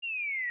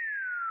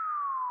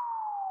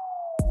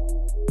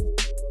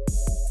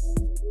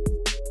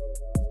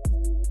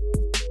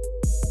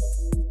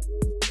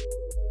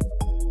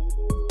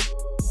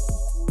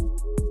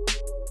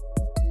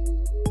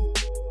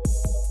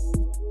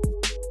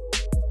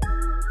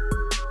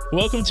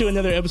Welcome to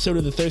another episode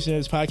of the Thirsty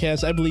Nerds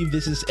Podcast. I believe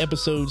this is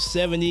episode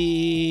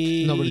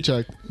 70. Nobody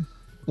checked.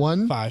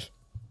 5.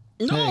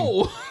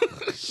 No.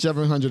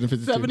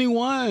 752.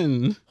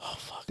 71. Oh,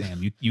 fuck.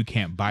 Damn, you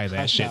can't buy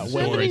that shit in shot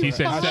way stores. He over.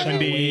 said I shot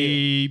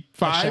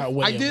 75.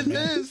 way I did over,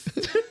 man.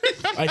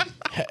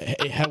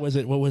 this. How was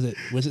it? What was it?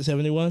 Was it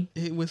 71?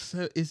 It was,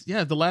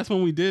 the last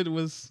one we did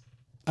was.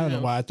 I don't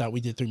know why I thought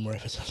we did 3 more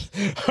episodes.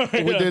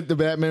 We did the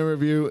Batman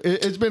review.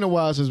 It's been a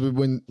while since we've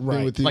been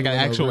with you. Like an on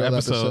a actual real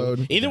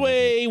episode. Either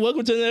way,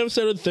 welcome to another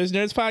episode of the Thirsty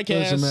Nerds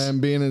Podcast. Listen, man,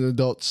 being an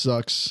adult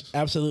sucks.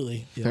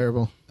 Absolutely. Yeah.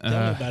 Terrible. Tell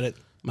me about it.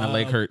 My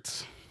leg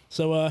hurts.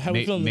 So how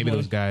we feeling? Maybe this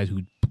those guys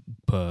who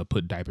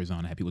put diapers on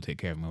and have people take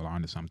care of them are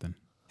onto something.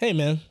 Hey,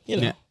 man, you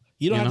know, Yeah.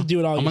 you don't have to do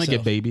it all I'm yourself. going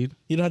to get babied.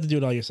 You don't have to do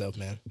it all yourself,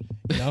 man.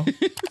 You know?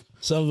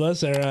 Some of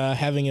us are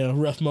having a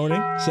rough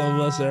morning. Some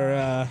of us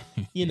are,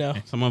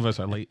 Some of us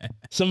are late.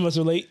 some of us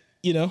are late.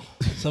 You know,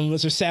 some of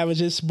us are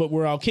savages, but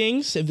we're all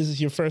kings. If this is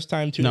your first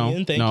time tuning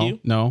in, thank you.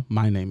 No,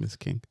 my name is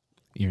King.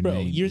 Your Bro,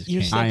 name you're is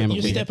King. I am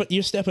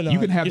you're stepping on. You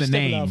can have you're the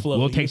stepping name. on flow.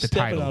 We'll You're take the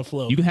stepping title. on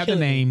flow. You can have the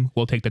Killing me. name.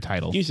 We'll take the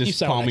title. You Just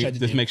saw call what I me. tried to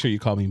Just do. make sure you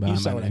call me by You my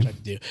saw what I name. tried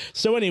to do.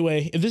 So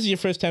anyway, if this is your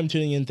first time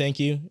tuning in, thank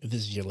you. If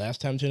this is your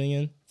last time tuning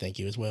in, thank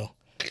you as well.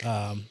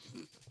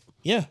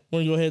 Yeah, we're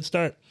gonna go ahead and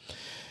start.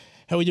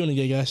 How we doing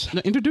today, guys? Now,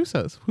 introduce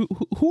us.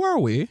 Who are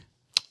we?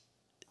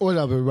 What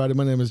up, everybody?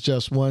 My name is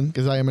Just One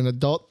because I am an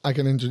adult. I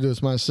can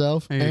introduce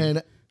myself. Hey.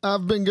 And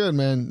I've been good,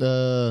 man.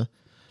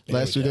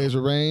 Last 2 days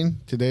of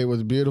rain. Today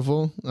was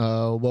beautiful.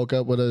 Woke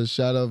up with a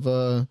shot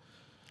of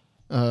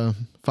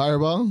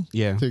Fireball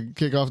Yeah. to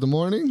kick off the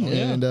morning.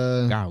 yeah.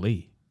 And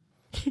Golly.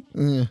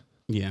 yeah.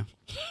 Yeah.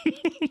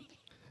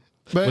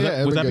 But Was yeah,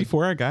 that, it was that good.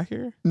 before I got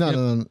here?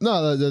 No.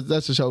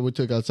 That's the shot we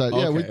took outside.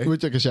 Yeah, Okay. we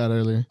took a shot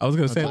earlier. I was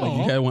going to say, like, Aw.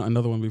 you had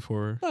another one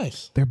before.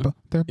 Nice. They're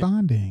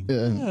bonding.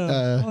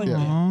 Yeah. I like yeah.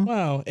 that.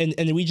 Wow.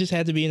 And we just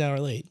had to be an hour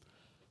late.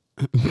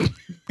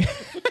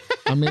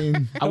 I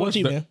mean, How about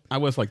you, man? I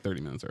was like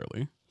 30 minutes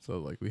early. So,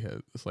 like,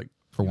 it's like,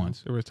 For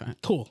once. there was time.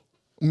 Cool.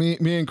 me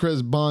and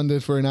Chris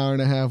bonded for an hour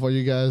and a half while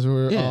you guys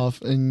were Yeah.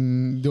 off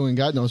and doing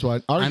God knows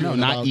what. Arguing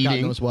not about God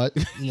eating. knows what.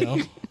 You know,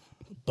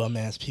 bum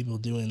ass people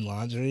doing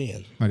laundry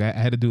and Like I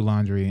had to do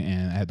laundry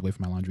and I had to wait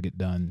for my laundry to get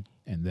done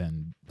and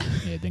then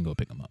go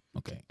pick them up.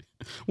 Okay.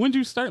 When did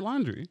you start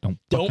laundry? Don't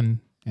Don't- fucking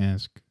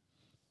ask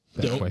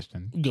that Don't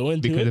question. go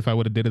into Because it. if I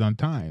would have did it on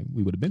time,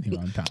 we would have been here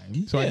on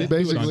time. So I Yeah. didn't do it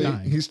Basically, on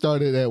time. he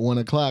started at 1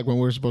 o'clock when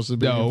we were supposed to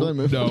be in No.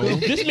 Plymouth.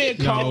 This man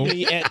called No.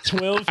 me at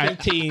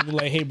 12:15,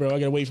 like, "Hey, bro, I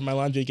gotta wait for my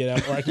laundry to get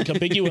out, or I can come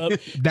pick you up,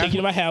 take you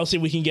to my house,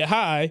 and we can get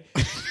high,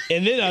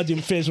 and then I'll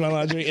finish my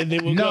laundry, and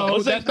then we'll go." I No,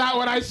 was that's like, not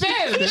what I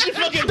said. "Finish your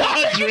fucking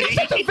laundry."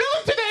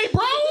 today,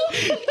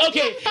 bro.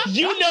 Okay,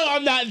 you know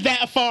I'm not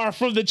that far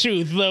from the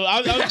truth, though.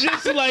 I'm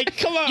just like,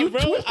 come on, You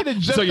bro. twisted it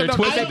just So you're enough.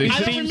 twisted It it. I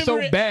don't seems so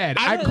remember it. bad.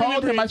 I I don't called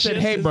remember him. I it said,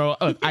 just "Hey, as- bro,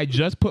 look, I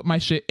just put my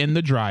shit in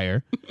the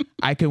dryer.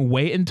 I can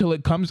wait until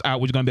it comes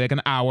out, which is gonna be like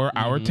an hour,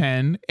 hour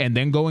 10, and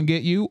then go and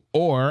get you,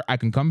 or I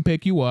can come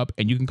pick you up,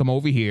 and you can come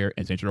over here.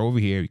 And since you're over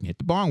here, you can hit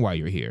the bong while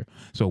you're here.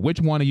 So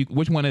which one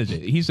is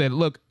it?" He said,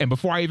 "Look," and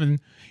before I even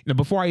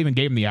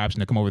gave him the option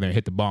to come over there and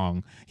hit the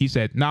bong, he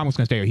said, "No, I'm just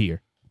gonna stay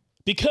here."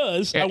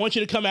 Because I want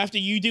you to come after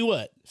you do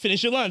what?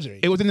 Finish your laundry.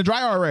 It was in the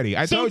dryer already.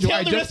 I So told you. tell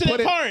I the just rest of put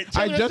that it. part.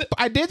 Tell the rest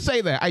I did say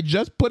that. I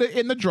just put it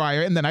in the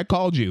dryer, and then I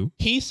called you.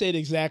 He said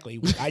exactly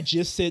what I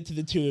just said to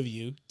the two of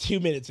you 2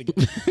 minutes ago.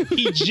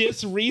 He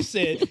just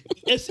resaid.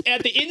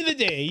 At the end of the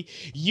day,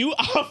 you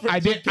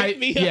offered to pick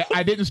me up.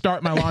 I didn't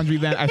start my laundry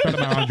then. I started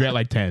my laundry at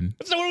like 10.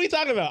 So what are we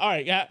talking about? All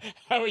right,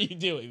 how are you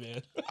doing,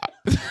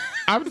 man?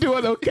 I'm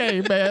doing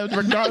okay, man.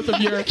 Regardless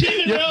of your Keep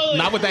it rolling.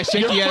 Not with that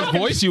shaky ass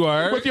voice you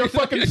are. with your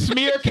fucking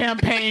smear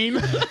campaign.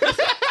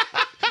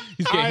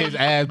 He's getting his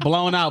ass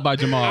blown out by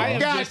Jamal. I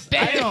am God just,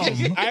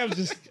 damn. I am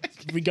just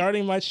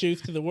regarding my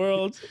truth to the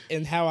world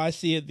and how I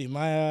see it through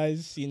my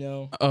eyes. You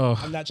know, Oh,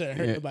 I'm not trying to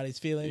hurt yeah. nobody's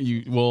feelings.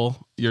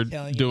 You're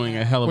Telling you doing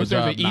now. a hell of a Was there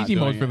job. an not easy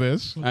doing mode for it.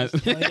 this?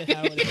 Telling you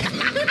how it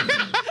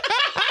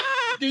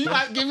is.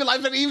 Give your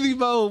life an easy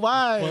mode.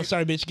 Why? Well,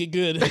 sorry, bitch. Get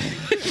good.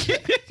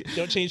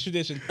 Don't change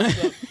tradition.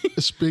 What's up?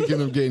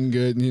 Speaking of getting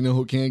good, you know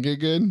who can't get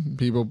good?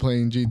 People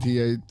playing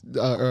GTA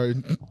or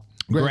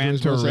Gran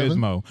 7.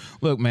 Turismo.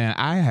 Look, man,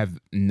 I have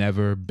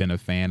never been a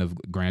fan of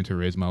Gran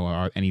Turismo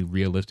or any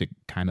realistic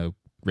kind of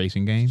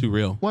racing game. Too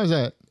real. Why is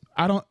that?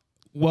 I don't.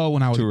 Well,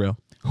 when I was Too real.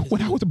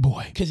 When I was a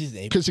boy. Because he's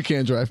neighbor. Because you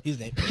can't drive. He's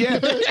neighbor. Yeah,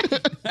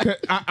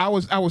 I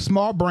was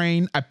small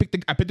brain. I picked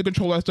the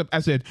controller up. I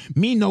said,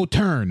 "Me no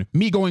turn.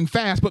 Me going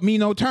fast, but me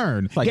no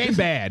turn. Like Game this-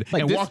 bad,"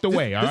 Like and this- walked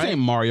away. All This right. ain't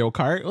Mario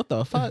Kart. What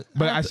the fuck?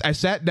 But I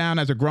sat down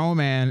as a grown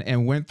man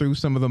and went through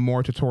some of the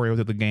more tutorials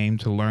of the game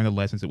to learn the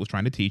lessons it was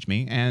trying to teach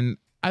me. And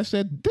I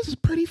said, this is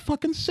pretty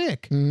fucking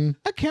sick.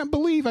 I can't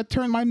believe I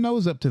turned my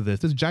nose up to this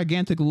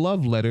gigantic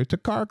love letter to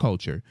car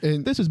culture.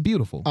 And this is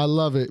beautiful. I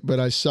love it, but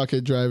I suck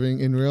at driving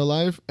in real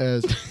life.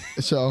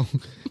 So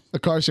a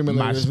car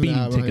simulator. My is speeding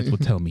not tickets right. will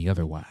tell me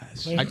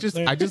otherwise. I just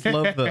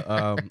love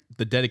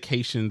the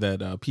dedication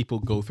that people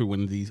go through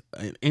when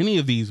any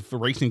of these for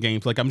racing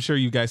games. Like I'm sure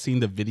you guys seen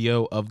the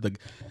video of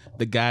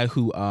the guy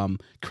who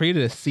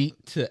created a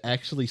seat to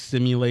actually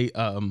simulate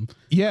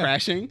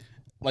crashing.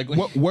 Like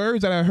what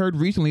words that I heard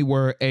recently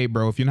were, "Hey,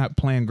 bro, if you're not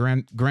playing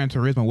Gran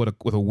Turismo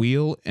with a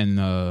wheel and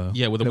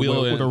with a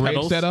wheel with and a rig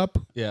pedals. setup,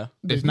 Yeah,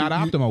 it's not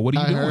optimal. What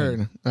are you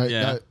doing?"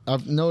 Heard.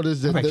 I've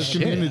noticed that Like this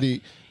shit.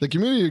 community, the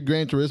community of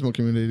Gran Turismo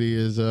community,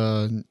 is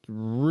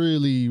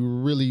really,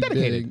 really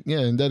Dedicated. big,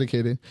 and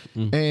dedicated.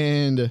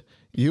 And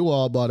you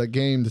all bought a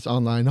game that's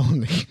online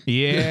only.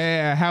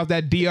 Yeah, how's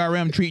that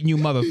DRM treating you,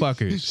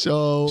 motherfuckers?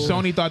 So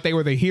Sony thought they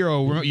were the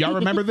hero. Y'all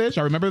remember this?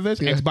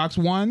 Xbox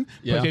One,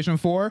 Yeah. PlayStation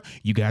 4.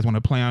 You guys want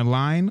to play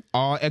online?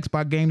 All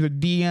Xbox games are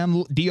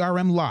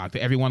DRM locked.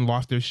 Everyone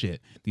lost their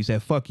shit. They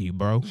said, fuck you,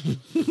 bro.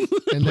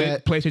 and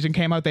that PlayStation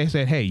came out. They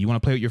said, hey, you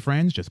want to play with your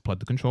friends? Just plug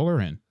the controller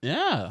in.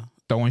 yeah.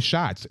 Throwing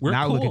shots. We're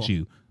now look cool. at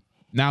you.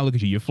 Now look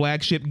at you. Your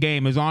flagship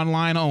game is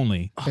online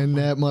only. and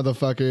that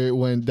motherfucker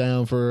went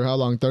down for how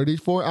long?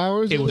 34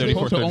 hours. It was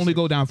 34, supposed to only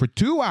go down for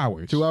 2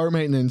 hours. 2 hour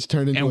maintenance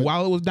turned into And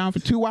while it was down for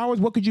 2 hours,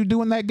 what could you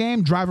do in that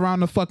game? Drive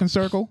around the fucking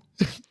circle?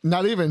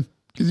 not even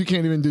because you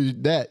can't even do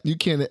that. You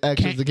can't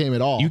access the game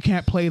at all. You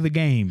can't play the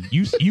game.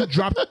 You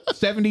dropped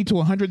 $70 to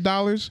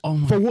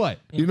 $100 for what?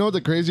 You know what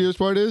the craziest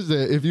part is?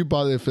 That if you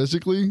bought it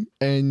physically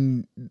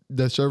and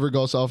the server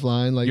goes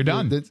offline, like You're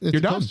done. It's You're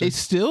done. posted. It's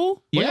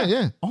still.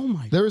 yeah. Oh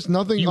my. There is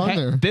nothing on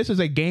there. This is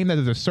a game that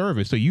is a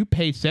service, so you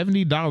paid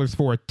 $70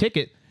 for a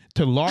ticket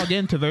to log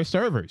into their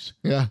servers.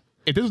 Yeah.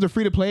 If this was a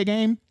free-to-play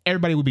game,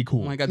 everybody would be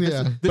cool. Oh my god.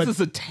 Yeah. This is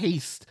a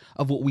taste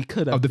of what we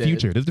could have Of the did.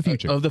 future. This is the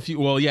future. Of the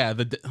future. Well, yeah.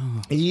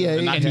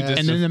 EA not too has-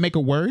 And then to make it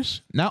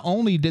worse, not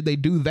only did they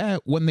do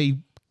that when they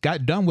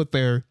got done with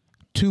their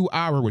 2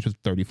 hour, which was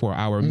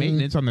 34-hour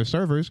maintenance on their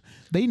servers,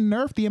 they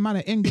nerfed the amount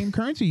of in-game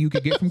currency you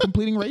could get from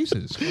completing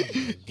races.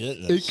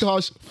 Goodness. It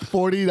costs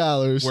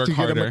 $40 Work to get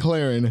harder. a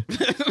McLaren.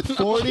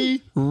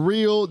 $40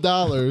 real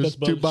dollars to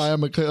boats. buy a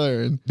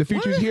McLaren. The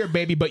future's here,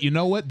 baby, but you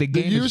know what? The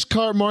The game is used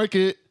car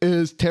market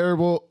is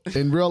terrible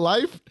in real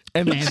life,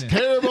 and it's And-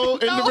 terrible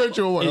in the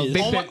virtual world.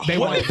 They said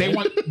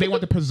they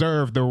want to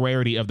preserve the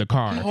rarity of the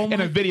car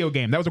in a video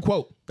game. That was a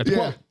quote. That's a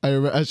Yeah,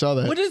 quote. I saw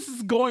that. What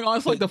is going on?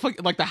 It's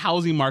like the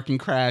housing market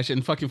crash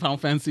in fucking Final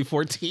Fantasy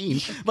 14.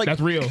 Like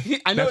That's real.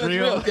 I know That's that's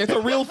real. real. It's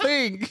a real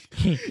thing.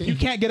 You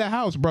can't get a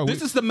house, bro.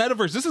 This is the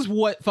metaverse. This is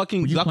what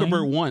fucking you Zuckerberg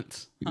playing?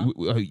 wants.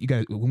 You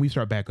got when we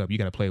start back up, you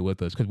got to play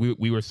with us because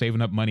we were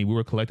saving up money. We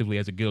were collectively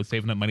as a guild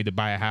saving up money to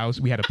buy a house.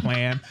 We had a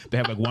plan to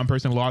have like one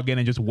person log in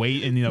and just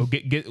wait and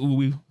get.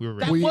 We were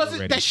ready.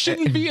 That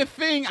shouldn't be a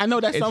thing. I know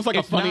that sounds like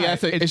a funny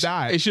ass.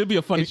 It should be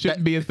a funny. It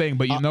shouldn't be a thing,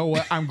 but you know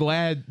what? I'm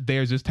glad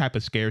there's this type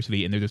of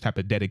scarcity and there's this type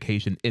of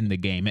dedication in the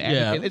game. And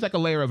Yeah. it's like a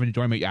layer of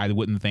enjoyment I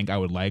wouldn't think I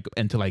would like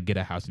until I get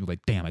a house and be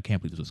like, damn, I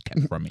can't believe this was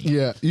kept from me.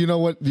 Yeah, you know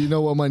what? You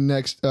know what my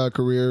next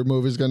career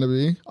move is going to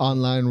be?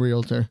 Online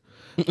realtor.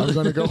 I'm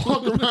going to go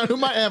walk around with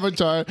my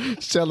avatar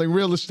selling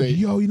real estate.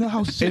 Yo, you know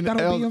how sick In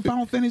that'll be in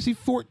Final Fantasy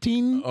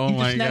 14? Oh you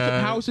my just snatching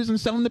God. houses and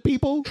selling to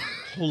people?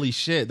 Holy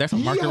shit! That's a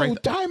market Yo, right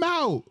there. time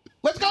out.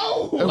 Let's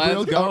go.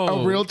 Let's go.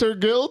 A realtor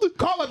guild?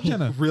 Call up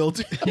Jenna. Real.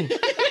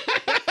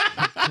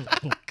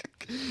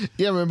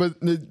 Yeah, man, but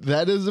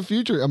that is the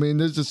future. I mean,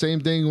 there's the same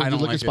thing when I you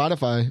don't look like at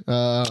Spotify.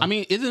 I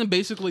mean, isn't it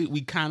basically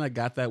we kind of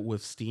got that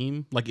with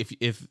Steam? Like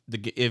if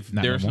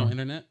Not there's no no more.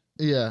 internet,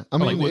 yeah, I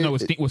mean,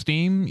 Like, with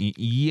Steam?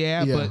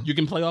 Yeah, Yeah. but you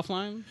can play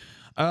offline.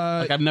 uh,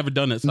 Like I've never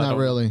done it. So I not don't-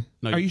 really.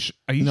 No, are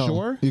you No,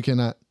 sure? you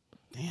cannot.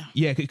 Damn.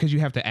 Yeah, because you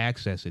have to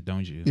access it,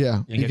 don't you? Yeah,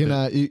 You you have to-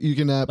 cannot. You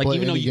cannot Like, play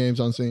even though any you- games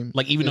on Steam.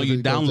 Like even though If you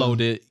it goes download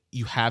down. it,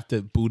 you have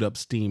to boot up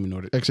Steam in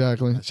order.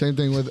 Exactly. Same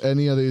thing with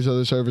any of these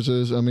other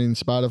services. I mean,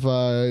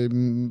 Spotify,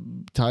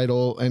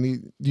 Tidal,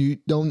 you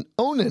don't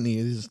own any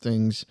of these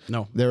things.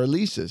 No. They're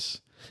leases.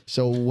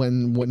 So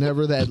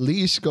whenever that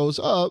lease goes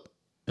up,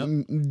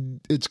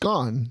 it's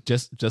gone.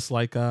 Just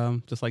like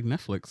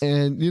Netflix.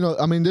 And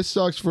I mean, this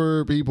sucks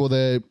for people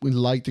that would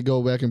like to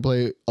go back and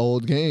play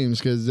old games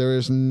because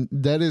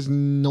that is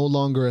no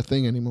longer a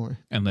thing anymore.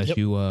 Unless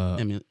you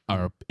Emu-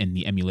 are in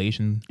the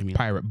emulation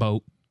pirate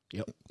boat.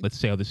 Yep. Let's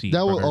sail the sea.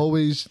 That will brother.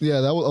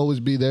 always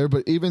be there.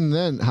 But even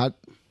then,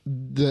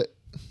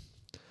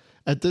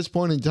 at this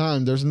point in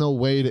time, there's no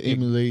way to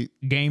emulate.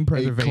 Game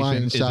preservation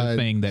is a client-side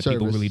thing that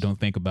people service. really don't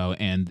think about,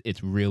 and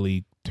it's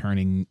really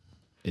turning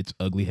its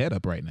ugly head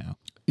up right now.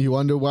 You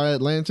wonder why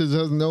Atlantis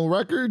has no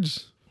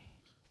records?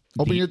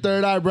 Open your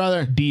third eye,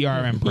 brother.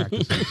 DRM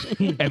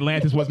practices.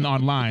 Atlantis wasn't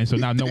online, so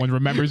now no one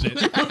remembers it.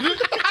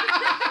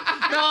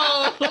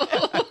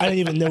 I didn't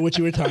even know what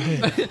you were talking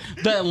about.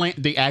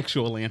 The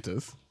actual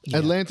Atlantis.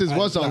 Atlantis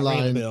was not ringing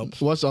online.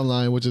 bells. Was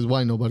online, which is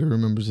why nobody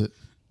remembers it.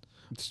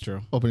 It's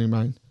true. Open your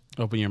mind.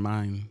 Open your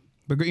mind.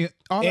 But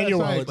all And that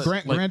your aside,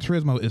 wallets. Gran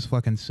Turismo is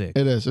fucking sick.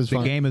 It is. It's the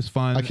fun. game is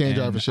fun. I can't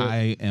drive and for shit.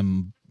 I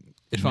am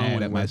It's fun mad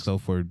when at it works.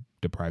 myself for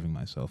depriving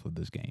myself of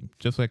this game.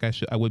 Just like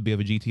I would be of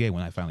a GTA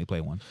when I finally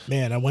play one.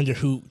 Man, I wonder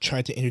who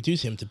tried to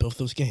introduce him to both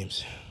those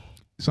games.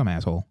 Some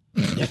asshole.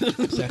 Yeah,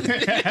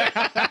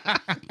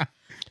 exactly.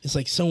 It's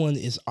like someone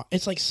is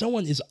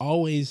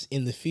always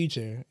in the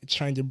future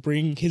trying to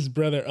bring his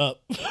brother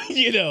up,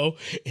 and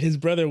his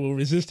brother will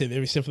resist him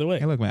every step of the way.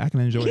 Hey, look, man, I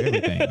can enjoy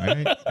everything. All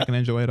right, I can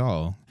enjoy it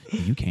all.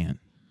 You can't.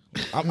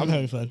 I'm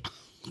having fun.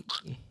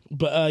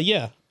 But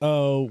yeah.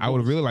 I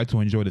would really like to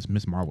enjoy this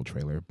Miss Marvel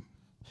trailer.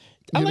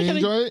 I You like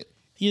didn't how enjoy it?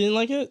 You didn't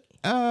like it?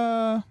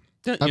 I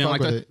fuck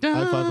with it.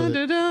 I fuck with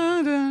it.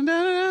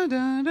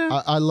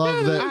 I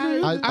love that.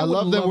 I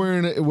love that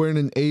we're in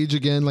an age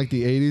again like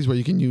the 80s where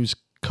you can use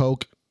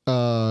Coke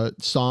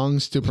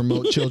songs to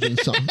promote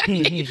children's songs.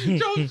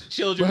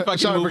 Children fucking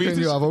Sorry for movies.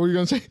 cutting you off. What were you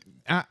gonna say?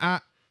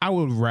 I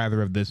would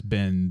rather have this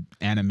been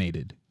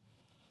animated.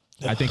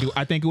 I think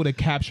it would have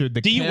captured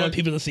the. Do you want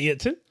people to see it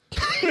too?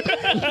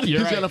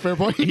 He's got a fair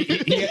point. He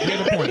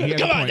had a point. He had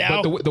Come a on point.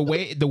 now. But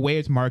the way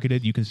it's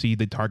marketed, you can see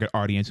the target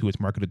audience who it's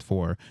marketed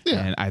for,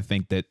 Yeah. and I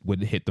think that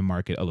would hit the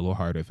market a little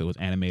harder if it was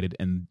animated.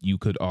 And you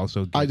could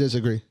also. I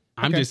disagree.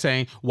 I'm just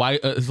saying why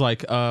it's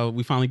like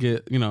we finally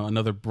get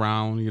another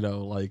brown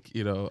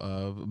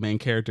main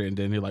character, and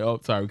then you're like, oh,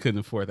 sorry, we couldn't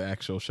afford the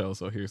actual show,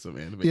 so here's some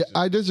animation. Yeah,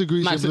 I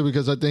disagree Nice. simply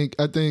because I think,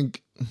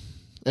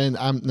 and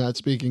I'm not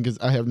speaking because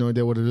I have no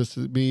idea what it is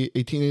to be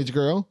a teenage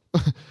girl,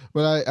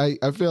 but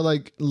I feel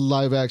like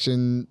live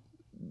action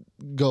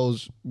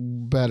goes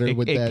better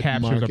with it that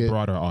captures market. a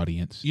broader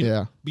audience.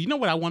 Yeah. But you know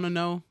what I want to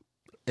know,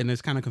 and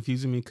it's kind of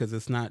confusing me because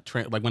it's not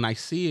like when I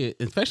see it,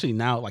 especially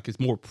now, like it's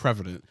more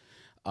prevalent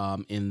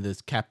in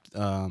this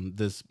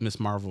this Miss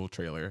Marvel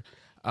trailer.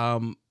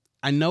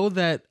 I know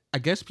that I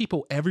guess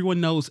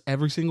everyone knows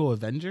every single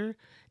Avenger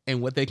and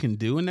what they can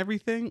do and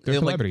everything. They're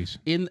Like, celebrities.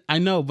 I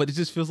know, but it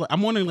just feels like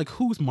I'm wondering like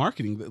who's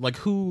marketing, like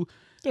who.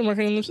 They're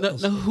marketing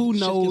themselves. Who Shit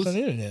gets knows? on the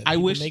internet. I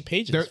People wish- make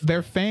pages.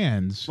 They're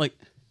fans. Like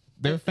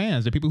They're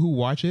fans. They're people who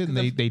watch it and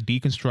they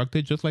deconstruct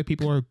it, just like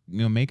people are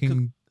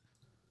making.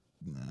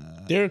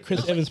 There are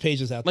Chris Evans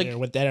pages out like-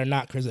 there that are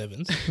not Chris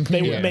Evans.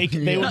 They would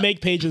Yeah. would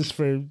make pages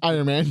for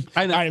Iron Man.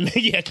 I know. Iron Man.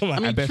 Yeah, come on. I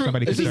mean, I bet true.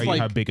 somebody can It's tell just you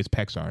like- how big his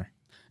pecs are.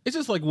 It's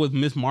just like with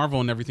Miss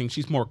Marvel and everything.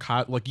 She's more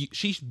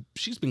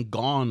she's been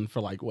gone for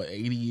like what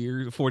 80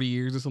 years, 40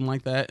 years or something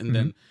like that. And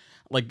then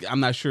like I'm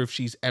not sure if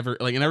she's ever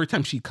like. And every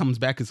time she comes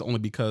back, it's only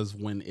because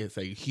when it's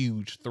a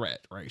huge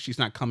threat, right? She's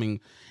not coming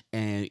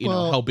and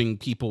helping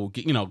people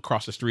get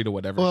across the street or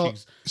whatever. Well,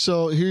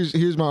 so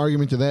here's my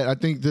argument to that. I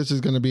think this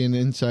is going to be an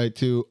insight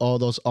to all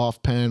those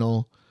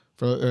off-panel,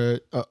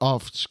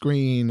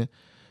 off-screen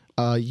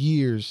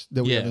years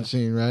that we Yeah. haven't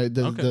seen. Right,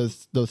 Okay.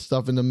 the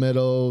stuff in the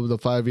middle, the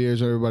 5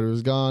 years where everybody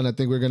was gone.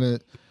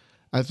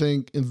 I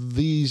think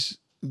these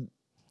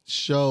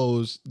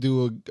shows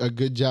do a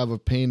good job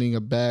of painting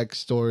a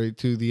backstory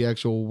to the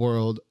actual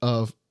world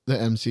of the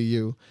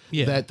MCU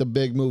Yeah. that the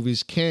big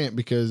movies can't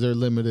because they're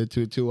limited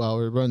to a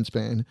 2-hour run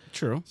span.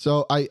 True.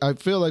 So I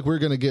feel like we're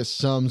gonna get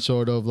some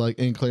sort of like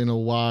inkling of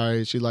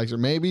why she likes her.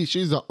 Maybe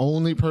she's the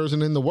only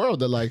person in the world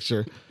that likes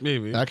her.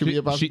 Maybe. That could be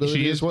a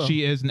possibility is as well.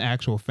 she is an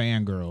actual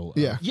fangirl.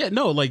 Yeah. Yeah,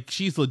 no, like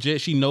she's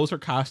legit. She knows her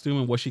costume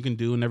and what she can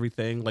do and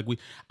everything. Like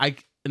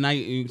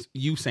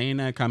you saying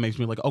that kind of makes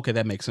me like, okay,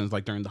 that makes sense.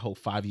 Like during the whole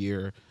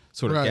 5-year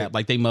sort of Right. gap,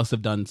 like they must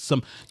have done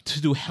some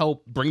to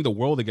help bring the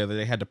world together.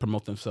 They had to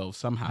promote themselves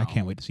somehow. I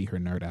can't wait to see her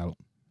nerd out.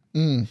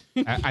 Mm.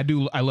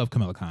 I love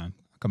Kamala Khan.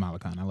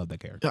 I love that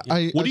character.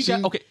 What do you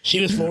got? Okay,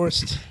 she was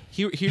forced.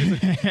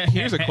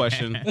 here's a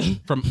question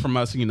from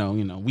us. We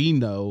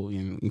know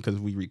because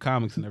we read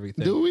comics and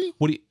everything. Do we?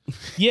 What do you?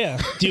 Yeah.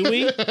 Do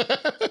we?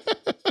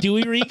 Do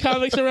we read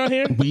comics around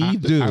here? We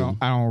do.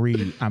 I don't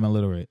read. I'm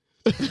illiterate.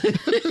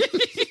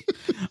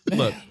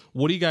 Look,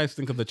 what do you guys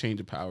think of the change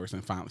of powers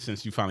and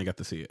since you finally got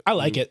to see it? I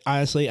like it,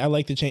 honestly. I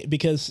like the change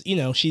because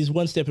she's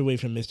one step away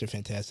from Mr.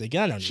 Fantastic.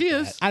 I don't need She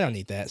that. is. I don't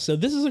need that. So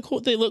this is a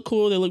cool. They look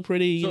cool. They look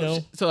pretty.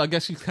 So I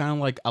guess she's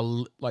kind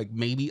of like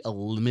maybe a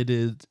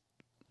limited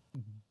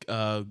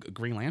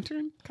Green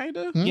Lantern, kind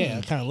of. Yeah,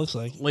 it kind of looks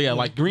like. Yeah,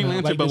 like Green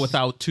Lantern, like but this-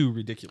 without too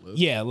ridiculous.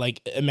 Yeah,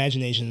 like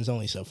imagination is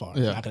only so far. It's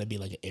Yeah. not going to be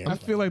like an I airplane.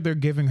 feel like they're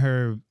giving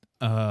her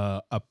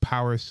a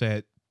power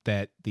set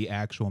that the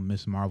actual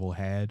Miss Marvel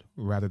had,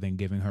 rather than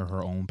giving her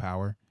her own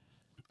power.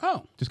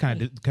 Oh, Just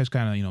kind of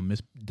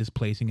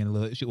displacing it a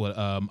little.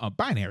 A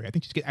binary. I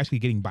think she's actually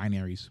getting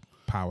binaries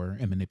power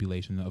and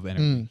manipulation of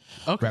energy,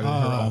 okay. rather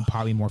than her own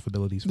polymorph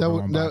abilities for That her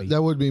would own body.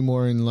 that would be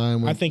more in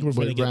line with I think we're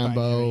gonna with get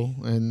Rambo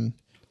and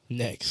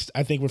next.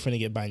 I think we're going to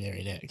get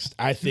binary next.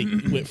 I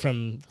think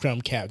from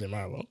Captain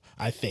Marvel.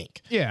 I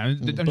think. Yeah, I'm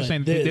But just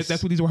saying this-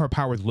 that's what these are her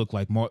powers look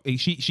like. More,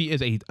 she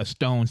is a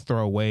stone's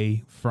throw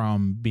away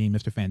from being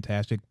Mr.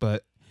 Fantastic,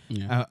 but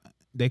Yeah.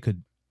 they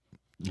could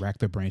rack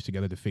their brains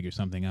together to figure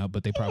something out,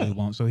 but they probably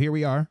won't. So here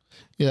we are.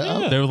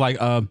 yeah. They were like,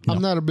 I'm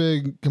not a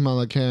big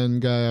Kamala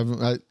Khan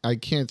guy. I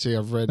can't say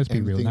I've read Let's be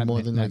anything real. Not, more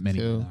ma- than not like many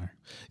two. people are.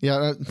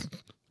 Yeah,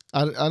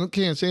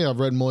 can't say I've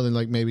read more than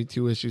like maybe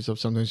 2 issues of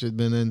something she's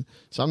been in,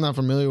 so I'm not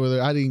familiar with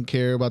her. I didn't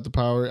care about the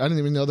power. I didn't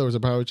even know there was a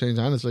power change.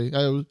 Honestly,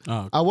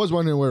 I was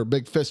wondering where her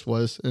big fist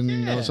was, and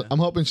so I'm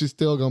hoping she's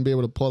still gonna be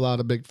able to pull out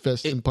a big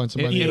fist and punch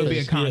somebody. It'll in the be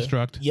a face.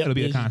 construct. Yep, It'll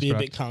be a it'll construct.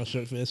 big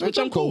construct fist, which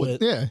I'm cool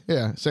with.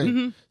 Yeah,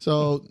 same.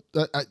 So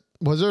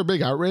was there a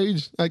big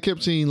outrage? I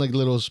kept seeing like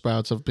little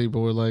sprouts of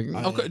people were like,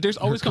 Okay, there's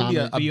always going to be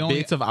a The only-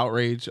 bits of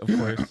outrage, of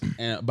course,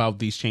 and about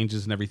these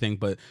changes and everything.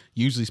 But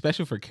usually,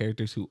 especially for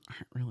characters who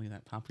aren't really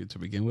that popular to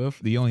begin with,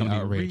 The only it's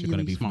gonna outrage is going to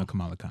really be small. from the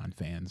Kamala Khan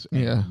fans.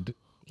 Yeah. And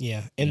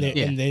Yeah, and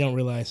they don't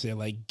realize they're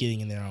like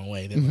getting in their own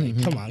way. They're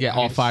like, "Come on, Yeah,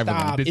 all guys, 5 of them.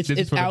 stop. This It's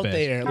is for the out best.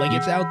 there. Like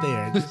it's out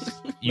there.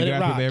 Just you let it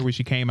guys rock." were there when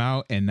she came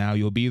out, and now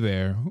you'll be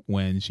there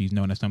when she's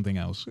known as something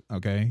else.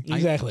 Okay,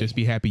 Exactly. Just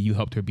be happy you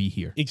helped her be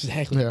here.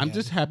 Exactly. Yeah. I'm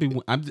just happy.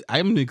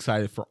 I'm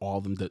excited for all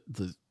of them to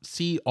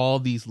see all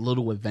these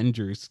little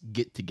Avengers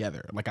get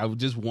together. Like I would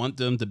just want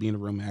them to be in a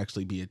room and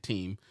actually be a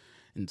team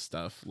and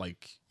stuff.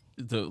 Like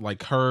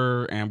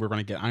her, and we're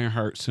gonna get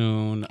Ironheart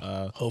soon.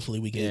 Hopefully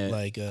we get Yeah.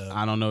 like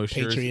I don't know,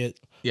 sure. Patriot.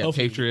 Yeah,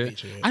 Hopefully we get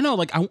Patriot. I know.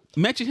 Like I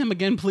mention him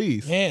again,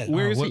 please. Man.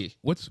 Where is What- he?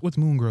 What's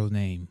Moon Girl's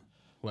name?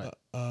 What?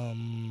 I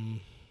don't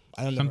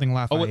know. Something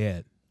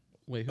Lafayette.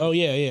 Wait. Who? Oh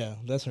yeah,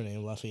 that's her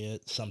name,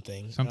 Lafayette.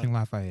 Something.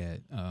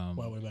 Lafayette.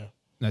 What about?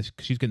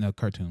 She's getting a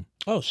cartoon.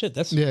 Oh shit,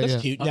 that's Yeah.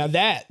 cute. Now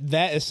that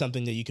is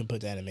something that you can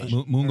put to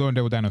animation. Moon Girl and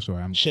Devil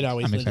Dinosaur. Shit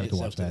always I'm lends excited to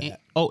itself watch to that.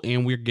 that. Oh,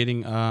 and we're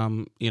getting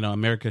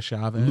America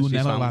Chavez. She's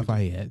Lunella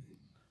finally- Lafayette.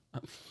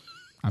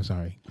 I'm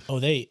sorry. Oh,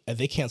 they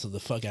canceled the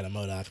fuck out of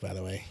MODOK, by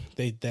the way.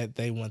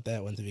 They want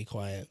that one to be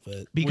quiet,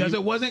 but Because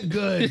it wasn't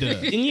good.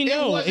 and you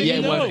know, and Yeah, you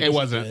it know wasn't- it was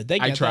wasn't. good. They I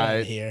got that tried.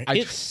 out here. I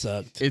It tr-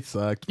 sucked. It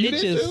sucked. You It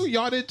did just- too?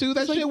 Y'all did too?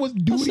 That shit was I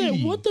duty.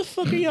 said, what the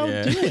fuck are y'all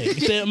Yeah. doing?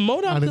 Said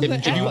MODOK doesn't even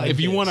act try. like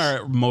If you this. want our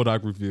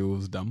MODOK review, it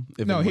was dumb.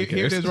 If No, anyone here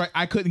it cares. is. Right,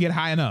 I couldn't get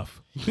high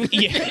enough.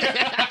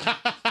 Yeah.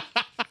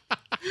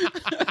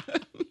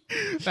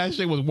 That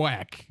shit was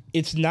whack.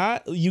 It's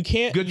not. You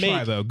can't. Good make,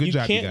 try, though. Good you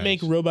job, you can't guys.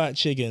 make Robot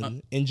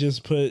Chicken and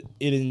just put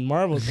it in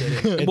Marvel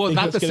setting. and Well, think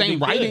not it's the gonna same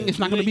be writing. good. It's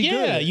not gonna be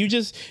Yeah, good. you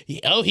just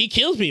he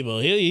kills people.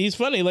 He's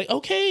funny. Like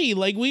okay,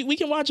 like we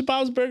can watch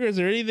Bob's Burgers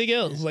or anything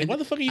else. Like why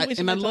the fuck are you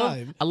wasting I my love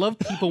time? I love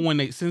people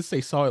when since they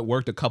saw it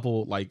worked a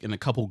couple in a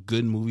couple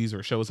good movies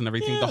or shows and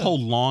everything. The Yeah. whole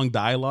long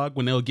dialogue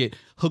when they'll get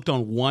hooked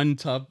on one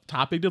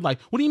topic, they're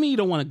like, "What do you mean you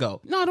don't want to go?"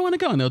 No, I don't want to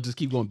go, and they'll just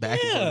keep going back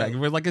and Yeah. forth, back and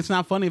forth. Like it's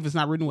not funny if it's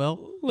not written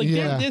well. Like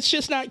Yeah. it's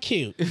just not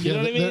cute. You know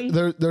what I There-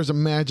 mean? there's a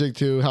magic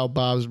to how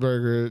Bob's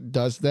Burger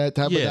does that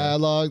type of Yeah.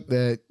 dialogue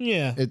that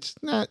Yeah, it's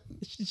not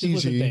it just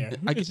wasn't easy. there.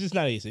 It's just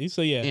not easy.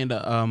 So yeah,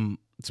 And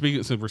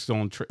speaking since we're still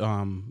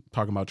on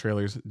talking about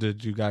trailers,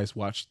 did you guys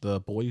watch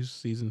the Boys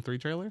season 3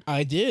 trailer?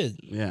 I did.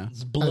 Yeah.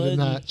 It's blood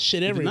not. and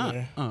shit You did not?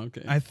 everywhere. Oh,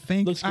 okay. I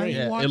think Looks great. I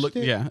yeah, watched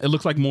it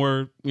looks like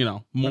more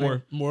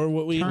More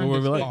what we turned What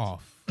it we like.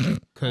 off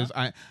because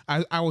I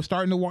was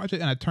starting to watch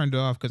it and I turned it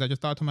off because I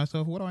just thought to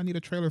myself, what do I need a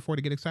trailer for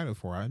to get excited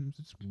for? I'm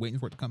just waiting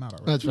for it to come out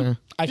already. That's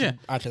fair.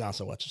 I can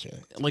also watch the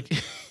trailer. like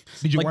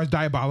Did you like- watch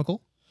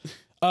Diabolical?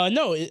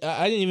 No,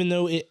 I didn't even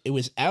know it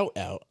was out.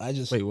 I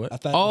just wait, what? I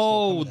thought it was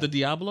Oh, still the coming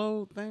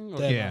Diablo thing? Or-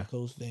 out. Yeah.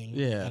 Diabolical thing.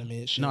 Yeah.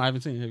 Animated shit. No, I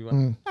haven't seen it. Have you watched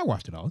it? I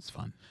watched it all. It's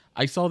fun.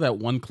 I saw that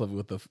one clip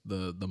with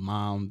the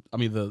mom. I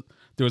mean,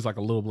 there was like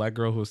a little black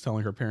girl who was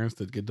telling her parents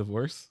to get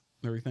divorced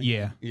and everything.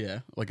 Yeah. Yeah.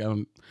 Like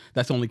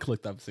that's the only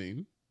clip I've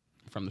seen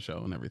from the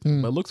show and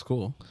everything. But it looks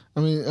cool. I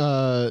mean,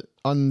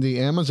 on the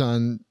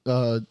Amazon,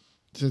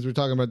 since we're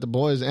talking about the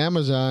boys,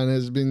 Amazon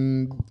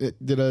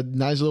did a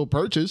nice little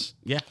purchase.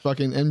 Yeah.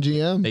 Fucking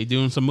MGM. They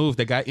doing some moves.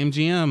 They got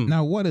MGM,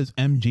 Now, what is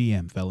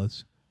MGM,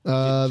 fellas?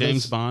 James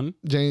That's Bond,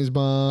 James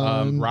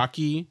Bond.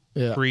 Rocky,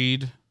 Yeah.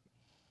 Creed,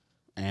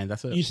 and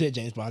that's it. You said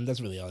James Bond. That's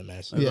really all that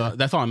matters. Yeah.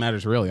 That's all that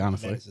matters, really,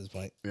 honestly. Matters at this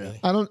point. Yeah. Really.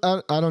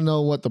 I don't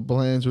know what the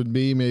plans would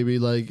be. Maybe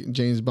like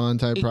James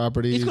Bond type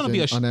properties gonna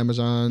be on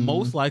Amazon.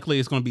 Most likely,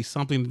 it's going to be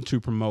something to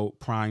promote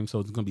Prime, so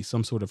it's going to be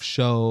some sort of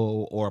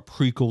show or a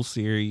prequel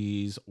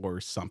series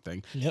or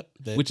something. Yep.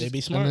 Which They'd is-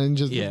 be smart. and then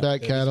just Yeah. the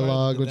back They'd be smart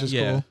catalog, to do which is that.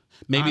 Yeah, cool.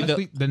 maybe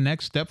Honestly, the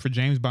next step for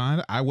James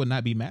Bond, I would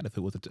not be mad if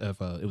it was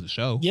a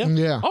show. Yeah.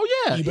 Yeah. Oh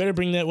yeah, You better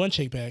bring that one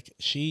chick back.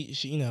 She,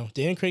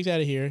 Dan Craig's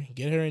out of here.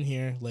 Get her in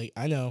here. Like,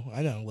 I know.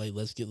 Like,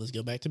 let's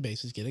go back to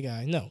basics. Get a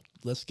guy. No,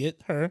 let's get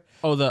her.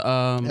 Oh the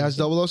As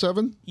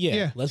 007? Yeah,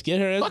 Yeah. let's get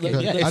her. Fuck it.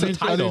 Let's- Yeah, let's-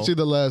 it's a I title. didn't see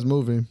the last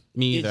movie.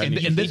 me either. And-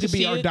 Me And need this to could be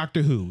see our it?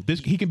 Doctor Who. This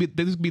could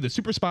be the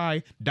super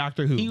spy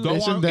Doctor Who. Go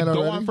Isn't on, that go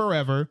already? on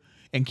forever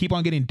and keep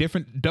on getting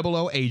different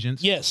 00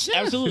 agents. Yes,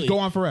 absolutely. Go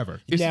on forever.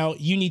 Now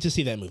you need to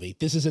see that movie.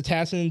 This is a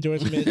tacit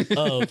endorsement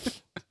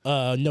of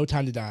No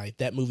Time to Die.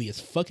 That movie is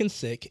fucking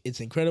sick. It's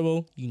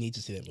incredible. You need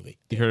to see that movie.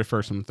 You heard it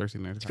first from Thursday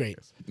Night. It's great.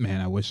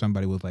 Man, I wish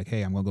somebody was like,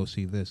 "Hey, I'm gonna go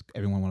see this.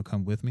 Everyone want to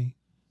come with me?"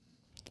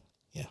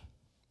 Yeah.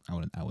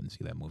 I wouldn't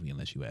see that movie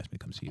unless you asked me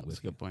to come see it That's a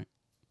with you. good point.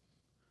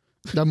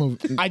 That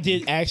movie. I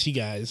did ask you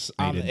guys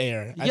on the didn't.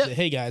 air. I Yep. said,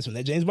 "Hey guys, when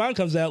that James Bond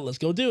comes out, let's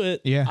go do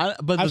it." Yeah,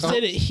 But I've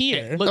said it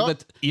here. Look,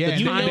 but yeah. the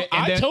You time- know,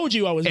 I told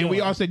you I was. and we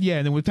going. all said yeah.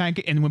 And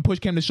then when push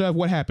came to shove,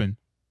 what happened?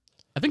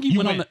 I think he You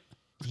went on. went.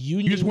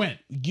 You just went.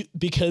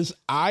 Because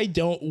I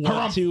don't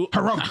want to.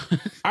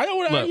 I don't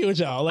want to argue with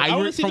y'all. Like, I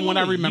want to see from the what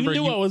I movie. remember,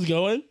 you knew I was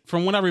going.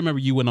 From what I remember,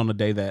 you went on a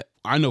day that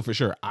I know for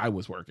sure I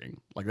was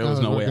working. Like there was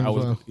no way working I as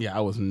was. well. Yeah,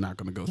 I was not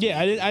going to go. Yeah,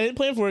 I didn't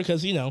plan for it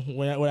because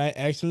when I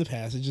asked in the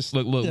past, it just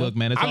Look,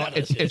 man. I'm not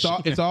gonna see this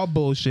shit. It's all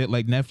bullshit.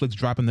 Like Netflix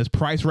dropping this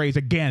price raise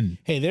again.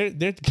 Hey,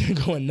 they're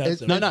going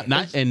nuts.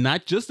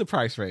 Not just the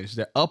price raise.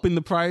 They're upping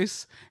the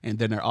price, and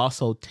then they're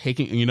also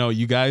taking.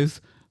 You guys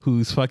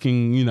who's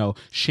fucking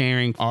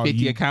sharing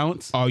 50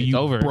 accounts. Are it's you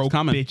over. broke It's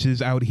coming.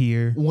 bitches out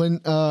here?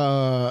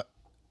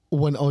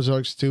 When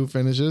Ozarks 2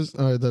 finishes,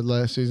 or the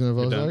last season of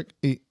Ozark,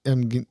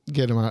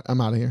 get him out. I'm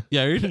out of here.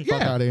 Yeah,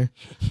 Fuck out of here.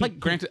 Like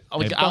granted,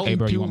 Hey,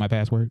 bro, you want my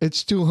password?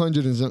 It's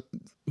 200 and some.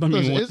 I mean,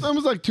 Listen, what- it's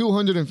almost like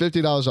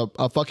 $250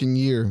 a fucking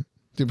year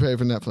to pay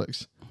for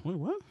Netflix. Wait,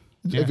 what?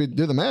 If you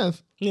do the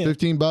math, Yeah.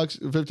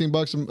 $15 15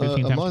 a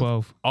times month.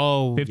 12.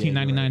 Oh,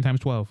 $15.99 times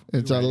 12.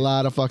 It's a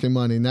lot of fucking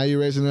money. Now you're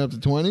raising it up to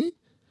 20,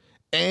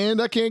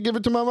 and I can't give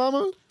it to my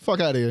mama. Fuck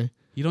out of here.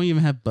 You don't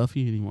even have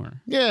Buffy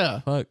anymore. Yeah.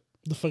 Fuck.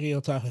 The fuck are y'all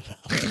talking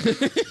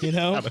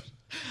about?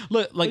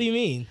 Look, like What do you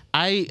mean?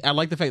 I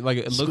like the fact like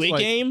it looks Squid like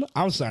Game?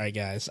 I'm sorry,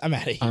 guys. I'm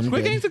out of here.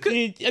 Squid Game's a good.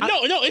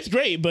 No, it's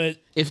great, but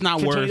It's not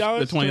For worth $20?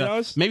 the $20.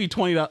 $20? Maybe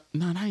 $20.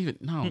 No, not even.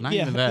 No, not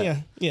yeah, even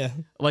that. yeah.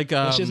 Like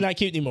It's just not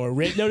cute anymore.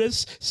 Red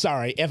Notice,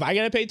 sorry. If I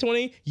gotta pay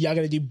 20, y'all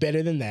gotta do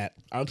better than that.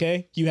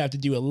 Okay? You have to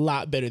do a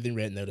lot better than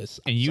Red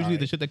Notice. And usually Sorry.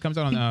 the shit that comes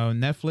out on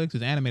Netflix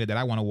is animated that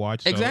I want to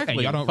watch. So, Exactly.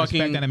 And y'all don't Fucking-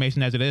 respect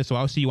animation as it is, so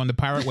I'll see you on the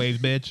pirate waves,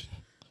 bitch.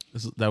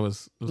 that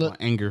was my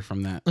anger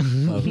from that.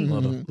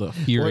 The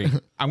fury.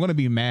 I'm gonna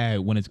be mad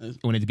when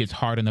it gets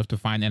hard enough to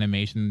find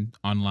animation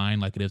online,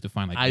 like it is to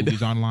find like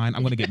movies online.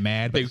 I'm gonna get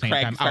mad, but They at the same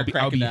crack- time, start I'll be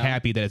cracking down.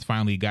 happy that it's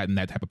finally gotten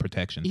that type of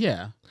protection.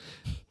 Yeah,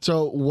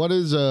 So what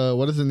is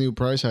the new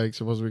price hike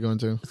supposed to be going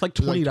to? it's like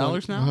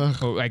 $20 now.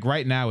 So, like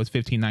right now, it's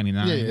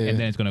 $15.99, Yeah. and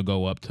then it's gonna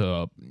go up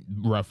to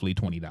roughly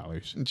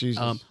 $20.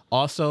 Jesus.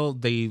 Also,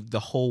 the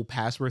whole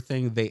password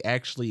thing. They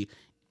actually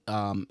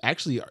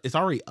it's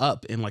already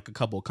up in like a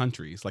couple of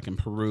countries, like in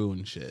Peru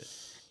and shit.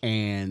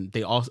 And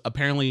they also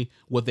apparently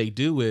what they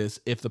do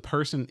is if the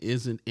person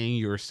isn't in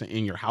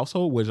your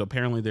household, which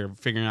apparently they're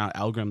figuring out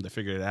algorithm to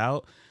figure it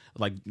out,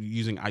 like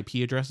using IP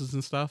addresses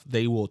and stuff,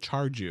 they will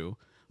charge you.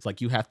 It's like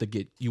you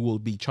will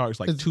be charged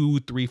like $2,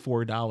 $3,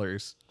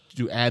 $4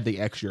 to add the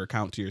extra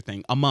account to your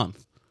thing a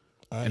month.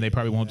 And they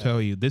probably won't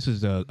tell you. This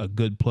is a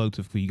good plug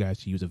for you guys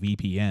to use a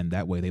VPN.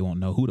 That way, they won't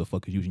know who the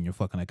fuck is using your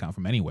fucking account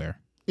from anywhere.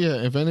 Yeah,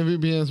 if any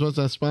VPNs wants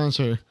that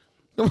sponsor,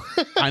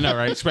 I know,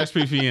 right?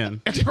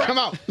 ExpressVPN. I'm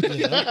out.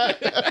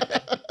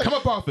 Come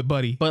up off it,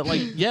 buddy. But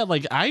like, yeah,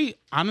 like I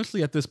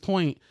honestly at this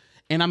point,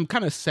 and I'm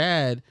kind of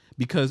sad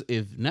because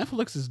if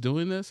Netflix is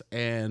doing this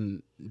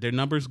and their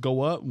numbers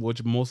go up,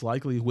 which most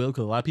likely will,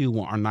 because a lot of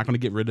people are not going to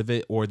get rid of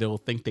it, or they'll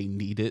think they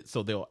need it,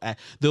 so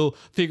they'll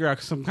figure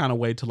out some kind of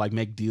way to like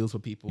make deals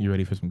with people. You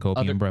ready for some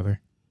copium, brother?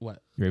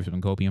 What? You ready for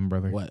some copium,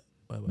 brother? What?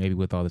 Maybe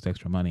with all this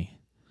extra money,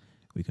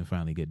 we can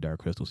finally get Dark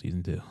Crystal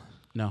season 2.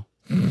 No.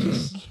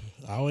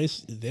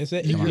 Always there's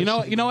that. You know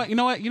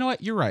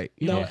what? You're right.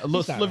 You No, know, a little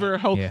it's not sliver right.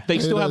 of hope. Yeah. They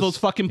There still it have is. those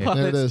fucking There it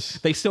puppets. is.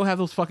 They still have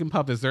those fucking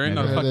puppets. They're in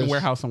There a it fucking is.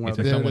 warehouse somewhere. It's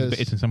in, There it someone's, is.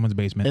 it's in someone's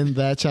basement. And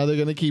that's how they're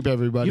gonna keep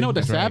everybody. You know what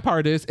the That's sad right.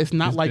 part is? It's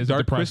not like this is the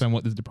Dark price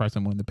Crystal. this is the price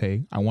I'm willing to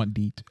pay. I want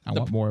Deet. I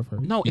want more of her.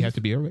 No, she has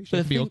to be alright. She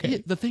has to be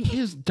okay. The thing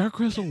is, Dark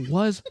Crystal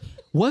was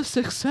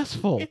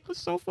successful. It was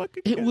so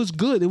fucking It was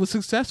good. It was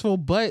successful,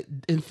 but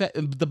in fact,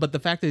 but the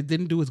fact that it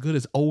didn't do as good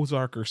as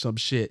Ozark or some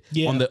shit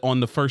Yeah. on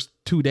the first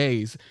 2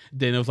 days,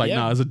 then it was like,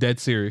 Yeah. no, it's a dead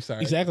series.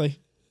 Sorry. Exactly.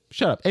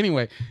 Shut up.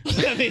 Anyway,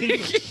 I mean,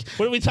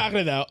 what are we talking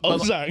about?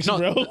 Ozarks, no,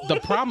 bro. the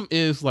problem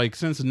is like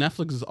since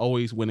Netflix is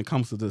always when it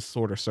comes to this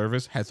sort of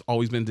service has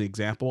always been the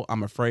example.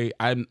 I'm afraid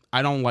I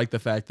don't like the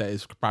fact that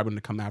it's probably going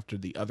to come after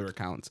the other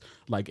accounts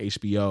like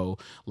HBO,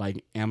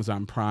 like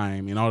Amazon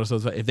Prime, and all this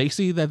other stuff. If they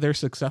see that they're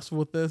successful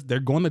with this, they're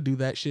going to do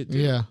that shit too.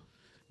 Yeah.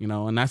 You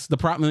know, and that's the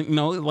problem. You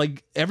know,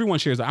 like everyone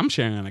shares. I'm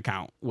sharing an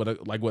account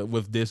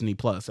with Disney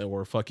Plus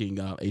or fucking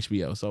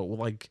HBO. So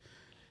like,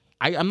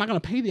 I'm not gonna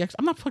pay the X.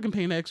 I'm not fucking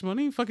paying the extra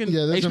money. Fucking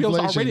Yeah, there's HBO's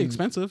inflation. already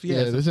expensive.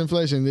 Yeah, this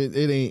inflation, it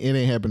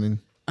ain't happening.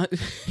 I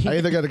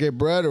either got to get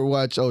bread or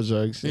watch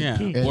Ozarks. Yeah.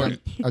 And Or-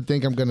 I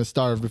think I'm gonna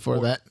starve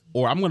before that.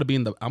 or I'm gonna be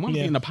in the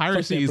Yeah,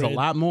 piracies fuck a that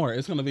lot more.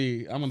 I'm gonna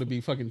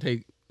be fucking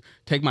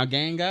take my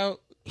gang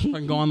out.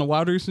 Fucking go on the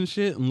waters and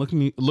shit and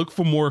look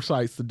for more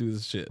sites to do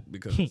this shit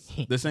because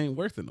this ain't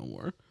worth it no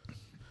more.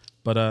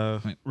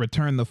 But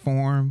Return the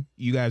form.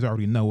 You guys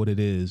already know what it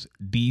is.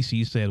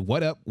 DC said,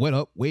 "What up? What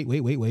up? Wait.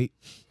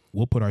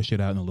 We'll put our shit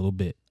out in a little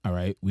bit. All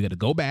right, we got to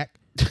go back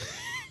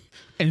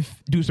and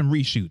do some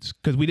reshoots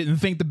because we didn't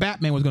think the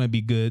Batman was going to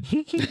be good.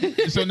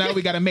 So now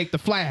we got to make the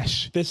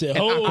Flash. They said, and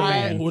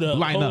Aquaman hold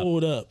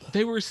line up.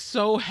 they were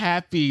so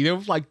happy. They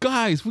were like,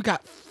 guys, we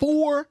got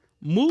 4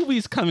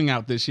 movies coming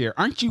out this year.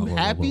 Aren't you Whoa,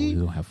 happy?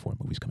 we don't have 4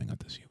 movies coming out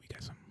this year. We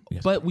got some.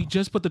 But we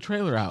just put the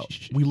trailer out.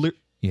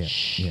 Yeah,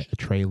 a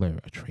trailer.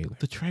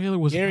 The trailer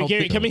was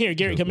Gary, come in here.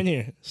 Gary, come in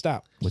here.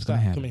 Stop. What's Stop.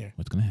 gonna happen? Come in here.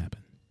 What's gonna happen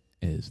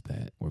is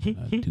that we're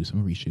gonna do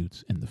some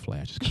reshoots, and the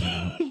Flash is coming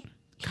out.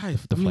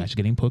 Guys, The Flash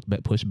getting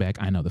pushed back.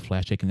 I know the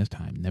Flash taking his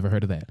time. Never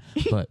heard of that.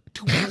 But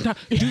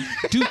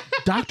dude,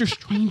 Doctor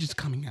Strange is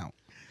coming out.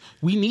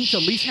 We need to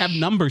at least have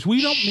numbers.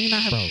 We may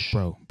not have.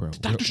 bro.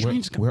 Doctor Strange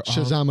is coming. We're all,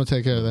 Shazam will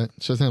take care of that.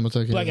 Shazam will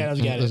take care Black of that.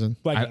 Adam's got Listen,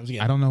 it. Black Adam's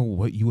got I it. don't know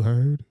what you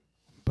heard,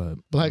 but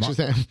Black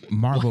Shazam.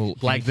 Marvel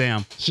Black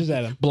Zam.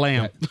 Shazam.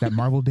 Blam. that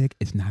Marvel dick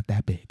is not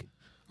that big.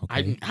 Okay,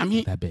 I mean- It's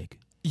not that big.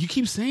 You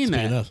keep saying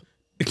that. Enough.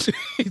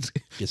 It's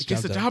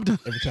Gets the job done.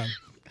 every time.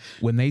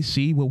 When they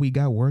see what we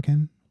got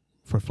working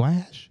for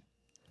Flash,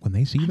 when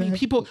they see I that, mean,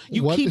 people,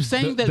 you What keep is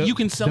saying that you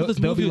can sell this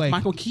they'll movie be with like-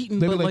 Michael Keaton,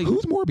 they'll but be like,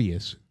 who's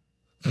Morbius?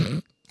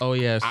 oh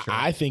yeah, it's true.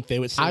 I think they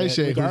would say I that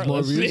say who's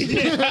regardless.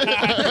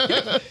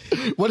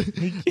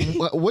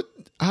 What?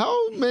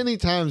 How many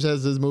times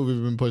has this movie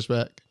been pushed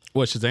back?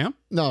 What, Shazam?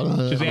 No.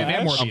 Shazam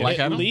and Flash, Morbius. Black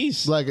at Adam?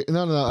 least. Like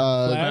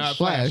Flash.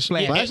 Flash. Flash.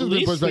 Flash At has been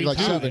least pushed back 3 like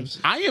 7. times.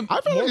 I am.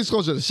 I feel like it's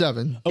closer to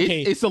 7.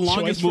 Okay, It's the choice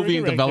longest for a movie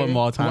in director. development of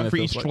all time. One it for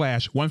feels each like.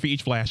 Flash. One for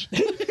each Flash.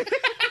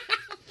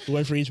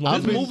 One for each This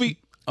one. movie.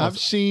 I've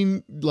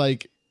seen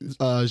like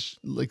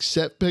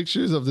set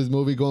pictures of this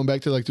movie going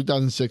back to like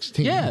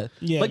 2016. Yeah,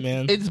 Yeah, like,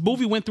 man. This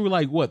movie went through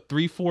like what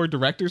 3-4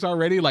 directors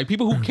already. Like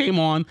people who came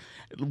on,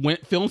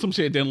 went filmed some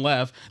shit, then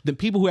left. Then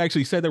people who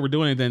actually said they were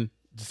doing it, then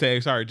say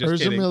sorry, just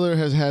Urza kidding. Miller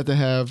has had to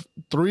have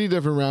 3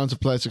 different rounds of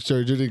plastic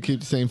surgery to keep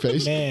the same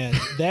face. Man,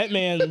 that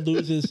man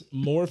loses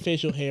more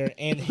facial hair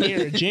and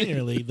hair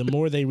generally the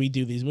more they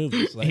redo these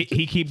movies. Like,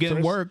 He keep getting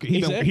first- work.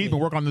 He's Exactly. been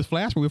working on this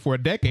Flash movie for a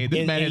decade. This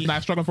And- man and is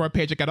not struggling for a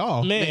paycheck at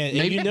all. man, and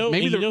Maybe- you know,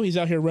 maybe and you the- know he's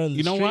out here running.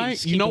 You know why?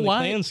 You know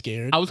why? Klan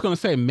scared. I was gonna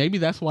say maybe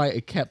that's why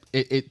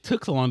it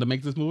took so long to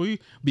make this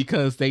movie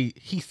because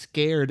he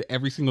scared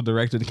every single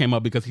director that came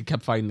up because he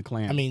kept fighting the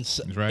Klan. I mean,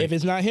 right. if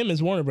it's not him,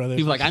 it's Warner Brothers.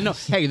 he was like, I know.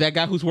 Hey, that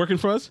guy who's working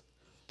for us.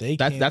 they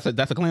That's can't,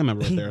 that's a Klan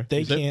member right there.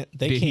 they Is it? can't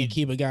they Did can't he-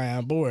 keep a guy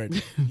on board.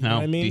 You know No.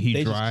 what I mean? Did he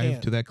They just drive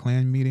can't. to that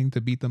Klan meeting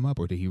to beat them up,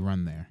 or did he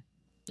run there?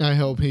 I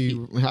hope he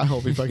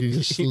fucking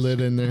just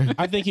slid in there.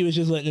 I think he was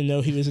just letting them know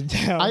he was in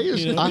town. I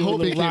you know, I do a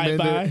hope he little came in ride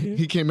there. by.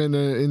 He came in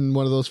there in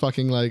one of those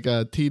fucking like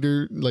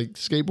teeter like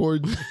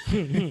skateboards,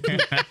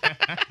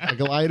 a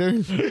glider.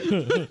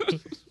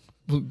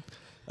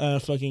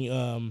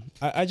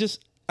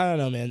 I don't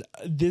know, man.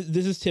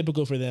 This is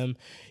typical for them.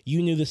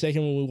 You knew the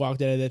second when we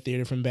walked out of that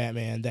theater from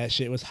Batman, that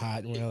shit was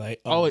hot, and we were like,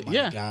 "Oh, Oh, my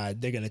yeah.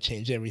 god, they're gonna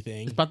change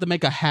everything." About to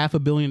make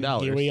 $500 million.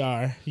 Here we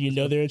are. You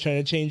know they're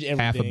trying to change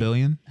everything. $500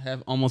 million.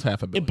 Have almost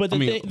 $500 million. But the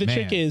man.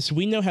 trick is,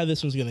 we know how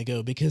this one's gonna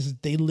go because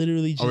they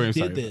literally just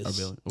did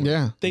this.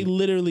 Yeah, They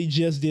literally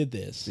just did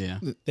this. Yeah.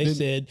 They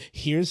said,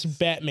 "Here's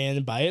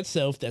Batman by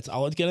itself. That's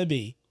all it's gonna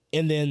be."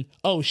 And then,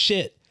 oh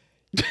shit,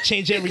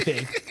 change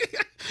everything.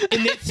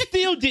 And it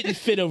still didn't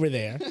fit over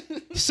there.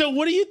 So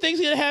what do you think's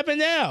gonna happen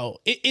now?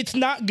 It's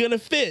not gonna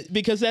fit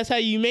because that's how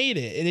you made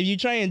it. And if you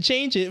try and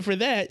change it for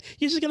that,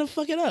 you're just gonna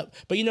fuck it up.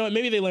 But you know what?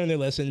 Maybe they learned their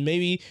lesson.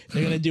 Maybe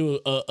they're gonna do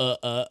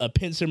a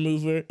pincer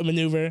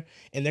maneuver,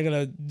 and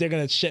they're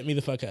gonna shut me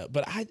the fuck up.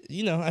 But I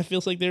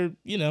feel like they're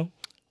yeah.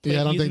 I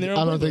don't think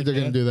they're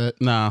gonna do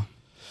that. Nah.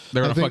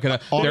 They're gonna fuck it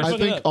up. They're I fucking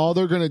think up. all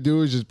they're gonna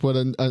do is just put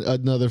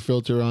another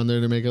filter on there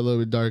to make it a little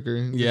bit darker.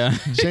 Yeah.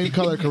 Same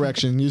color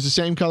correction. Use the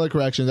same color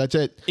correction. That's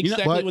it.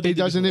 Exactly But what they it did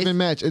doesn't before. even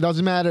match. It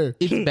doesn't matter.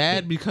 It's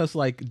bad because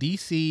like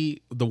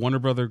DC, the Warner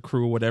Brother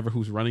crew, or whatever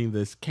who's running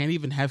this, can't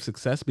even have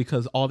success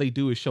because all they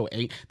do is show.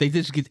 They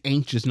just get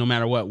anxious no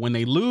matter what. When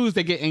they lose,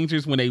 they get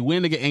anxious. When they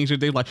win, they get anxious.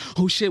 They're like,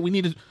 oh shit, we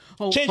need to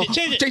change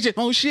it.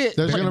 Oh shit.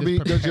 There's gonna be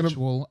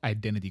perpetual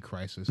identity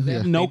crisis. They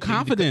have no need to come-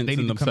 confidence They in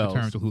need to come to themselves.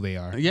 terms with who they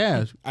are.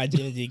 Yeah.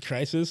 Identity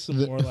crisis,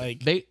 more like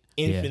They.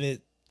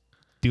 infinite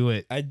Do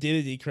it.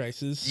 identity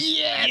crisis.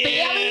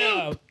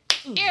 Yeah.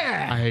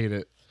 Yeah. I hate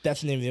it. That's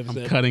the name of the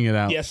episode. Cutting it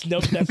out. Yes,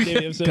 nope, that's the name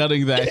of the episode.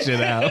 Cutting that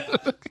shit out.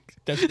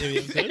 That's the name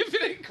of the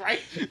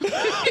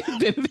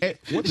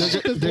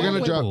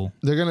episode.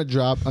 they're gonna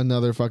drop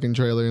another fucking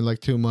trailer in like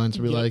 2 months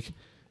and be like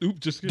Oop,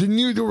 just the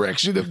new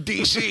direction of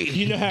DC.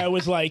 You know how it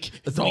was like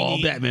it's we all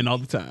need- Batman all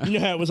the time. You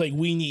know how it was like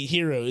we need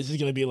heroes. It's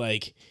gonna be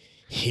like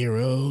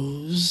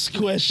heroes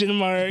question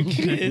mark.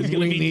 It's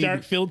gonna be need-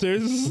 dark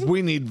filters.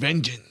 We need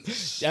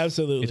vengeance.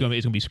 Absolutely. It's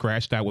gonna be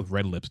scratched out with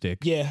red lipstick.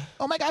 Yeah.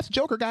 Oh my God, it's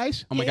Joker,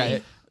 guys. Oh my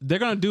god, they're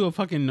gonna do a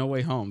fucking No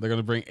Way Home. They're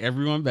gonna bring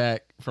everyone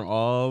back from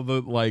all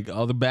the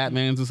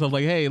Batmans and stuff.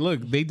 Like, hey,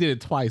 look, they did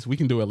it twice. We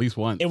can do it at least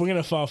once. And we're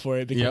gonna fall for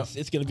it because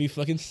Yep. it's gonna be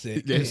fucking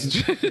sick.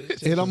 Yes.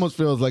 It almost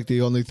feels like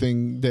the only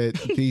thing that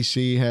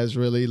DC has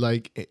really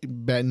like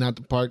batting out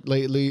the park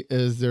lately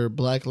is their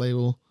Black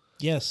Label.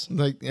 Yes.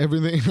 Like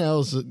everything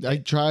else, I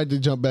tried to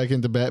jump back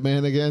into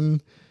Batman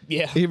again.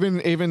 Yeah. Even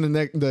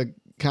the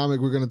comic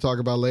we're going to talk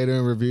about later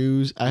in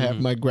reviews, I have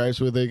my gripes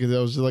with it because I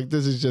was like,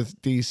 this is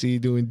just DC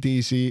doing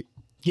DC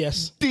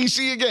Yes.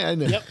 again.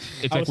 Yep.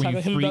 It's I like was when talking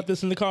you to him free- about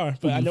this in the car,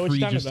 but I know what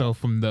freed you're talking yourself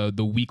from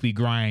the weekly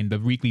grind, the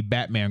weekly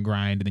Batman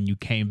grind, and then you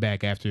came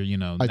back after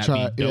not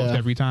tried, being dosed yeah.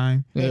 every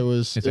time. It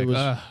was. It's It like,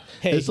 was.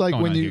 Hey, It's like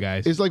going when on, you you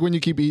guys? It's like when you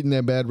keep eating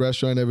that bad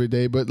restaurant every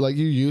day, but like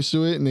you used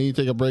to it, and then you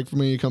take a break from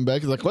it, and you come back.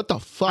 It's like, what the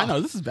fuck? I know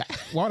this is bad.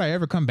 Why would I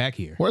ever come back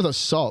here? Where's the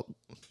salt?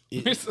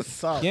 Mr.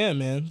 Soft. Yeah,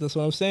 man, that's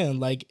what I'm saying.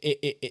 Like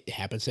it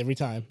happens every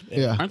time.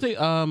 Yeah. Aren't they?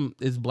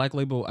 Is Black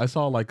Label? I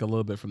saw like a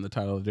little bit from the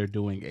title. They're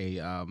doing a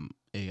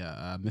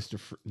not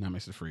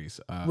Mr. Freeze.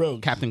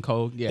 Rogues. Captain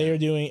Cold. Yeah. They are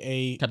doing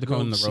a Captain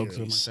Cold and the Rogue Rogues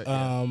or something series. like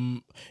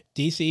that,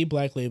 yeah. DC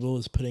Black Label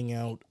is putting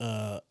out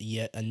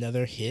yet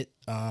another hit,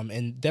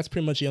 and that's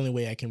pretty much the only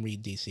way I can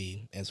read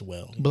DC as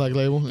well. Black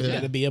Label. It's Yeah.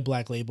 got to be a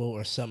Black Label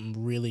or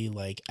something really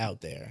like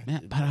out there.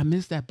 Man, but I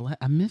missed that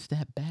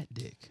Bat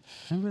Dick.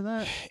 Remember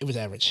that? It was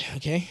average,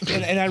 okay.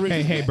 And I root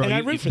Hey, bro, and I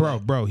root for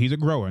that. bro, he's a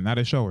grower, not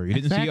a shower. You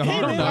didn't see a Exactly.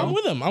 hard. Hey, man, bro. I'm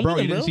with him. I'm bro, with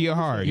him, you didn't bro. see a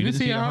hard. You didn't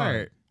see it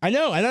hard. I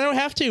know, and I don't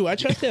have to. I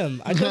trust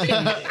him. I trust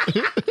him.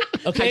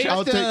 Okay,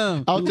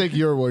 I'll take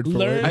your word for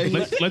Learn-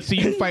 it. Let's see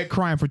you fight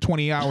crime for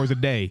 20 hours a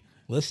day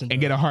listen, bro.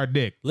 and get a hard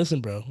dick. Listen,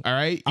 bro. All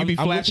right, you I'm- be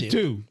I'm with flashy you.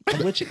 too.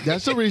 I'm with you.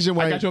 That's the reason I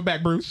why. got your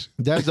back, Bruce.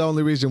 That's the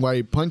only reason why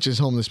he punches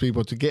homeless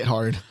people to get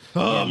hard.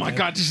 Oh my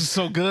god, this is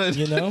so good.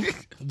 You know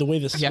the way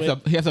the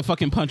sweat. He has to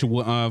fucking punch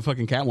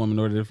fucking Catwoman in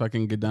order to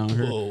fucking get down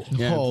her. Whoa.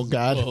 Yeah. Oh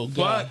God, Oh,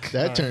 God.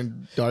 that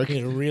turned dark.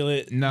 You gotta reel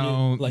it.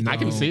 No, like no. I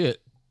can see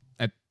it.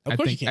 I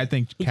course think you can. I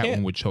think You Catwoman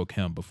can. would choke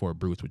him before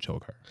Bruce would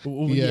choke her.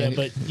 Yeah, Yeah,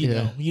 but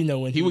yeah. you know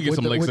when He would get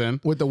some licks in.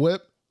 With the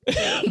whip.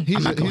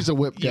 He's a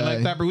whip You guy.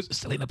 like that, Bruce?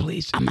 Selena,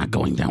 please. I'm not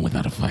going down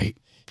without a fight.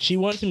 She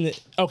wants him to.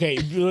 Okay,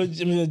 I'm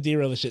gonna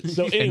derail the shit.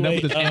 So Enough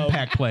anyway, with this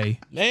impact play.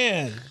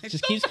 man, it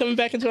just keeps coming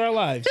back into our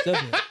lives,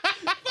 doesn't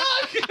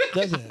it?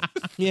 Doesn't it?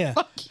 Yeah.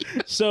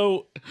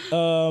 So,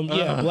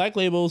 yeah, Black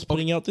Label's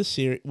putting out this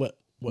series. What?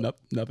 Nope,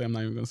 nothing. I'm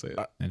not even gonna say it.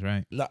 That's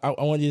right. No, I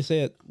want you to say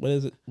it. What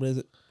is it? What is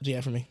it? What do you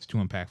have for me? It's too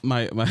impactful.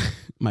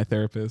 My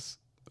therapist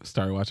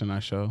started watching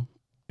our show.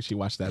 She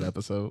watched that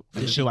episode.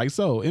 And she's like,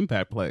 "So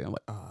impact play." I'm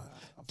like,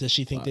 Does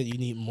she think that you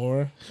need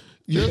more?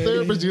 Your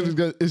therapist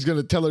is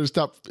gonna tell you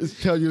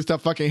to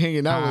stop fucking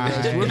hanging out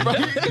with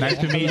us. Nice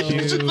to meet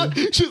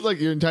you. She's like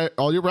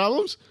all your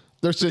problems.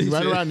 They're sitting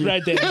right around you.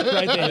 Right there,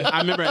 right there. I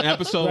remember an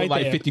episode Right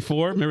like there.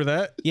 54. Remember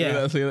that? Yeah.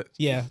 Remember that?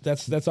 Yeah,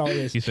 that's all it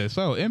is. He said,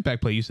 so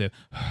impact play. You said,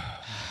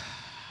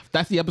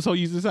 That's the episode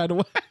you decided to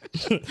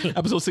watch.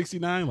 Episode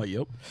 69. Like,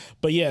 yep.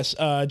 But yes,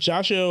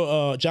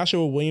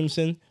 Joshua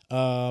Williamson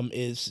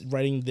is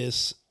writing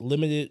this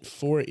limited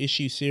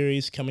 4-issue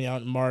series coming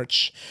out in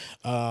March.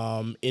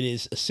 It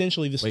is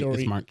essentially the Wait, story.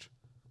 it's March.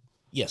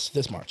 Yes,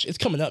 this March. It's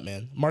coming up,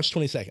 man. March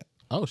 22nd.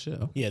 Oh shit.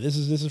 Yeah, this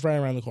is right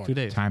around the corner. 2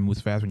 days. time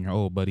moves fast when you're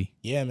old, buddy.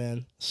 Yeah,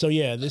 man. So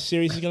yeah, this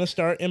series is gonna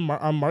start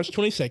on March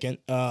 22nd.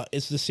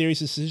 It's the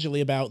series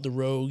essentially about the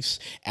Rogues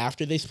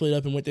after they split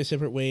up and went their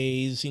separate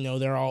ways. You know,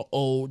 they're all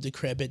old,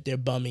 decrepit, they're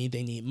bummy,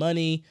 they need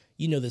money.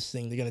 You know this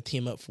thing. They're gonna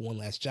team up for one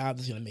last job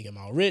that's gonna make them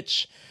all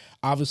rich.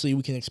 Obviously,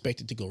 we can expect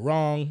it to go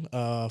wrong.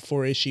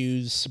 4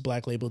 issues,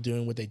 Black Label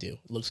doing what they do.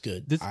 Looks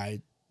good.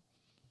 I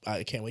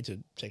can't wait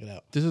to check it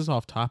out. This is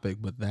off topic,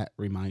 but that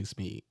reminds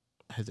me.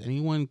 Did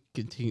anyone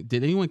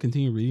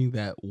continue reading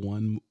that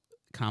one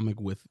comic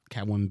with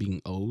Catwoman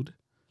being owed?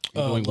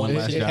 And doing one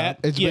last job?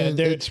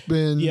 It's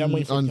been Yeah, I'm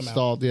waiting for it to come out.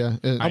 installed. Yeah,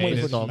 I'm waiting for it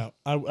to installed. come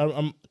out.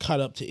 I'm caught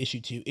up to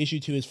issue 2. Issue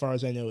 2, as far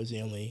as I know, is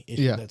the only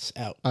issue Yeah. that's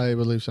out. I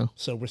believe so.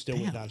 So we're still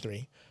waiting on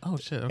 3. Oh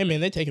shit. Hey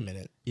man, they take a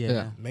minute.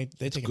 Yeah. They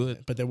take a good.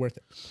 minute, but they're worth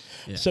it.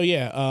 Yeah. So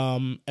yeah,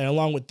 and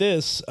along with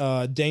this,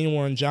 Daniel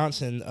Warren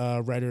Johnson,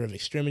 writer of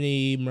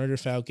Extremity, Murder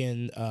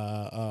Falcon,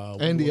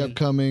 And the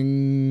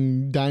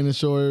upcoming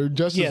Dinosaur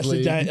Justice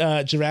League.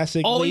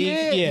 Jurassic Oh League.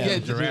 yeah.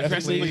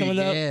 Jurassic League coming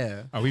up.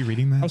 Yeah. Are we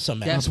reading that? I'm so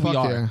mad. Yes, Fuck we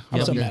are. yeah.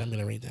 I'm so Yeah. mad. I'm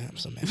gonna read that. I'm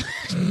so mad.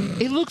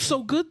 It looks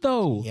so good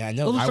though. Yeah, I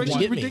know. Illustration's I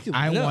want- ridiculous.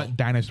 I know. want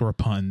dinosaur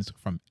puns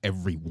from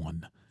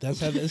everyone. That's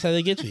how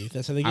they get you.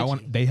 That's how they get I you.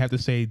 want. They have to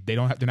say they're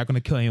not going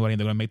to kill anybody.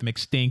 They're going to make them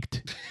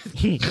extinct.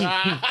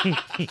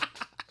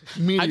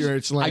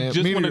 Meteor Slam. I just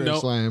want to Meteor know.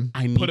 Slam.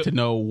 I need to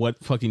know what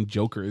fucking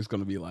Joker is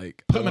going to be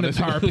like. Put him in the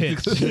tar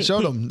pits. They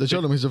showed him he's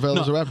a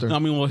Velociraptor. No, I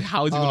mean, well,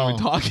 how is he going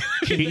to be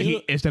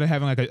talking? Instead of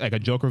having like a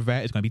Joker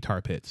vat, it's going to be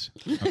tar pits.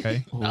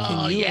 Okay.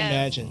 Can you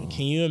imagine?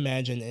 Can you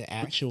imagine an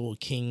actual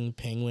king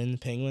penguin?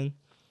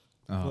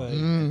 Like,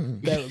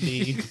 that would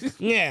be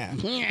yeah.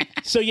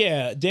 So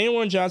yeah, Daniel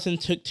Warren Johnson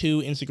took to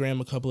Instagram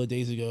a couple of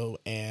days ago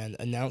and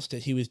announced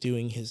that he was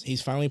doing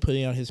he's finally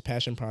putting out his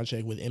passion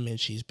project with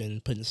Image. He's been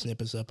putting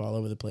snippets up all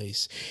over the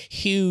place.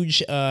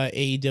 Huge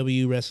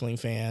AEW wrestling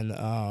fan,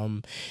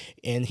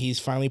 and he's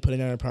finally putting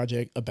out a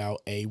project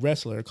about a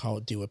wrestler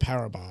called Do a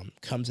Powerbomb.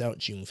 Comes out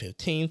June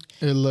 15th.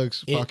 It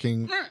looks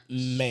fucking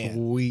Man,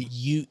 sweet.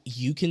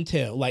 you can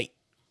tell, like,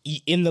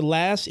 in the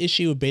last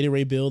issue of Beta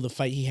Ray Bill, the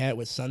fight he had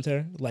with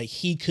Sunter, like,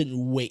 he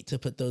couldn't wait to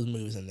put those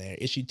moves in there.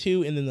 Issue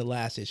 2, and then the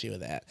last issue of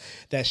that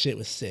shit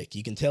was sick.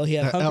 You can tell he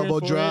had That hunger elbow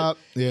for drop.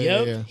 It. Yeah,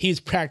 Yep, yeah. he's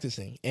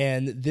practicing,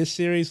 and this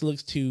series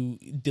looks to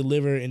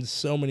deliver in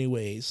so many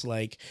ways.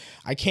 Like,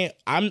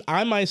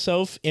 I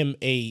myself am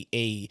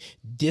a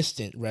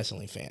distant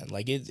wrestling fan.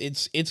 Like,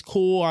 it's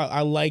cool.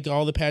 I like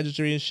all the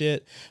pageantry and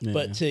shit,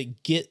 but to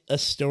get a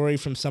story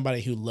from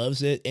somebody who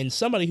loves it and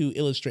somebody who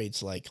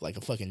illustrates like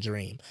a fucking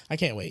dream, I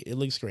can't wait. It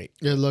looks great.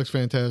 It looks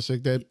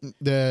fantastic. That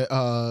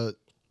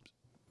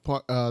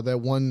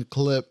one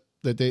clip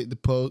that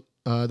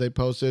they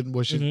posted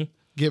was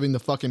giving the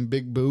fucking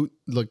big boot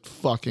looked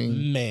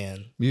fucking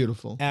Man,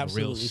 beautiful. Real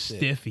absolutely sick.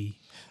 stiffy.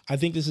 I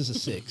think this is a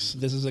 6.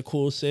 This is a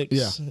cool 6.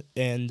 Yeah.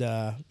 And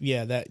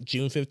that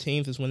June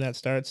 15th is when that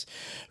starts.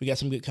 We got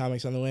some good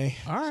comics on the way.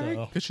 All right,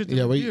 So, good shit to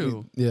Yeah,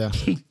 review.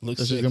 looks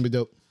this sick. is gonna be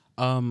dope.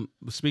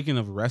 Speaking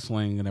of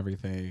wrestling and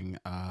everything,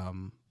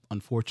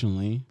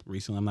 unfortunately,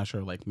 recently, I'm not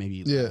sure, like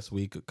maybe Yeah. last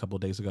week, a couple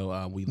of days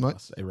ago, we What?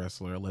 lost a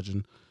wrestler, a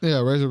legend. Yeah,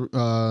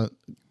 Razor.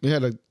 We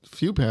had a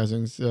few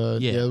passings.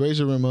 Yeah,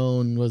 Razor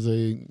Ramon was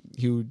a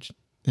huge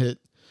hit.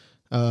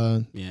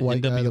 White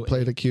guy that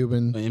played a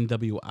Cuban.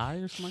 MWI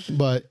or something like that?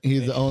 But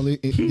he's the only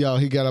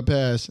he got a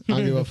pass. I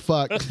don't give a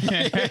fuck.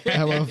 That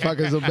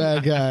motherfucker's a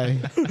bad guy.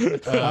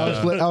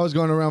 I was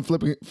going around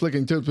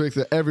flicking toothpicks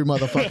at every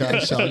motherfucker I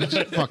saw.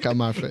 Just fuck out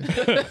my face.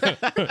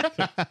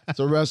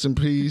 So rest in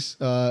peace.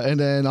 And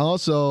then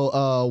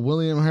also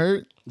William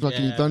Hurt,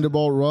 fucking Yeah.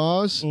 Thunderbolt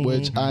Ross,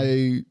 which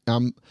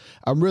I'm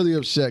really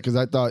upset because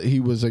I thought he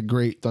was a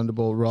great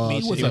Thunderbolt Ross.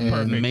 He was a and-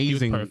 perfect-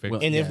 amazing. perfect.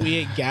 Well, And if yeah.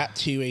 we had got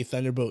to a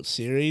Thunderbolt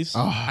series,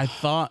 I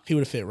thought he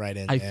would have fit right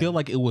in. I man. feel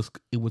like it was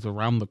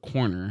around the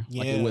corner,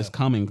 like it Yeah. was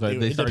coming. But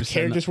they the started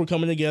setting characters were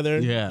coming together.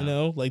 Yeah. You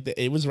know, like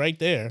it was right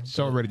there.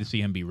 So ready to see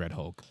him be Red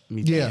Hulk.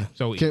 me. Yeah.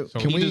 So, Can so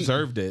he we-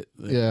 deserved it.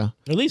 Yeah.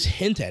 Or at least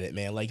hint at it,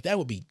 man. Like that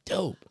would be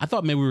dope. I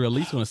thought maybe we were at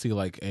least going to see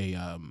like a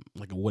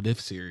what if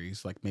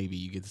series. Like maybe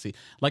you get to see.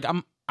 Like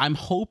I'm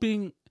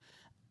hoping,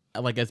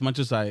 like as much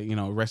as I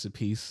rest in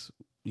peace,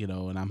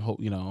 and I'm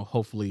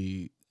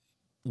hopefully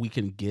we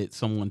can get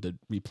someone to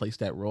replace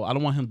that role. I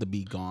don't want him to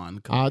be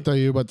gone. I thought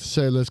you were about to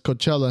say, let's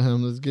Coachella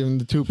him. Let's give him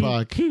the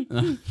Tupac.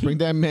 Bring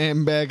that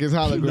man back as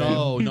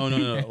hologram.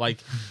 No. Like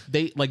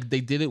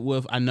they did it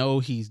with. I know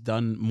he's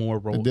done more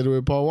They roles. did it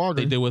with Paul Walker.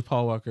 They did with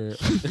Paul Walker.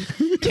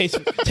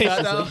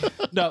 Tastelessly.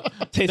 no,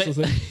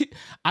 Tastelessly.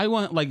 I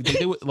want like they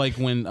did with, like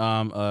when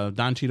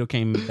Don Cheadle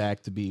came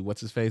back to be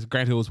what's his face.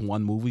 Granted, it was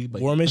one movie,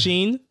 but War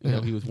Machine.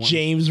 he was one.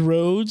 James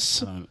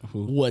Rhodes.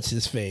 Who? What's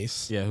his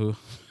face? Yeah, who?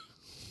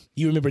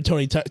 You remember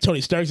Tony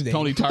Stark's name?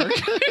 Tony Stark.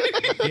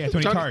 yeah,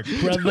 Tony Stark.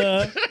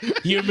 Brother.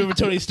 You remember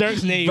Tony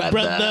Stark's name,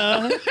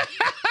 brother.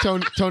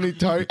 Tony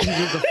Stark. He's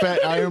just a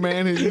fat Iron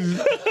Man.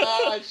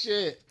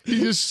 Shit. He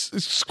just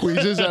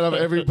squeezes out of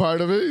every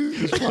part of it.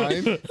 He's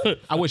fine.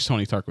 I wish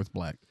Tony Stark was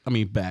black.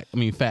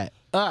 Fat.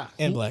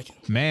 And black.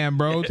 Man,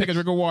 bro, take a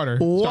drink of water.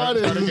 What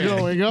is again.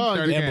 going Start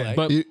on? again. And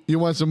black. But You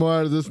want some more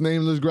out of this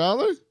nameless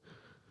growler?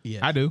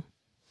 yes. I do.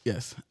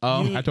 Yes.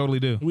 I totally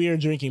do. We are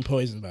drinking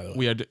poison, by the way.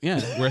 We are.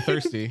 We're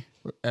thirsty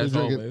as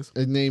We're drinking always.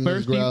 a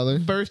nameless growler.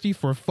 Thirsty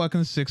for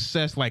fucking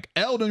success like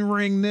Elden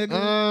Ring,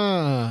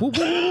 nigga.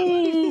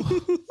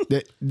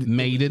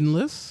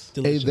 Maidenless.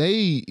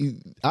 Hey,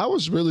 I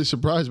was really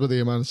surprised by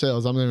the amount of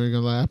sales. I'm not even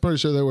gonna lie. I'm pretty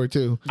sure there were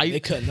too. They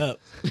cutting up.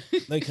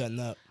 They cutting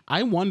up.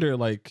 I wonder,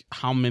 like,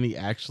 how many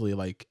actually,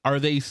 like, are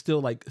they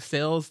still like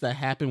sales that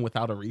happen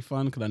without a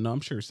refund? Because I know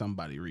I'm sure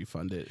somebody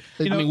refunded.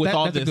 You know,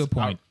 that's a good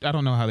point. I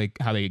don't know how they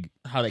how they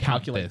count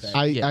calculate this.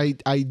 that. Yeah.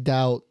 I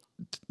doubt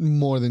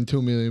more than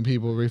 2 million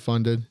people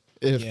refunded,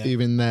 if Yeah.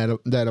 even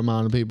that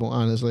amount of people.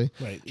 Honestly,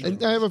 Right.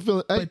 and I have a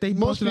feeling. But they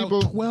most busted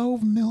people out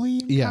 12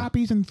 million Yeah.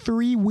 copies in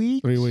 3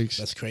 weeks. 3 weeks.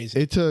 That's crazy.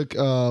 It took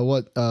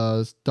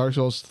Dark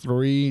Souls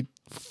 3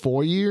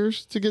 4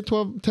 years to get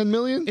 10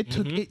 million. It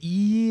took it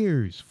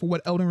years for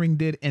what Elden Ring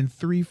did in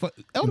Elden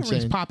Ring's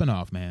Insane. popping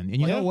off, man. And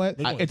you Yeah, know what?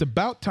 they're doing It's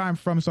about time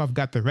FromSoft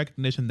got the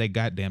recognition they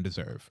goddamn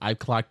deserve. I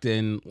clocked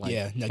in like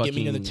yeah. Now give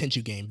me another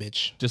Tenchu game,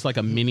 bitch. just like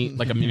a mini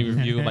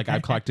review. Like I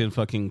clocked in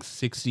fucking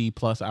 60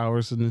 plus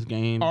hours in this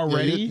game.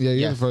 Already? Yeah, you're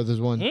Yes. the furthest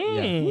one.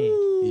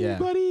 Mm. Yeah,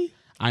 Buddy.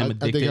 I'm I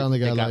addicted. think I only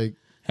got They like.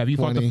 Have you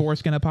fought the 20.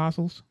 foreskin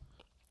apostles?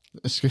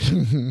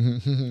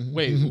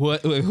 Wait,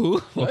 what? Wait, who?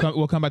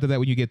 We'll come back to that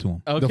when you get to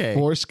them. The Okay,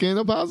 foreskin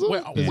apostle?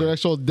 Wait, Is there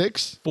actual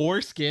dicks?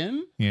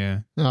 foreskin. Yeah.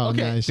 Oh,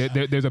 Okay. nice.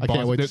 There's a I can't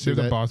boss. wait to see There's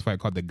a that. boss fight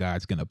called the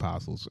Godskin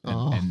Apostles,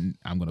 and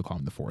I'm gonna call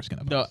them the Foreskin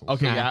No, Apostles.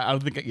 okay, yeah, I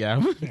don't think. Yeah,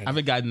 I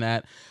haven't gotten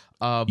that.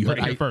 You But heard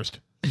it here first.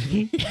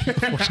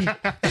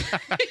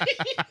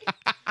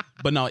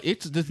 But no,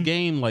 it's this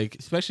game. Like,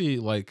 especially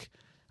like,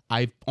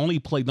 I've only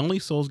played the only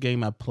Souls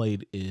game I've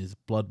played is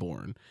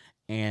Bloodborne.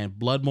 And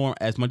Bloodborne,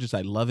 as much as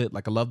I love it,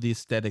 like I love the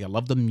aesthetic, I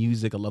love the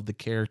music, I love the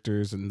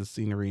characters and the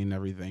scenery and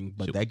everything.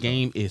 But that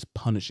game is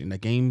punishing.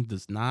 That game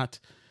does not.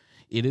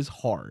 It is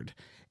hard.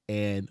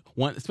 And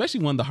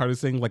especially one of the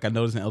hardest things, like I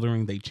noticed in Elden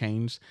Ring, they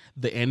changed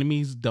the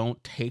enemies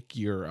don't take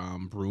your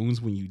runes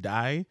when you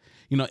die.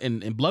 You know, in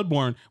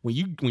Bloodborne, when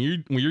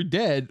you're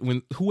dead,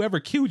 when whoever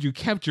killed you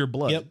kept your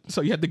blood, Yep. so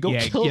you had to go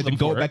Yeah, kill you have them. to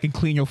go for back it. and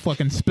clean your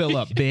fucking spill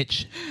up,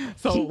 bitch.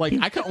 So like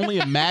I can only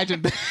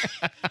imagine.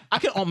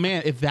 Oh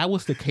man, if that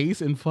was the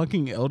case in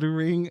fucking Elden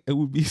Ring, it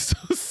would be so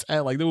sad.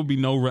 Like there would be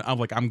no. I'm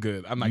like I'm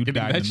good. I'm not You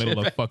getting died that in the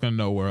middle shit. of fucking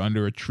nowhere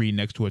under a tree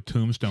next to a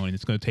tombstone, and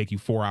it's gonna take you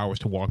 4 hours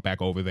to walk back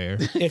over there.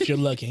 If you're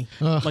lucky.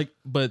 Like,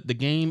 but the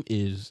game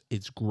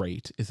it's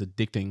great. It's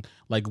addicting.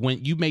 Like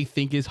when you may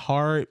think it's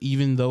hard,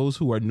 even those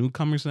who are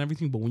newcomers and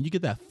everything, but when you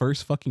get that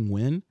first fucking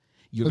win,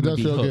 you're It gonna does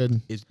be feel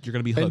hooked. good. You're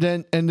gonna be hooked.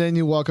 And then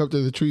you walk up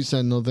to the tree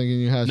sentinel thinking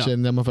you have No. shit,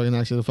 and that motherfucker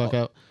knocks you the fuck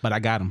out. But I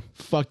got him.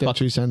 Fuck that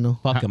tree sentinel.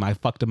 Fuck him. I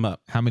fucked him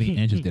up. How many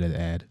inches did it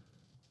add?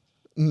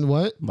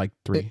 What? Like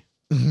 3.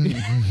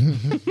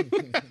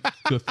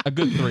 A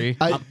good 3.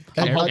 I'm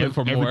I- hoping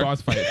for Every more.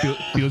 boss fight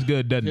feels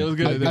good, doesn't Feels it?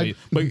 good. doesn't I- it?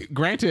 But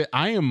granted,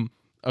 I am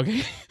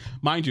okay.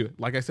 Mind you,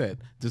 like I said,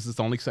 this is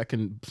the only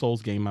second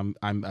Souls game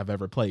I've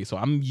ever played. So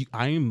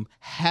I am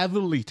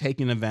heavily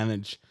taking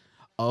advantage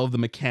of the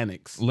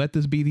mechanics. Let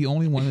this be the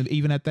only one, and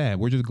even at that,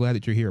 we're just glad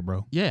that you're here,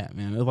 bro. Yeah,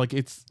 man. Like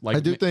it's like I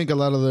do think a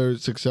lot of their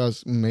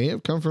success may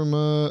have come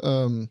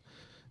from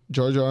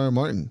George R. R.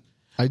 Martin.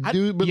 I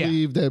do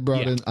believe they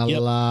brought in a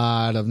Yep.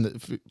 lot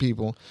of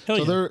people.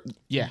 Hell so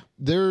yeah.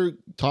 they're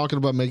talking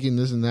about making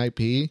this an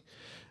IP.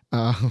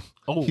 Oh.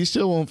 He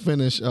still won't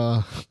finish.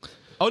 Oh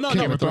no,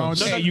 Game no, of Thrones.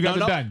 no, no, Hey, you guys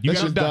no, are no. done. You This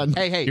guys are is done.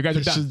 done. Hey, You guys are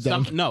This done. is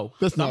done. No,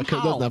 That's not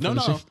somehow- that's not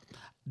no. finishing.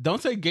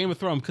 Don't say Game of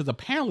Thrones because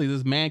apparently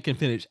this man can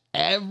finish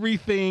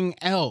everything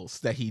else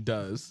that he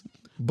does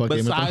But Game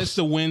of besides Thrones.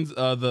 the winds,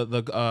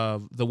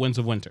 the winds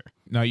of winter.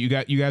 No, you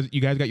guys got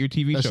your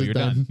TV That's show. just You're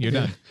done. done. You're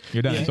done.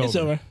 You're done. Yeah, It's it's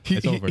over. over.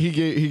 It's over. He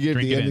gave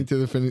Drink the it ending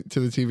in. to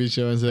the TV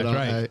show and said, That's "All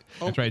right. right."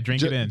 That's right.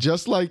 Drink it in.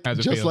 Just like How's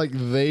it feel?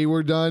 they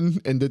were done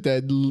and did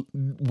that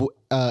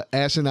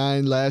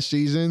asinine last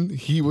season,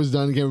 he was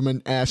done. Gave him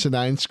an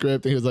asinine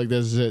script, and he was like,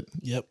 "This is it."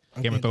 Yep.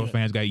 I Game of can't do Thrones it.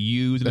 fans got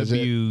used and That's it.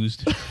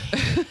 abused.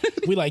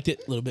 We liked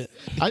it a little bit.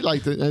 I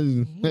liked it.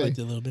 And, We hey, liked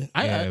it a little bit.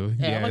 Yeah, like that's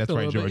it a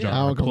right, little bit, George. yeah. I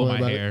R. don't Pull my complain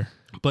about it. hair.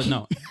 But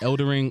no,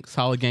 Elden Ring,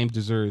 solid games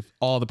deserve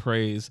all the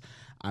praise.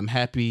 I'm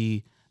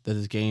happy that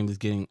this game is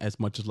getting as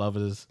much love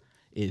as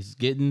it's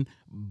getting,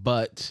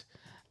 but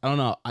I don't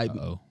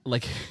know.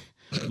 Like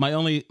my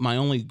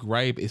only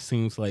gripe. It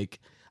seems like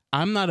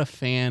I'm not a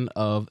fan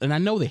of, and I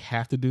know they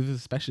have to do this,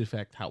 especially the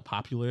fact how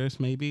popular this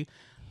may be,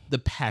 the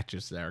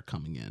patches that are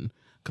coming in.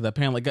 Because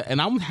apparently,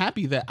 and I'm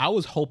happy that I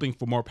was hoping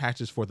for more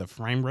patches for the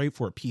frame rate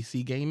for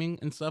PC gaming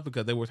and stuff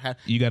because they were.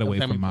 You got to wait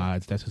for having-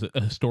 mods. That's a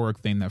historic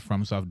thing that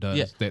FromSoft does.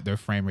 Yeah. That their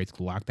frame rates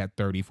locked at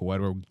 30 for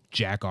whatever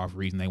jack off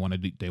reason they want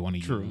to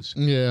True. use.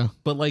 yeah,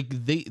 But like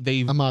they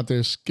I'm out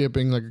there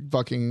skipping like a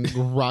fucking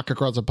rock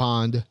across a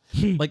pond.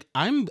 like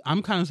I'm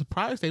kind of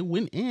surprised they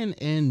went in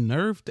and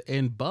nerfed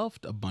and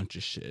buffed a bunch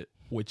of shit,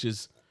 which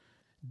is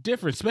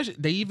different. Especially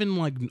they even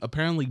like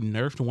apparently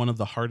nerfed one of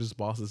the hardest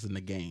bosses in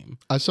the game.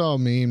 I saw a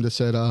meme that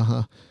said,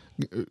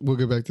 we'll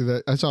get back to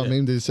that. I saw a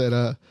meme that said,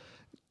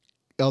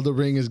 Elden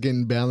Ring is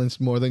getting balanced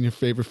more than your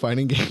favorite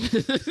fighting game.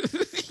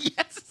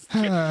 Yes,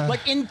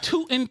 like in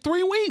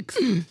 3 weeks.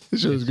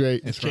 This shit was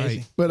great. That's crazy.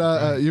 right.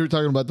 But you were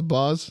talking about the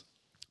boss.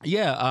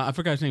 Yeah, I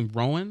forgot his name,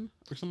 Rowan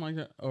or something like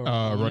that. Or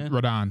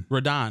Rodon.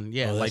 Radon,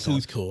 yeah, Oh, that like sounds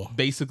who's cool.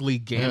 basically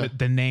Gambit.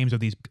 The names of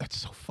these, that's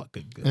so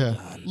fucking good.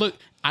 Yeah. Look,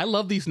 I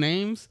love these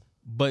names,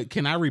 but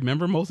can I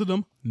remember most of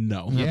them?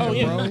 No. Yeah, Oh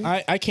yeah,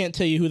 bro. I can't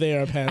tell you who they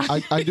are past.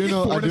 I do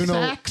know. I do know.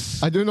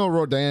 Sacks. I do know.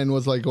 Rodan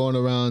was like going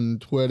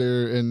around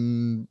Twitter,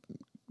 and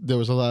there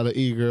was a lot of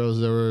e-girls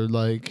that were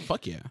like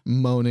Fuck yeah.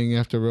 moaning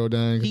after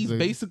Rodan. 'cause He's they-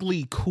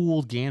 basically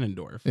cool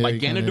Ganondorf. Yeah, Like he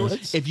kinda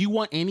Ganondorf, is. if you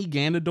want any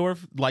Ganondorf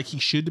like he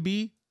should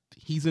be,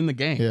 he's in the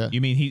game. Yeah.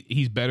 You mean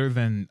he's better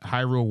than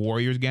Hyrule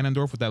Warriors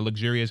Ganondorf with that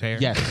luxurious hair?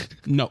 Yes.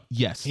 No.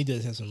 Yes. He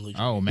does have some loot.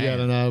 Oh man. Yeah, I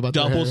don't know about the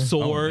Double hair.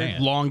 sword,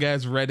 man. long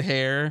ass red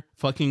hair,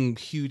 fucking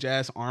huge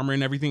ass armor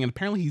and everything. And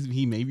apparently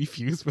he may be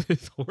fused with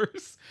his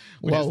horse.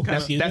 Which Whoa. is kinda-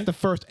 Excuse That's me? the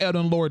first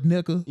Elden Lord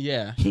nigga.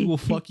 yeah, he will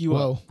fuck you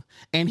Whoa. up.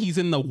 And he's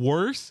in the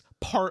worst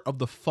part of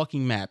the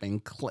fucking map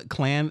in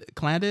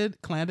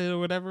Clandid or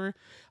whatever.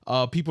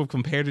 People have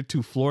compared it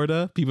to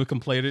Florida. People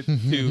compared it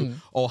to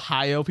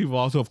Ohio. People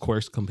also, of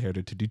course, compared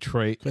it to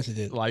Detroit. Of course it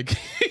did. Like,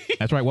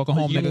 That's right. Welcome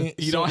home, nigga.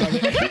 you don't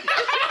have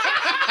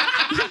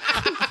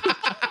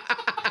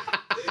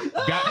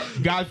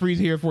Godfrey's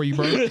here for you,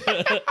 bro.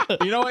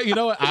 You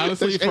know what?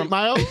 Honestly, It's 8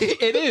 Mile?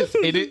 it is.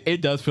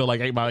 It does feel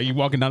like 8 Mile. You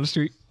walking down the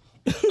street.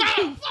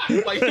 Ah,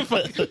 fuck.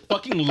 Like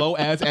fucking low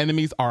ass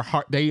enemies are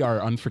hard. They are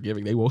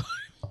unforgiving. They will.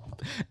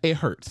 It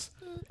hurts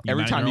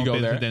every mind time you your go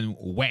own there. business,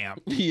 then wham.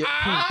 Yeah.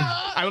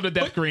 I love the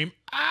death scream.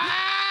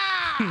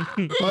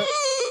 But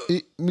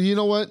you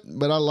know what?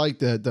 But I like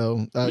that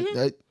though.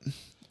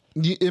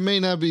 It may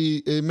not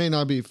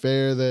be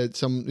fair that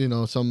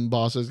some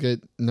bosses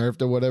get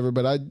nerfed or whatever.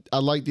 But I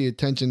like the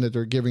attention that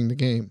they're giving the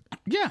game.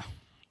 Yeah.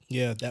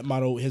 Yeah, that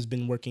model has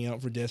been working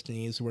out for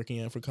Destiny. It's working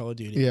out for Call of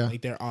Duty. Yeah.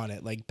 Like they're on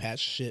it. Like patch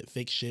shit,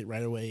 fix shit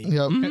right away.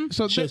 Yep.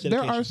 So Shows there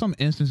are dedication. some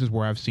instances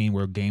where I've seen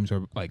where games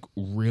are like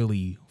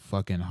really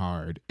fucking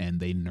hard and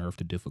they nerf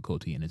the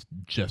difficulty and it's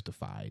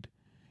justified.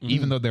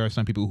 Even though there are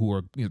some people who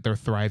are they're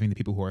thriving, the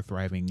people who are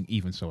thriving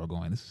even so are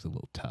going, this is a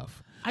little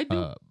tough. I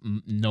do.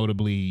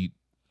 Notably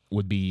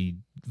would be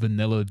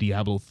vanilla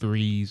Diablo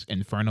 3's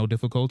Inferno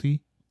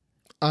difficulty.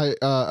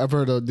 I've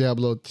heard of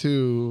Diablo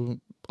 2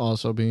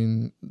 also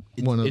being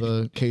one of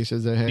the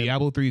cases that had.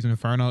 Diablo 3's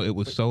Inferno, it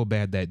was so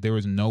bad that there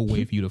was no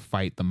way for you to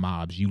fight the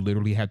mobs. You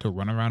literally had to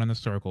run around in a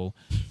circle,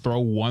 throw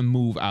one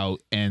move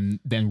out, and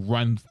then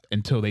run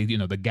until they,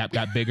 the gap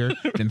got bigger,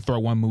 then throw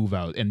one move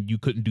out, and you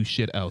couldn't do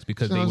shit else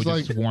because they would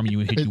just swarm you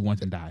and hit you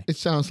once and die. It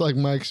sounds like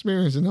my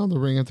experience in Elden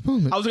Ring at the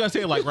moment. I was gonna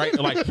say like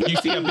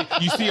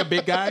you see a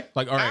big guy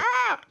like all right.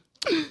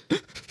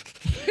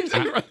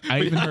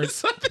 I even heard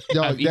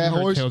Yo, I've even that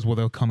heard horse, tales where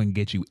they'll come and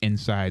get you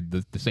inside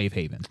the safe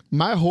haven.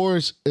 my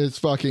horse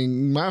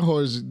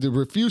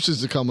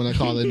refuses to come when I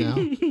call it now.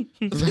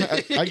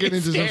 I get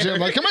into some shit. I'm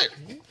like, come here.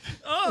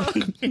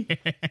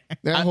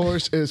 That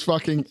horse is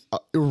fucking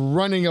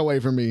running away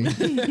from me.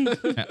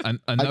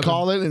 I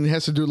call it and it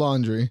has to do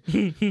laundry.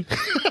 You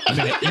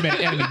met an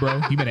enemy,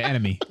 bro. You met an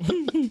enemy.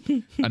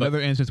 Another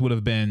instance would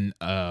have been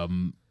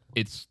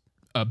it's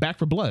Back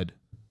for Blood.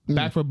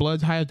 Back for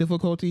Blood's highest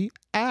difficulty,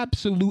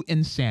 absolute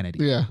insanity.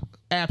 Yeah.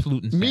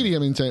 Absolute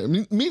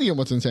insanity. Medium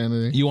was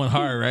insanity. You want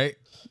hard, right?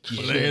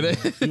 You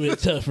were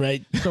tough,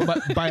 right? So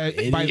by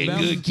them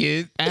good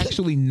kid.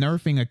 actually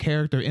nerfing a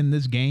character in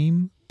this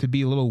game to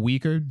be a little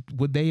weaker,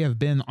 would they have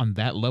been on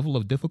that level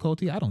of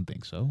difficulty? I don't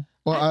think so.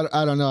 Well,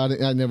 I don't know.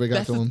 I never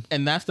got to him.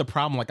 And that's the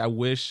problem. Like, I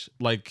wish,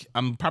 like,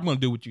 I'm probably gonna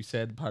do what you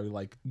said. Probably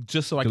like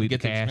just so I can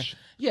get the cache.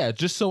 Yeah,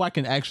 just so I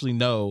can actually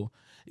know.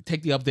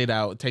 Take the update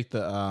out. Take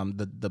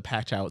the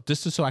patch out.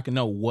 Just so I can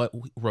know what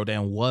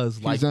Rodan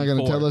was like. He's not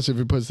gonna tell us if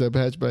he puts that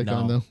patch back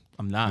on though.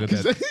 I'm not.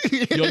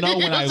 You'll know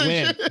when I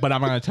win, but I'm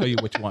not gonna tell you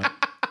which one.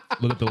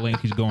 Look at the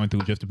length he's going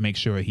through just to make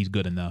sure he's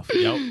good enough.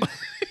 Yep.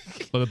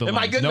 Look at the Am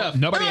I length. good enough?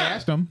 Nobody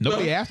asked him.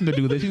 Nobody asked him to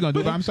do this. He's gonna do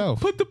it by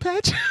himself. Put the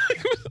patch.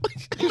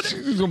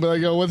 He's gonna be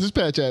like, yo, what's his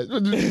patch at?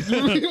 What's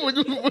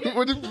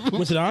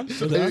it on?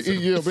 Yeah,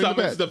 bring the Summons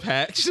patch. the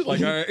patch.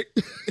 Like, all right,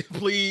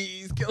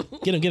 please kill him.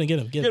 Get him.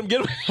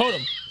 Hold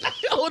him.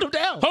 Hold him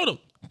down. Hold him.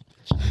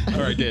 All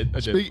right, I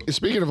did.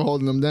 Speaking of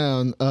holding them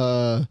down,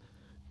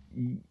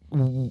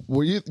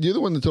 were you're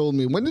the one that told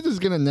me, when did this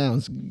get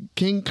announced?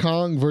 King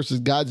Kong versus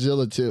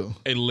Godzilla 2.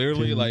 It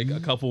literally like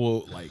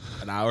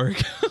an hour ago.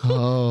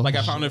 Oh. Like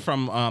I found it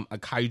from a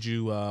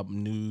kaiju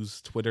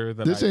news Twitter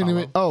that This I ain't follow.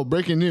 even. Oh,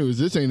 breaking news!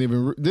 This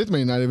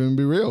may not even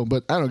be real,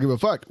 but I don't give a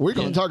fuck. We're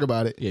gonna talk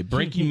about it. Yeah,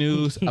 breaking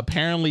news.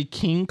 Apparently,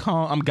 King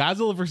Kong,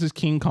 Godzilla versus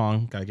King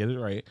Kong, gotta get it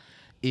right,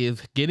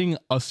 is getting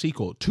a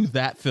sequel to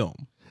that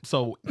film.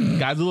 So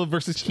Godzilla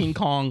versus King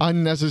Kong.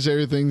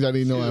 Unnecessary things I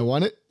didn't know I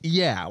wanted.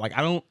 Yeah, like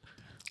I don't.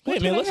 Wait,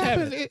 man, let's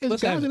have it.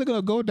 Is Godzilla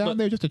gonna go down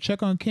there just to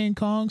check on King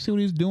Kong, see what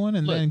he's doing,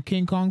 and then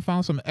King Kong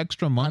found some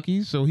extra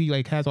monkeys, so he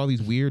like has all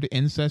these weird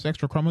incest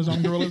extra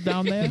chromosome gorillas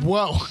down there.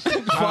 Whoa!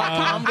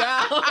 Calm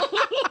down.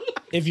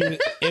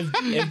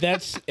 If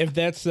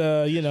that's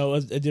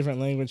a different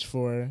language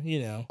for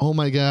Oh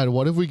my God!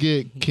 What if we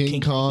get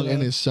King Kong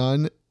and his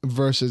son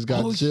versus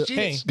Godzilla?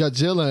 Hey.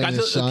 Godzilla and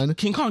his son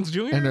King Kong's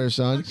Jr. and their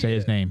son. Say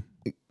his name.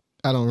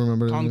 I don't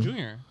remember the Kong name.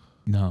 Jr.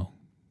 No.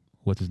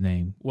 What's his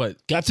name? What?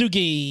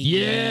 Gatsuki.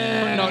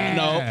 Yeah.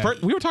 No.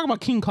 First, we were talking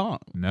about King Kong.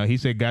 No, he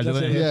said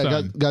Godzilla and his Yeah,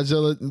 son.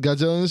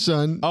 Godzilla and his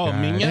son. Oh,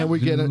 Minya. And we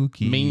get it.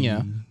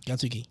 Minya.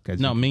 Gatsuki.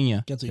 No,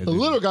 Minya. Gatsuki. A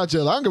little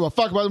Godzilla. I don't give a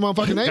fuck about the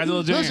motherfucking name.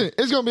 Godzilla Jr. Listen,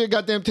 it's gonna be a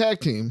goddamn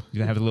tag team.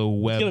 You're gonna have a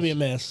little web. It's gonna be a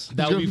mess.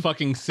 That would be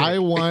fucking sick. I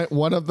want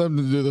one of them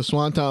to do the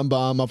Swanton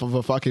bomb off of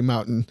a fucking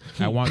mountain.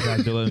 I want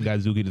Godzilla and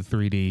Godzuki to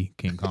 3D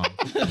King Kong.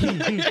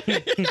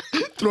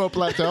 Through a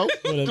plateau.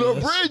 What a Through a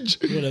mess. bridge.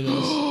 What a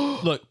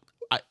mess. Look.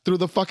 Through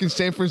the fucking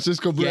San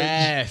Francisco bridge.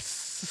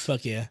 Yes.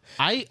 Fuck yeah.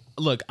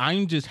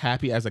 I'm just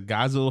happy as a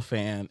Godzilla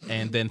fan,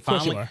 and then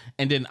course you finally, are.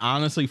 and then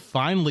honestly,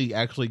 finally,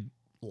 actually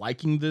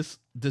liking this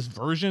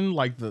version,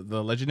 like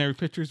the Legendary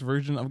Pictures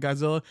version of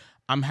Godzilla.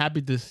 I'm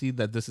happy to see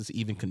that this is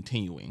even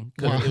continuing.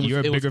 'Cause it was- You're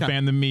a it was bigger kind-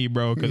 fan than me,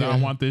 bro, because I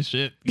don't want this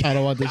shit. I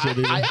don't want this shit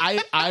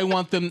either. I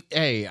want them.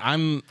 Hey,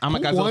 I'm a Who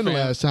Godzilla won fan.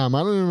 last time?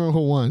 I don't even remember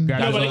who won. Godzilla.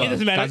 No, but it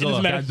doesn't matter. It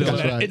doesn't matter. It doesn't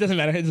Godzilla. matter. It doesn't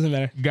matter. It doesn't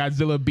matter.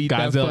 Godzilla beat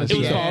Godzilla. that It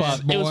was Yeah. false.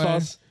 boy. It was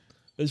false.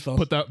 It was false.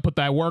 Put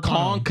that work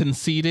Kong on.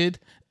 conceded.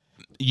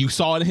 You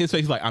saw it in his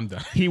face. Like I'm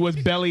done. He was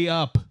belly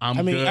up. I'm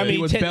I mean- good. I mean- He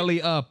was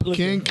belly up.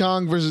 King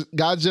Kong versus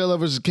Godzilla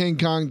versus King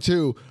Kong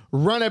 2.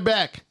 Run it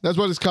back. That's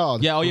what it's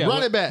called. Yeah, oh yeah.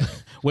 Run it back.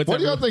 What do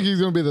y'all think he's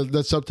going to be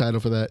the subtitle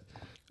for that?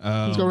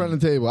 Let's go around the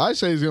table. I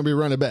say he's going to be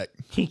Run It Back.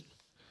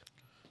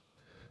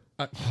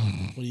 What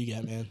do you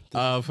got, man?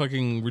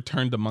 Fucking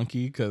Return to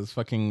Monkey because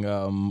fucking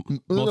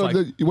What like,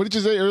 did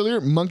you say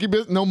earlier? Monkey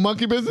business? No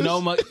monkey business?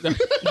 no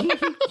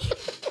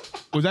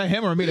Was that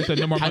him or me that said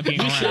no more monkeying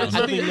I around?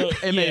 think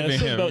it may have been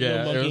something him. about no Yeah, it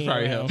was monkeying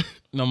probably around. him.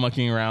 No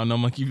monkeying around, no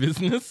monkey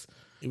business.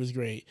 It was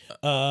great.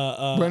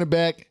 Run it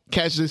back.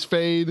 Catch this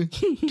fade.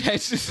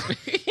 Catch this.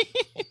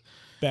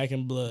 Back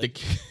in blood.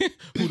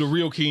 Who the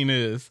real king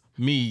is?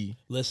 Me.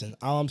 Listen,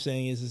 all I'm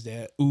saying is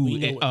that Ooh, we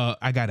know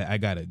I got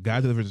it.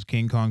 Godzilla versus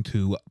King Kong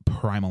 2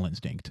 Primal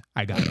Instinct.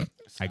 I got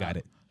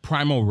it.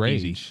 Primal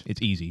Easy. Rage.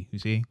 It's easy. You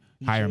see?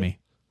 Hire me.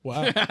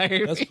 wow,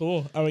 that's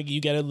cool. I mean, you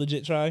got a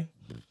legit try.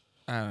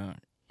 Yeah.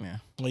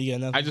 Well, you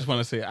got nothing. I just want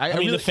to say, I mean,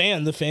 really, the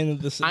fan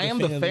of the. I am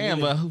the fan,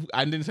 video. but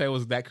I didn't say I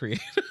was that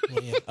creative.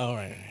 Well, yeah. All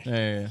right.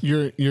 Yeah.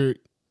 You're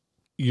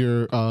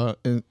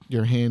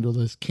your handle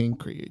is King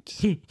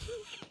Creates.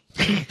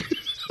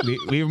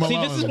 Leave him See,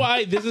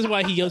 alone. this is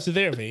why he goes to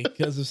therapy,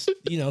 because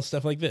of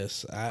stuff like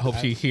this. I Hope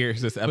she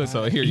hears this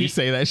episode. Hear you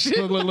say that shit.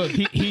 Look.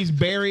 He's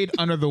buried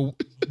under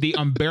the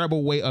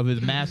unbearable weight of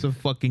his massive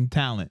fucking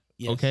talent.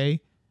 Yes. Okay.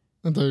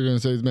 I thought you were gonna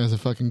say his massive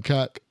fucking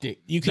cock.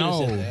 You could have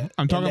No, said that.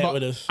 I'm talking and that about.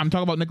 would've- I'm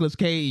talking about Nicolas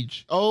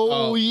Cage.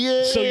 Oh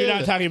yeah. So you're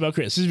not talking about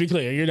Chris. Just to be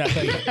clear, you're not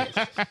talking about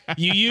Chris.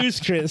 You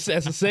use Chris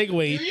as a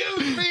segue.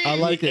 I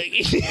like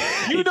it.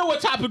 You know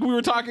what topic we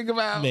were talking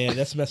about? Man,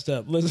 that's messed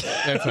up. Listen,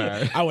 That's all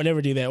right. I would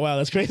never do that. Wow,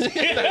 that's crazy.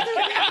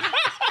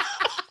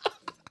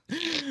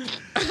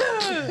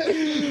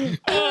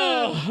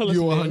 Oh, listen,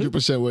 You man,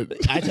 100% would.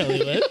 I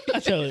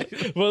totally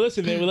would. Well,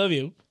 listen, man, we love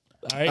you.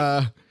 All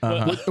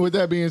right. With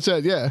that being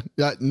said, yeah,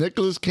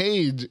 Nicolas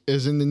Cage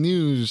is in the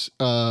news.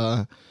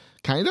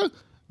 Kind of.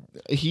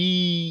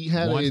 He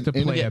had Wants to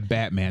play interview- a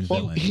Batman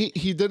Well, villain.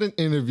 he did an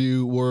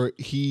interview where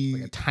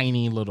he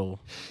Tiny little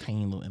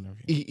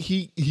interview.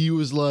 he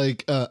was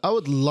like, I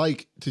would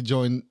like to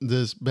join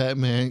this current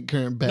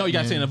Batman. No, you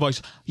gotta say in a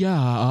voice.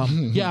 Yeah,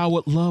 I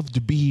would love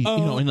to be,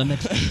 in the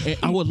next.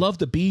 I would love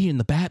to be in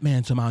the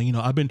Batman somehow.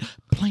 I've been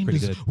playing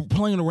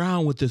playing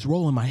around with this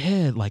role in my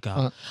head. Like,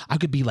 I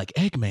could be like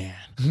Eggman.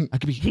 I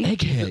could be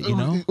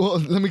Egghead. Well,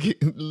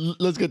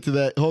 let's get to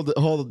that.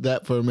 Hold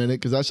that for a minute,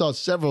 because I saw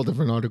several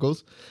different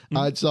articles.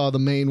 I saw the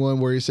main one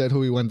where he said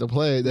who he wanted to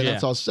play. Then I Yeah.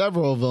 saw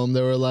several of them.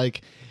 They were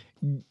like,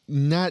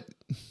 not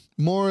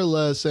more or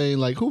less saying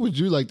like, who would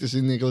you like to see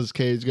Nicolas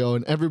Cage go?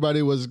 And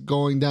everybody was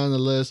going down the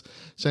list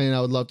saying,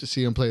 I would love to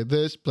see him play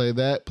this, play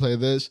that, play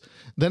this.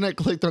 Then I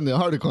clicked on the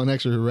article and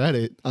actually read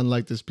it.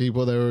 Unlike these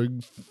people that were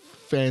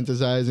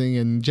fantasizing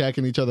and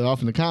jacking each other off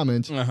in the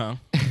comments. Uh-huh.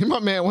 My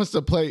man wants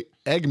to play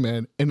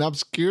Eggman, an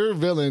obscure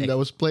villain that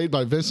was played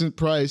by Vincent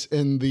Price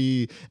in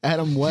the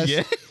Adam West.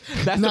 Yeah,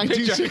 that's the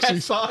picture I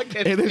 1960s. saw.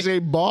 It is a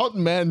bald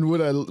man with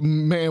a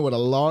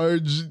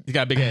large He's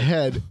got a big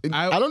head.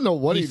 I don't know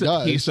what he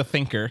does. He's a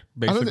thinker,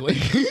 I don't-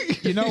 basically.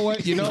 You know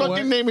what? You His know fucking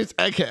what? name is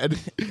Egghead.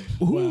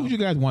 Who would you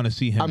guys want to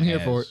see him? I'm here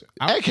as? for it.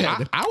 I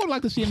Egghead. would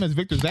like to see him as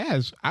Victor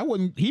Zsasz. I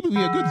wouldn't. He would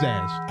be a good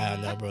Zsasz. I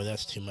don't know, bro.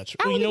 That's too much.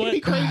 I You know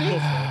wouldn't what? think he'd be crazy. Go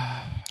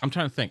for I'm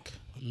trying to think.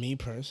 it. Me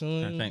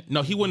personally,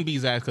 No, he wouldn't be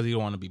Zaz because he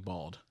don't want to be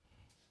bald.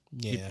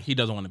 yeah. He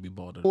doesn't want to be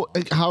bald at all.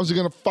 Well, how's he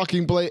gonna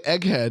fucking play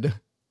Egghead?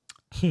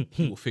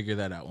 We'll figure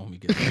that out when we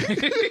get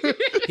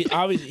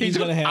there. He's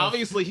gonna have.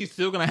 Obviously, he's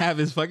still gonna have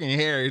his fucking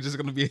hair. He's just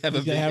gonna be have a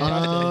He's big gonna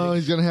have- Oh,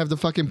 he's gonna have the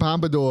fucking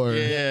pompadour.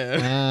 Yeah.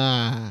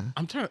 Ah,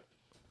 I'm trying.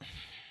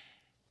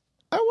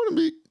 I want to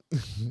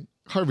be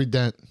Harvey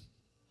Dent.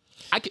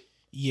 I can.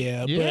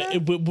 Yeah, Yeah.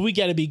 but we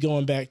got to be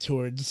going back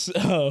towards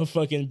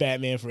fucking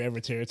Batman Forever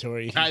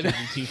territory. I know.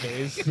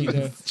 Two-Face, you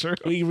know? True.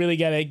 We really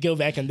got to go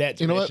back in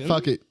that You know what? direction.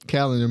 Fuck it,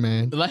 Calendar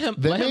Man. Let him.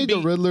 They let him made be, the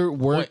Riddler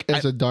work Wait,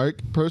 as a dark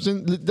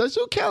person. Let's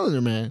do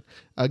Calendar Man,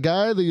 a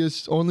guy that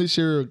just only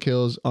serial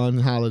kills on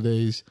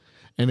holidays,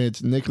 and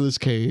it's Nicolas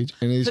Cage,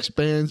 and it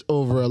spans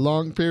over a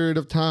long period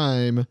of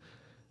time.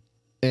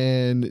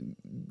 And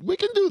we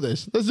can do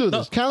this. Let's do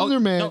this.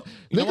 Calendar Man, no,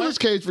 you know Nicolas what?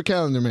 Cage for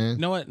Calendar Man.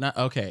 You know what? Not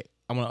okay.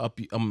 I'm gonna up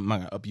you. I'm not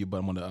gonna up you, but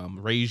I'm gonna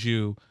raise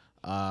you.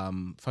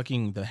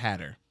 Fucking the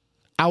Hatter.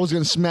 I was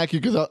gonna smack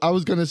you because I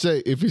was gonna say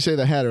if you say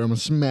the Hatter, I'm gonna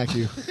smack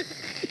you,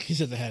 He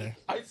said the Hatter.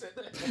 I said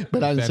that.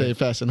 but I didn't say it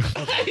fast enough.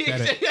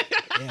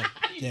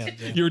 Yeah.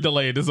 You were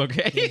delayed. It's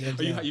okay.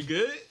 yeah. Are you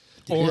good?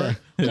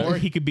 Or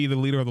he could be the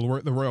leader of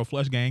the Royal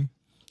Flush Gang.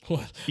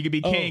 What? He could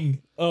be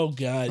king. Oh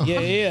God.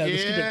 Yeah. The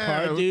stupid Yeah.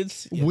 card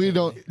dudes. Yeah. We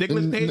don't.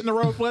 Nicholas Cage in the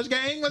Royal Flush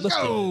Gang. Let's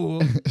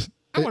go.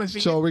 I want to see.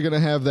 So we're gonna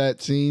have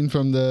that scene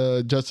from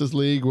the Justice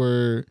League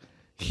where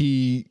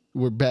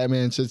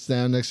Batman sits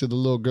down next to the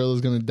little girl who's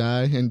gonna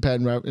die, and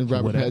Robert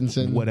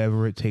Pattinson.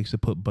 Whatever it takes to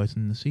put butts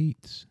in the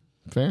seats.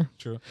 Fair.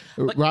 True.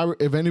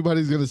 Robert. If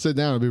anybody's gonna sit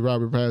down, it'll be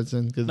Robert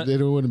Pattinson because they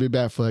don't want to be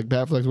Batfleck.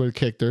 Batfleck would have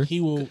kicked her.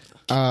 He will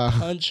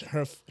punch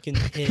her fucking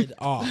head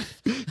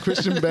off.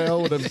 Christian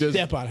Bale would have just.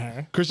 Step on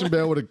her. Christian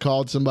Bale would have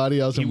called somebody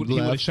else He and would have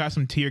left. shot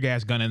some tear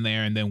gas gun in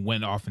there and then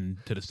went off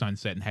into the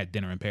sunset and had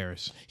dinner in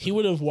Paris. He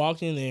would have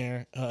walked in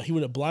there. He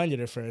would have blinded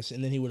her first,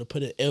 and then he would have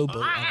put an elbow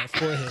on her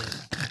forehead,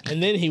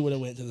 and then he would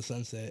have went to the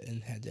sunset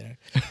and had dinner.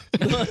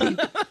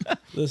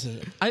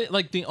 Listen, I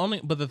like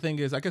but the thing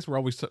is, I guess we're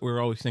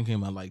always thinking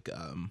about like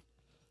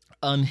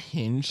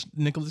unhinged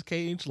Nicolas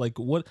Cage. Like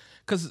what?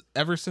 Because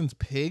ever since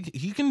Pig,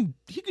 he could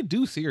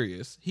do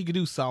serious, he could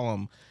do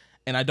solemn,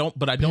 and I don't.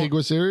 Pig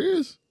was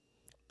serious.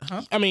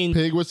 I mean,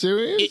 Pig was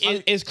serious.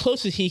 as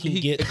close as he can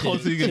get, as close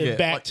as he can get.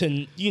 back Like-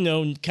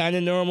 to kind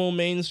of normal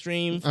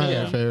mainstream.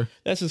 film. Fair.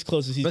 That's as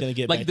close as he's gonna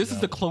get. Like back this to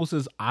is the normal.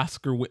 closest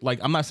Oscar. Like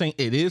I'm not saying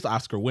it is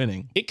Oscar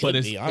winning. It could but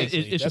it's, be honestly.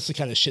 it's That's the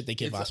kind of shit they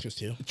give Oscars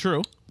to.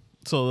 true.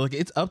 So like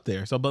it's up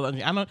there. So but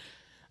like, I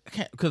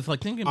can't because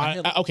like thinking about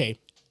it. Okay.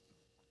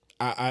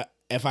 I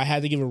if I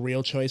had to give a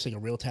real choice, like a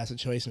real tacit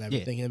choice, and I've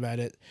been thinking about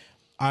it,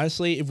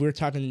 honestly, if we're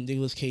talking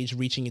Nicolas Cage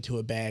reaching into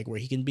a bag where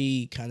he can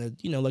be kind of,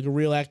 like a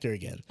real actor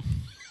again,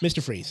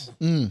 Mr. Freeze,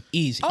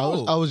 easy.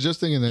 I was just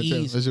thinking that too.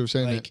 Easy. As you were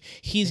saying like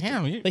he's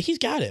Damn, you- like he's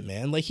got it,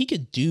 man. Like he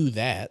could do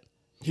that.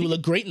 He would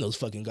look great in those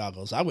fucking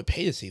goggles. I would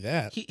pay to see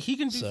that. He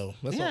can do. So,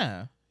 that's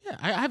yeah.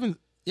 I haven't.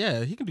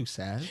 Yeah, he can do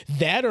sad.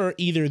 That or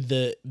either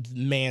the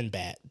Man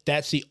Bat.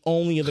 That's the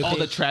only other thing.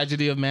 The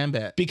tragedy of Man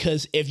Bat.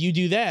 Because if you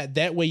do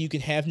that way you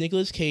can have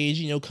Nicolas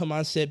Cage, come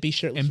on set, be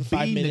shirtless And for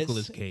 5 be minutes.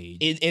 Nicolas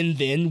Cage. And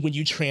then when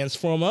you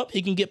transform up,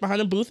 he can get behind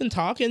a booth and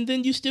talk, and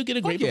then you still get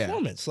a great yeah.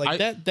 performance. Like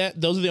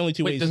those are the only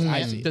two ways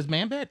I see. Does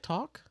Man Bat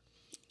talk?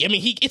 I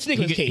mean, it's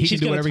Nicolas Cage. He He's can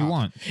do gonna whatever he talk.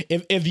 wants.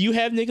 If you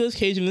have Nicolas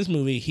Cage in this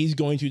movie, he's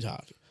going to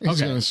talk.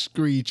 He's gonna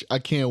screech. I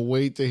can't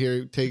wait to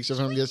hear takes of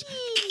him just.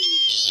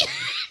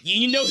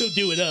 You know he'll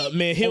do it up,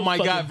 man. He'll Oh my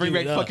fucking god, bring do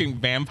back it up. fucking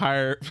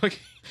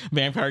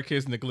vampire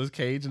kiss Nicolas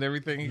Cage and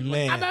everything.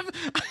 Man.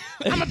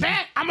 I'm a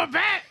bat. I'm a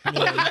bat. Man,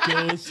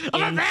 it goes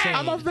I'm a bat.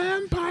 I'm a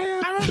insane.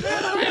 vampire. I'm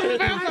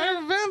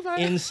a vampire.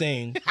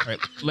 Insane. All right,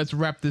 let's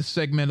wrap this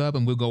segment up,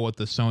 and we'll go with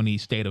the Sony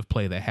State of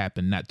Play that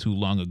happened not too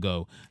long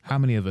ago. How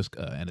many of us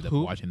ended up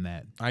watching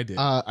that? I did.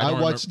 I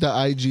watched the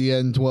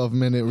IGN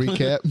 12-minute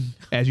recap.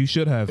 As you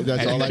should have.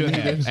 That's as all you I should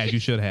needed. have. As you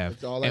should have.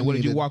 That's all I And what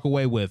did you needed. walk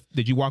away with?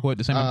 Did you walk away with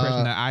the same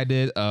impression that I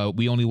did?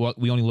 We only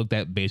looked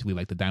at basically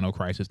like the Dino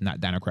Crisis, not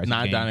Dino Crisis.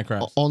 Not game. Dino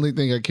Crisis. Only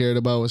thing I cared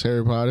about was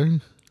Harry Potter.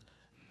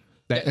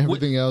 That-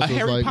 Everything else A was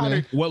Harry like, Potter.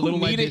 man. What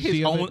little I needed did see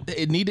his of own.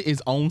 It needed its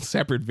own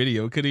separate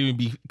video.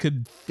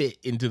 Could fit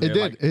into there. It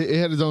did. Like, It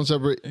had its own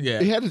separate.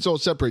 Yeah. It had its own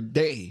separate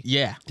day.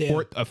 yeah. Damn.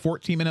 a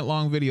 14-minute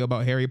long video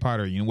about Harry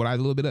Potter. You know what? I a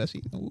little bit of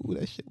see. Ooh,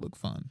 that shit look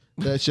fun.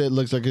 That shit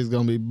looks like it's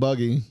gonna be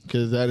buggy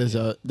because that is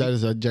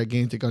a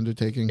gigantic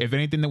undertaking. If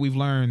anything that we've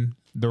learned,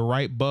 the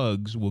right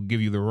bugs will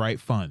give you the right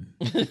fun.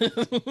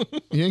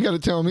 You ain't got to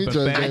tell me,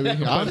 Judge, baby.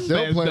 I'm still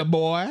Bethesda, playing.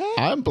 boy.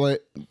 I'm playing.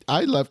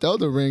 I left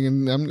Elder Ring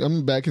and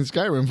I'm back in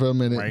Skyrim for a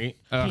minute. Right.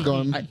 I'm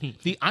going.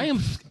 I am.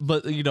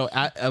 But of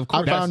I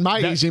course. found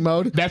my that- easy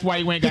mode. That's why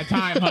you ain't got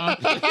time, huh?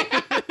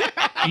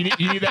 you need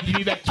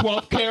that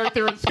 12th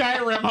character in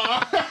Skyrim,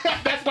 huh?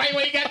 That's why you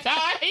ain't got time.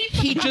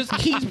 He just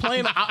keeps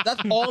playing.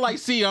 That's all I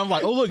see. I'm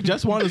like, oh look,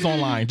 Just One is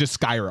online. Just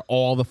Skyrim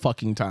all the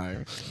fucking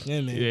time.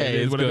 Yeah, man. Yeah, Hey, it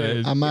is it's what it good.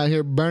 is. I'm out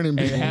here burning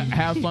Hey, people.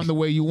 have fun the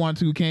way you want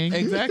to, King.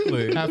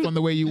 Exactly. Have fun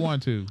the way you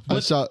want to.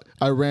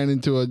 I ran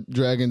into a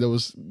dragon that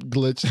was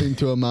glitched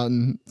into a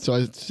mountain, so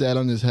I sat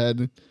on his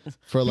head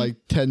for like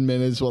 10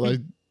 minutes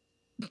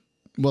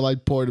while I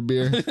poured a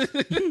beer.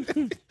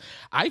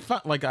 I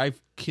found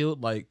I've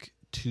killed like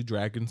 2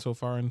 dragons so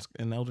far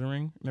in Elden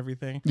Ring and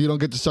everything. You don't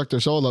get to suck their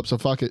soul up, so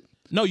fuck it.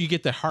 No, you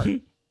get the heart.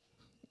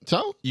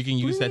 So You can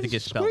use that to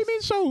get What spells. do you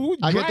mean so?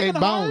 I get their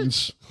Dragon heart?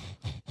 bones.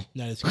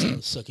 Not as good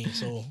as sucking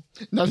soul.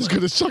 Not as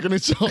good as sucking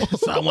its soul.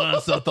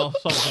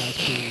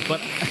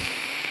 But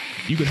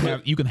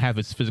You can have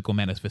its physical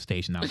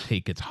manifestation. I'll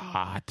take its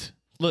heart.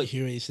 look,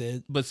 Here he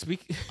said. but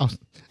speak. I'll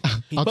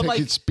But take like,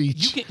 its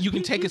speech. You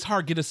can take his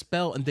heart, get a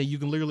spell, and then you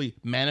can literally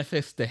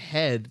manifest the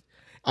head.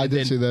 I and did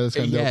then- see that. It's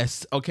kind of dope.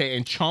 yes, okay,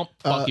 and chomp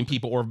fucking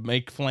people or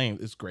make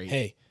flames. It's great.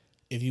 Hey,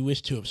 if you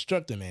wish to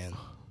obstruct a man,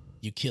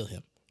 you kill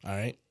him. All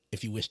right.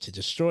 If you wish to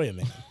destroy a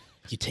man,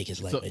 you take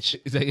his language.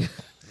 Is that-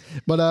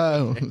 But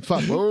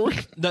fuck. What were we?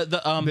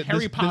 the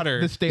Harry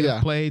Potter, The state Yeah,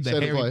 of play.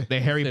 state of play. The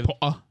Harry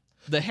Potter.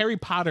 the Harry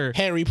Potter.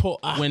 Harry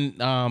Potter. When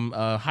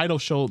Heido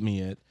showed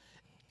me it,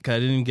 because I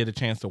didn't get a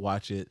chance to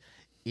watch it,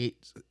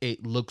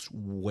 it looks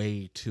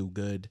way too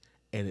good,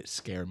 and it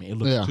scared me. It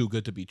looks Yeah. too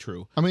good to be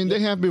true. I mean, they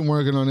have been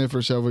working on it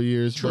for several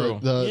years. True.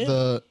 But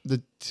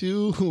the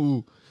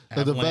two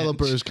the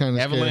developers kind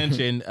of Avalanche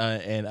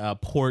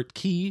and Port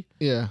Key.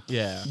 Yeah.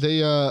 Yeah. They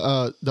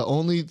the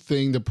only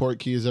thing the port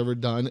key has ever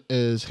done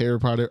is Harry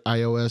Potter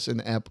iOS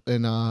and app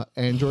and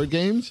Android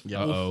games.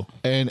 Yeah. Uh-oh.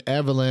 And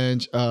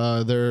Avalanche,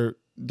 they're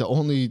the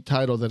only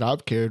title that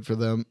I've cared for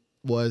them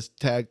was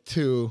Tag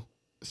 2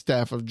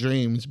 Staff of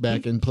Dreams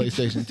back in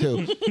PlayStation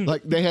 2.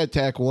 Like they had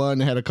Tag 1,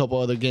 they had a couple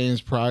other games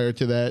prior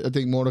to that. I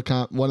think Mortal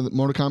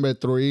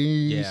Kombat 3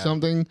 Yeah.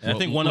 something. And I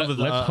think one of the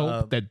Let's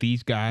hope that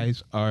these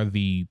guys are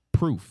the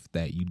proof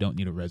that you don't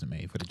need a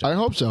resume for the job.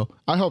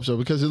 I hope so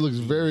because it looks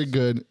very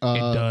good. It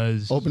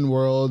does. Open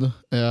world.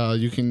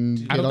 You can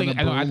get I don't on think.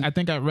 the I, know, broom. I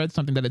think I read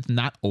something that it's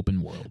not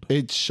open world.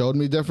 It showed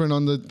me different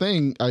on the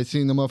thing. I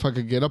seen the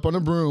motherfucker get up on a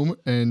broom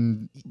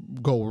and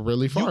go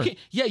really far. you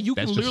That's can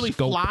the literally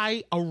scope.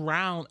 fly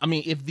around. I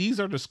mean, if these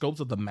are the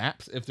scopes of the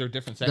maps, if they're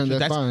different Then sections,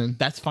 that's fine.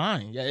 That's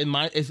fine.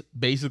 Yeah, it's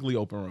basically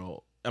open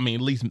world. I mean,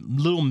 at least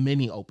little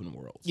mini open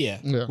worlds. Yeah.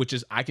 Yeah. Which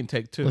is I can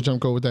take too. Which I'm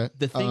cool with that.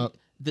 The thing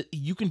that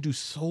you can do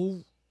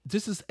so.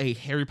 This is a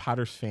Harry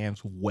Potter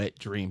fan's wet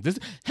dream.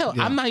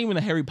 I'm not even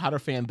a Harry Potter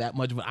fan that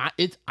much, but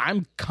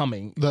I'm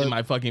coming in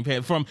my fucking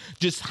pants from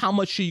just how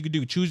much shit you could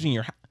do choosing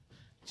your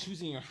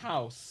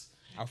house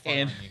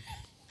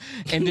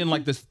and then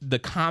like the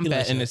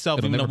combat in itself.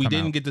 Even though we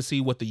didn't get to see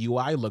what the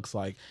UI looks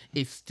like,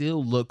 it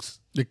still looks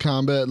The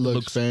combat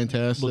looks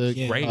fantastic. looks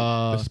Yeah. great.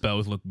 The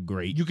spells look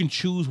great. You can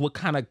choose what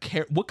kind of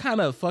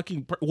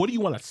what do you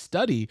want to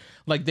study?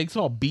 Like they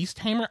saw Beast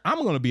Tamer.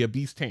 I'm gonna be a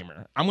Beast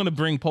Tamer. I'm gonna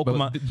bring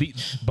Pokemon.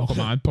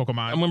 Pokemon.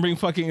 I'm gonna bring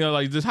fucking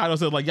like this title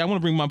said like yeah, I'm gonna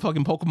bring my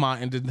fucking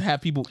Pokemon and then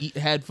have people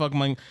had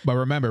fucking. But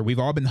remember, we've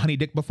all been honey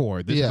dick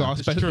before. This is Yeah. all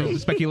speculation. The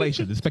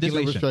speculation.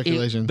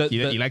 Speculation.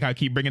 You like how I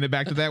keep bringing it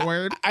back to that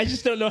word? I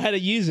just don't know how to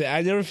use it.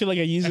 I never feel like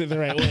I use it the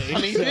right way.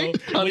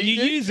 So when you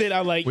use it,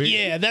 I'm like,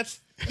 that's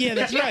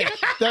right.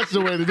 That's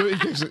the way to do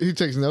it. He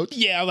takes notes.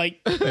 Yeah, I'm like,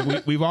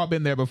 Like, we've all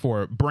been there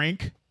before.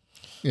 Brink.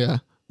 Yeah.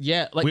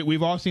 Yeah, like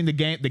We've all seen the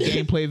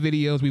gameplay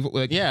videos. We've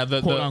like,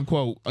 the quote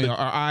unquote. Our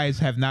eyes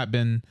have not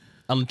been.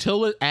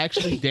 until it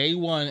actually day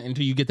one,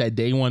 until you get that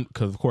day one,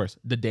 because of course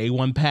the day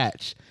one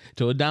patch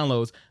till it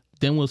downloads,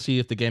 then we'll see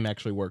if the game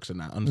actually works or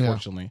not.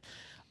 Unfortunately,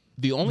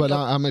 the only But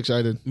I'm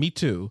excited. me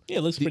too. yeah,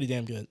 it looks pretty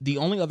damn good. The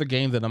only other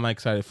game that I'm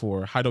excited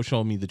for, Haido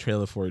showed me the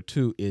trailer for it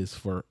too, is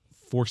for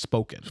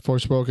Forspoken.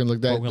 Forspoken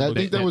look that. Forspoken I looked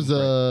think that that was great.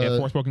 Yeah,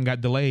 Forspoken got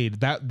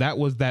delayed. That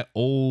was that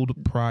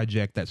old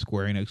project that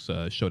Square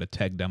Enix showed a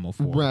tech demo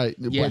for. right.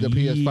 Yeah. With the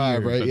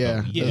PS5, right? Years Yeah.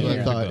 ago. Yeah. That's what I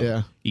Years thought.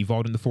 Yeah.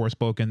 Evolved into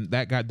Forspoken.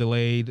 That got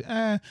delayed.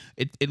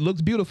 It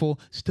looks beautiful.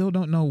 Still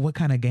don't know what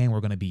kind of game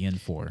we're going to be in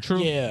for.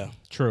 True, Yeah,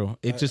 true.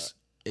 It just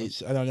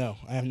I don't know.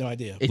 I have no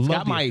idea. it's Love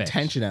got the my effects.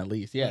 attention at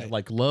least. Yeah, Right.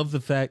 like love the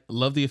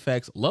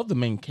effects, love the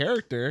main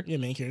character. Yeah,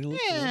 main character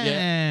looks cool.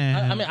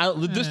 Yeah, I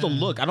mean, just the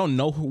look. I don't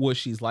know what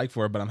she's like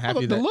for it, but I'm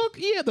happy the that look,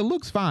 the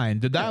look's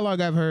fine. The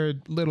dialogue I've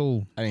heard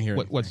little I didn't hear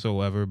anything.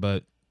 whatsoever,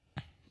 but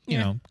you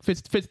know,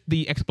 fits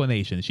the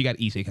explanation. She got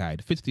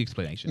isekai'd. Fits the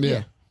explanation.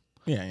 Yeah.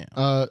 yeah.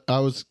 I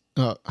was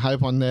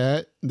hype on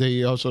that.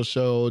 They also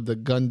showed the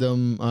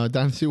Gundam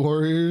Dynasty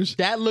Warriors.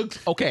 That looks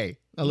okay.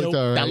 I looked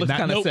Nope. alright. That looks Not,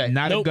 kind of sick.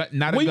 not Nope. a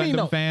not a What do you mean, Gundam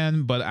no?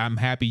 fan, but I'm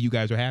happy you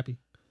guys are happy.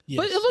 Yes.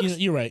 But it looks.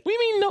 You're right. We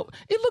mean no.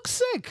 It looks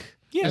sick.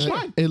 Yeah, it's And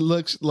fine. it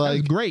looks That's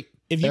like great.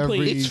 If you play,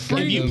 every if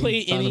free. you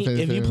play Final any,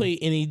 Fantasy if you game. play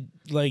any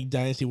like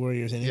Dynasty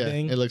Warriors,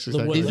 anything, it looks the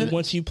exactly one- like like,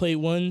 once you play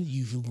one,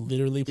 you've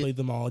literally played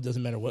them all. It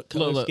doesn't matter what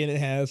color Look. skin it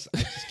has. I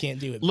just can't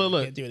do it.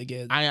 Look. Can't do it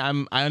again.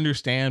 I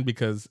understand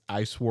because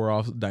I swore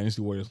off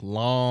Dynasty Warriors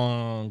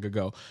long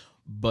ago,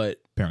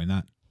 but Apparently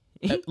not.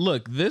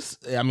 look, this.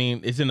 I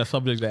mean, it's in a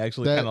subject that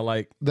actually That- kind of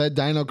like. that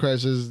Dino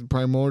Crash is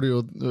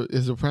primordial.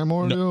 Is it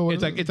primordial? What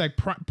It's is like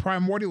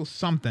primordial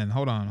something.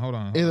 Hold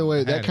on. Either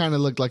way, I that had it. kind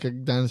of looked like a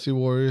Dynasty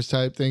Warriors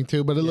type thing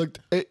too. But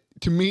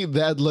to me,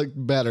 that looked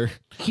better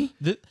Th-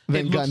 It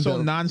than looked so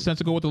Gundam.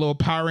 nonsensical with the little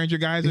Power Ranger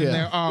guys in Yeah.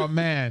 there. Oh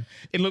man,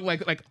 it looked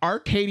like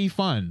arcadey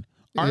fun.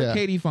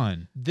 Arcadey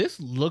fun. this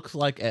looks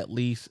like at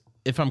least,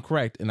 if I'm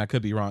correct, and I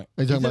could be wrong.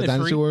 Are you talking isn't about it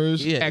Dynasty free?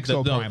 Warriors? Yeah,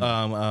 Exo no,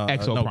 Primal.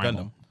 Exo no,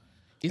 Primal. Gundam.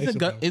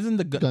 Exo Isn't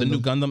the new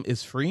Gundam. Gundam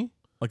is free?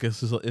 Like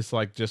it's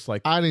like just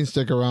like I didn't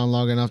stick around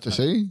long enough to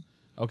see.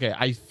 okay.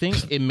 I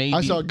think it may.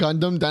 I be, saw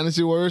Gundam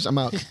Dynasty Warriors. I'm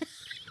out.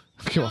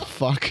 Give a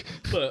fuck.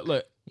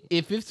 Look.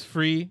 If it's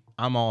free,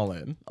 I'm all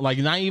in. Like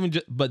not even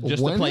just, but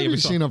just When to play have you every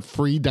seen song. a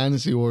free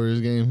Dynasty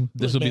Warriors game?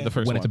 This will be Man, the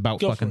first When one. it's about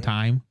Go for fucking it.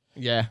 time.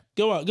 Yeah.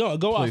 Go off,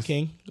 Please.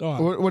 King. Go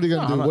on. What are you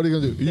gonna do? I'm not- What are you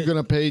gonna do? You're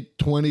gonna pay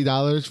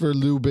 $20 for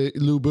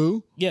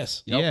Lubu?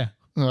 Yes. Yeah.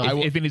 I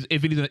will-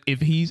 If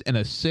he's in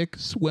a sick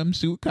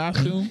swimsuit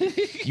costume,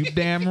 you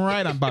damn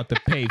right I'm about to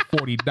pay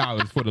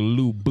 $40 for the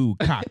Lubu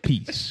cock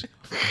piece,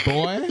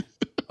 boy.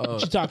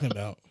 What you talking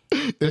about?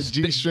 That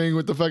G string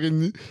with the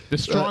fucking. The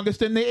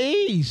strongest in the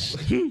East.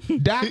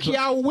 Doc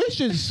y'all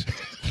wishes.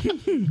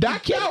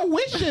 Doc y'all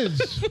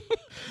wishes.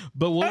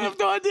 But what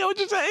no idea what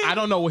you're saying. I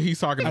don't know what he's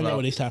talking I about. know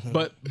what he's talking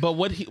about. But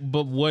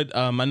what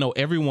I know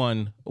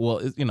everyone. Well,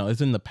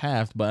 it's in the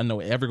past, but I know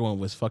everyone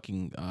was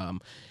fucking.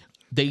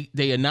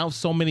 They announced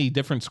so many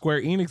different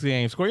Square Enix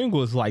games. Square Enix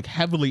was like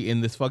heavily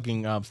in this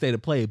fucking state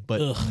of play,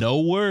 but no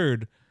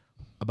word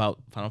about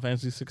Final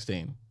Fantasy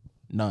 16.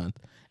 None.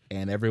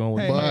 And everyone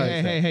was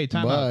Hey,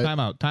 time But-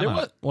 out. There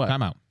was- what?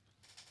 Time out.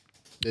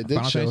 They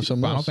did show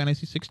some Final else.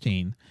 Fantasy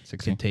 16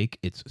 can take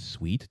its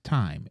sweet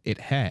time. It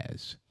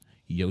has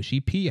Yoshi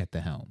P at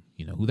the helm.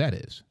 You know who that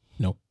is?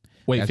 No.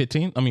 Wait, That's-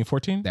 15? I mean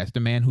 14? That's the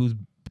man who's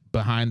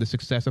behind the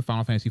success of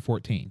Final Fantasy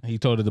 14. He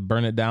told her to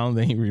burn it down,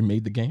 then he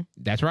remade the game.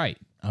 That's right.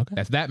 Okay.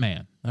 That's that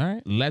man. All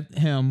right. Let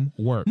him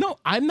work. No,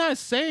 I'm not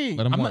saying.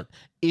 Let him I'm work. not.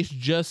 It's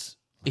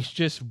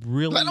just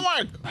really. Let him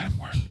work. Let him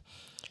work.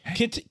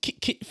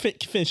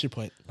 Finish your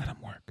point. Let him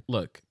work.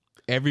 Look,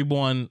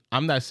 everyone.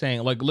 I'm not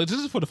saying like. Look, this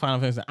is for the Final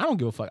Fantasy. I don't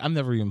give a fuck. I've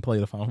never even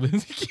played a Final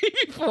Fantasy game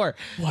before.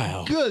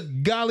 Wow.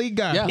 Good golly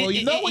God. Yeah. Well,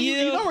 you know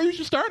where you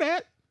should start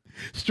at?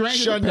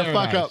 Strangers Shut of the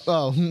Paradise. fuck up.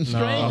 Oh.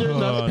 Strangers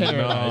No, of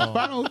Paradise. no.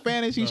 Final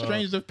Fantasy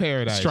Strangers of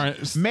Paradise.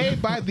 Str-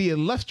 Made by the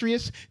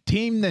illustrious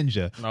Team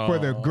Ninja for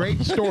their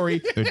great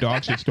story, their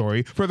dog shit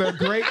story, for their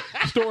great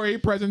story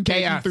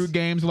presentation Chaos. through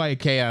games like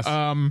Chaos.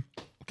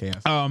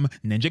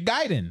 Ninja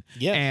Gaiden.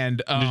 Yes.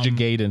 And Ninja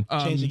Gaiden.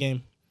 Change the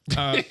game.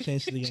 uh,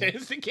 Change the game.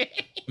 Change the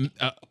game.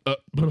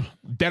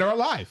 Dead or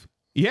Alive.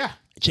 Yeah.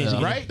 Change the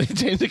game. Right?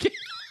 Change the game.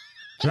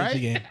 Change Right? the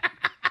game.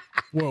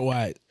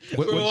 Worldwide.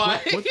 What-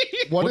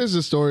 What is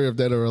the story of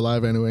Dead or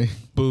Alive anyway?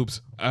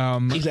 Boobs.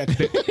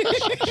 Exactly.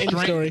 End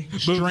story.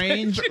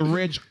 Strange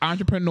rich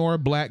entrepreneur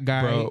black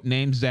guy Bro.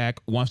 named Zach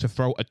wants to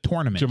throw a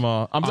tournament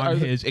Jamal, I'm on sorry.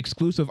 his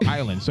exclusive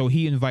island. So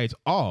he invites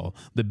all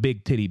the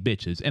big titty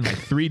bitches and like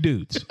 3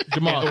 dudes.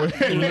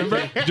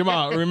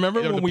 Jamal,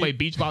 remember to when play we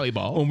beach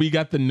volleyball. when we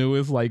got the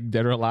newest like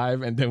Dead or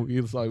Alive, and then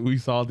we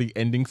saw the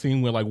ending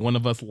scene where like one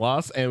of us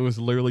lost, and it was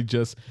literally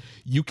just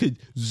you could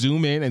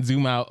zoom in and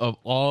zoom out of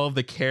all of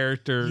the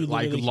character You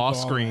like literally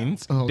lost could go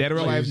screens. Oh, Dead or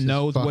Alive Jesus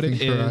knows what it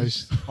fucking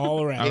is. Christ.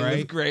 All around. All It was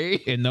right.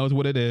 great. It knows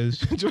what it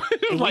is.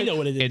 We know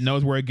what it is. It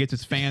knows where it gets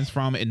its fans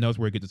from. It knows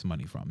where it gets its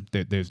money from.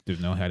 There's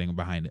no hiding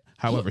behind it.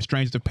 However,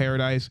 Strangers of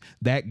Paradise,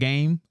 that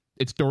game,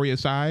 its story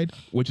aside,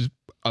 which is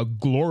a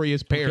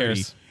glorious parody.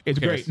 cares? It's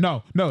Who cares?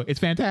 great. No, it's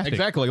fantastic.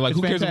 Exactly. Like, it's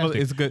who cares about-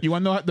 fantastic. it's good. You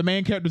want to know how the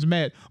main characters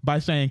met by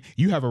saying,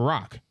 "You have a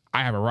rock.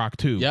 I have a rock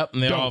too." Yep,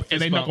 and they Dope. all and fist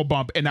they bump. knuckle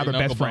bump, and now They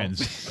they're best knuckle bump.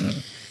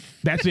 friends.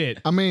 That's it.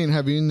 I mean,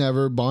 have you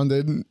never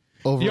bonded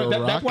over Yo, a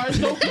rock? that's why it's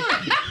so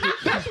good.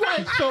 That's why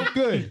it's so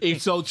good.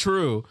 It's so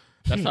true.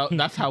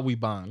 That's how we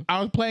bond.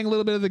 I was playing a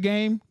little bit of the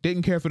game,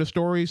 didn't care for the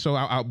story, so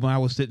when I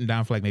was sitting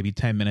down for like maybe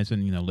 10 minutes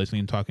and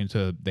listening,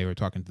 they were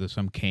talking to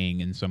some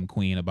king and some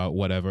queen about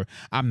whatever.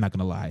 I'm not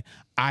gonna lie,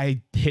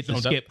 I hit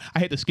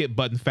the skip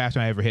button faster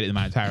than I ever hit it in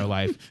my entire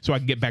life, so I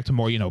can get back to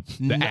more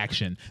the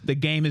action. The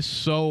game is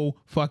so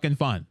fucking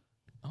fun.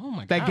 Oh my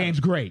god, That game's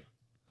great.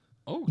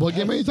 Oh, What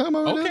game are you talking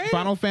about right Okay.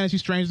 Final Fantasy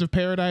Strangers of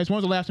Paradise. When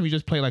was the last time you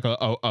just played like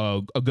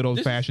a good old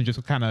fashioned,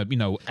 just kind of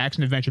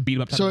action adventure beat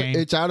 'em up type So of game?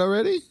 it's out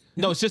already?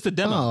 No, it's just a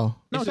demo. Oh.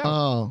 No, it's out.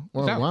 Oh.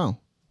 Well, out. wow.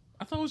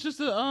 I thought it was just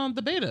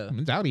the beta.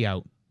 It's already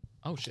out.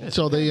 Oh shit.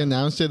 So they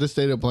announced it a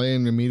state of play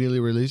and immediately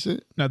release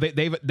it? No, they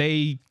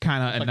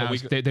kind of Like a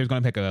announced week- there's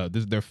going to be this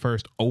is their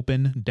first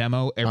open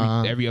demo.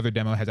 Every other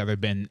demo has either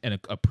been in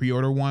a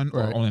pre-order one or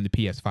Right. only in the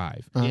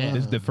PS5. Yeah.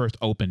 This is the first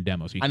open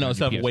demo. So you I can know use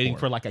your instead of waiting PS4.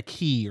 for like a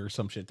key or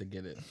some shit to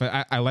get it.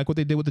 But I like what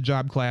they did with the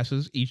job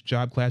classes. Each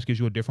job class gives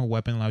you a different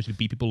weapon, allows you to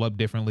beat people up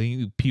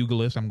differently.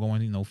 Pugilist, I'm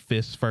going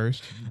fists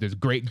first. There's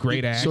great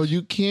axe. So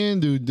you can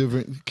do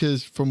different,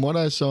 because from what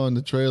I saw in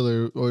the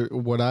trailer, or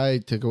what I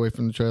took away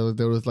from the trailer,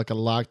 there was like a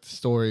locked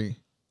story.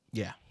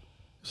 Yeah.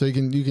 So you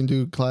can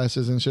do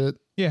classes and shit?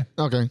 yeah,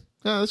 Okay.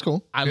 Yeah, that's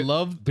cool. I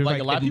love there's like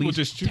a lot at of people least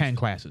just choose. 10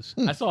 classes.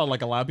 I saw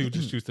like a lot of people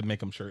just choose to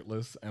make them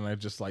shirtless, and I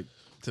just like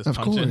to Of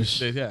punch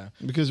course. it. Yeah.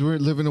 Because we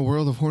live in a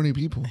world of horny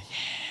people.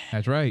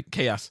 That's right.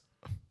 Chaos.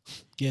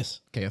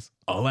 Yes. Chaos.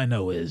 All I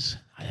know is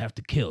I have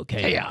to kill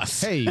chaos.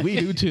 Chaos. Hey, we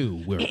do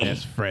too. We're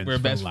best friends. We're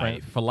for best life.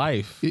 friends for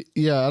life.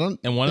 Yeah, I don't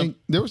And one of- think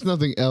there was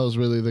nothing else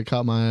really that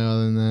caught my eye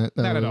other than that.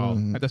 Not at all.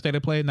 Um, At the state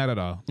of play, not at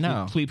all.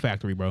 No. Sleep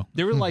Factory, bro.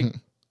 There were like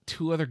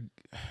 2 other.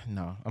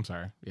 No, I'm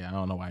sorry. Yeah, I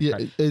don't know why. Yeah,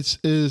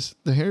 is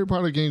the Harry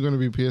Potter game going to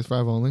be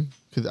PS5 only?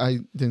 Because I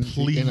didn't.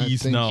 see- and I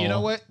Please, think- no. You know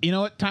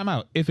what? Time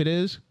out. If it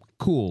is,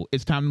 cool.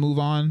 It's time to move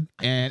on.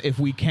 And if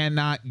we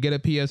cannot get a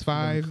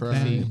PS5, Cry.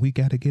 then we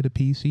got to get a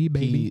PC,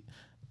 baby.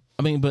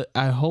 I mean, but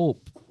I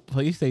hope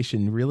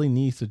PlayStation really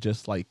needs to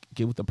just like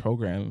get with the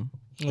program.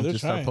 Well, and they're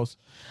just start trying. post-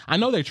 I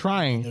know they're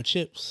trying. No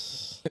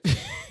chips.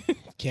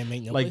 Can't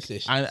make no Like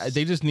PlayStation.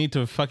 they just need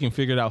to fucking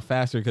figure it out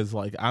faster, because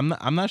like I'm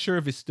not sure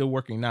if it's still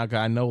working now, because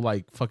I know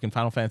like fucking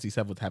Final Fantasy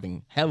VII was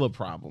having hella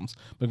problems,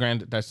 but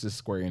granted that's just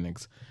Square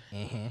Enix,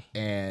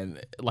 and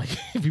like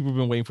people have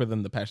been waiting for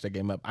them to patch that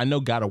game up. I know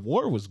God of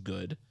War was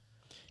good,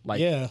 like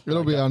yeah.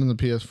 It'll be out on the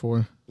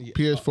PS4.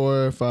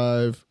 PS4,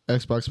 5,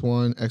 Xbox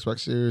One,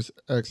 Xbox Series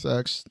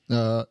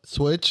XX,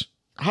 Switch.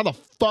 How the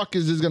fuck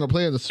is this gonna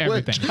play on the Switch?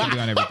 Everything. It's gonna be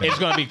on everything. it's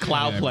gonna be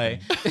cloud play.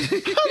 How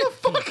the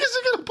fuck is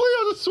it gonna play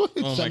on the Switch?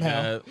 Oh my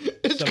Somehow. god.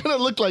 It's gonna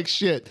look like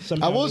shit.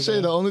 Somehow I will we say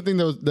will. the only thing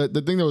that was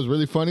the thing that was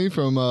really funny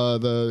from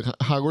the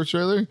Hogwarts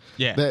trailer,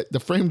 Yeah. that the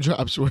frame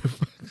drops were.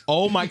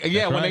 Oh my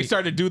yeah, when they right.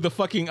 started to do the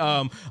fucking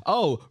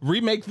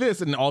remake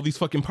this and all these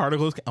fucking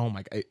particles. Oh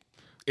my god.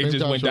 It Frame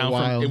just went drops were down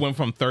wild. it went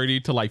from 30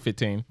 to like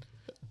 15.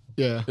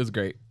 Yeah. It was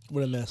great.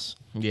 What a mess.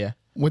 Yeah.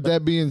 With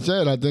that being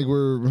said, I think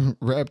we're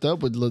wrapped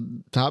up with the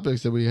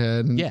topics that we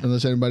had. Yeah.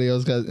 Unless anybody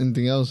else got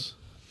anything else.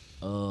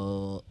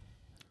 No.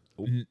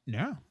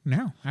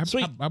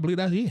 Sweet. I believe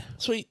that's it.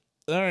 Sweet.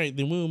 All right,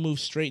 then we'll move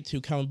straight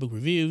to comic book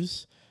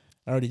reviews.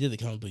 I already did the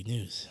comic book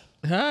news.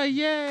 Yay.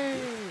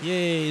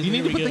 Yay. You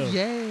need to put the yay.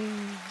 yay.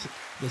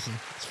 Listen,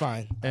 it's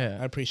fine. Yeah.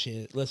 I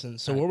appreciate it. Listen,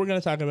 so what we're going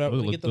to talk about, we're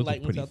going to get the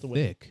light ones out the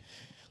way. thick.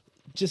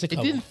 Just a It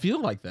couple. didn't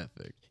feel like that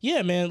thick.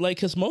 Yeah, man, like,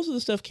 because most of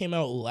the stuff came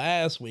out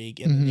last week,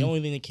 and the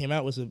only thing that came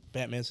out was a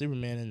Batman,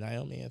 Superman, and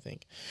Naomi, I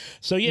think.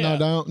 So, yeah.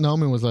 No,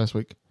 Naomi was last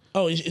week.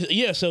 Oh,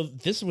 yeah, so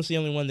this was the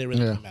only one that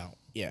really Yeah. came out.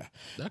 Yeah.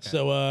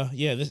 So,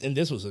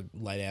 this was a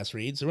light-ass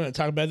read, so we're going to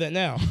talk about that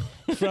now.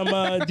 From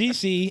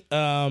DC,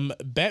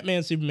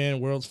 Batman, Superman,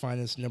 World's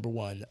Finest,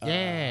 #1.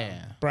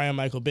 Yeah. Brian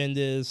Michael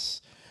Bendis.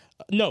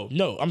 No,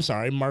 I'm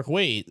sorry, Mark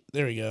Waid.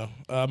 There we go.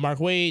 Mark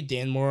Waid,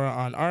 Dan Mora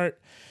on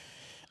art.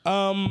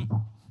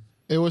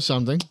 It was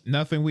something.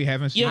 Nothing we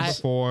haven't seen Yes.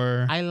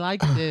 before. I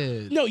liked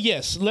it. No,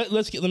 yes. Let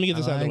me get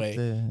this out of the way.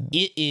 liked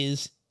It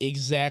is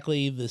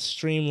exactly the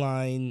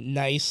streamlined,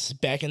 nice,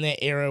 back in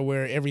that era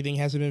where everything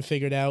hasn't been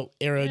figured out,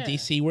 era of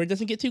DC, where it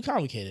doesn't get too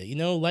complicated. You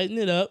know, lighten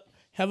it up,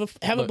 Have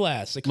a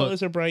blast. The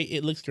colors are bright.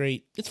 It looks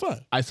great. It's fun.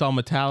 I saw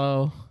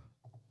Metallo.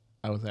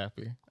 I was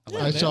happy.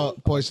 I saw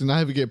Poison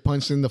Ivy get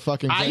punched in the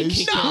fucking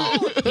face.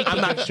 I'm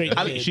not straight.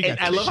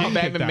 I love how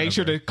Batman makes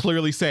sure to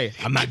clearly say,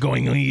 "I'm not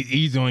going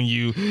easy on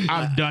you.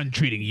 I'm done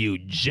treating you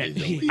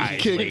gently." He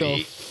kicked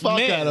the fuck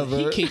out of her.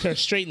 He kicked her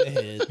straight in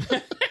the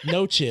head.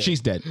 No chill.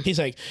 She's dead. He's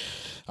like,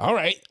 all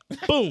right,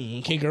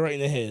 boom, kick her right in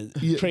the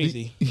head.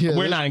 Crazy.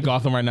 We're not in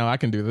Gotham right now. I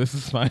can do this.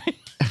 It's fine.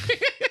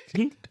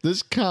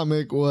 This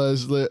comic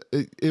was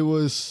it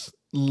was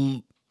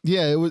a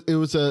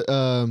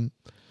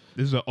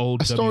This is an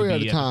old a story WB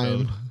at a time.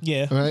 episode.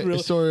 Yeah. Right, Real-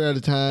 a story at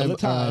a time. At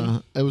a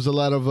time. It was a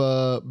lot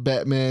of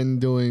Batman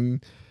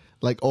doing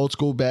like old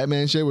school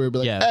Batman shit where it'd be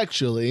like, Yeah.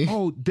 actually,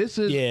 Oh, this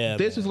is Yeah,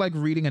 this man. is like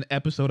reading an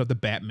episode of the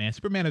Batman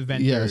Superman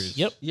Adventures. Yes.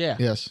 Yep. Yeah.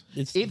 yes.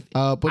 It's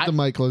Put the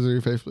mic closer to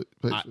your face,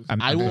 please.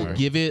 I will sorry.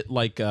 give it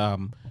like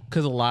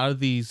because a lot of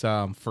these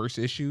first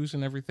issues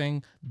and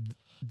everything,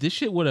 this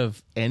shit would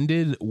have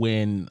ended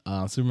when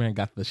Superman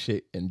got the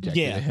shit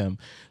injected Yeah. to him.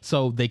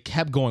 So they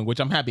kept going, which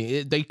I'm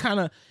happy. They kind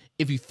of,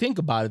 if you think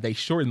about it, they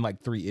shortened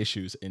like 3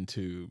 issues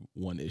into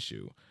 1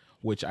 issue,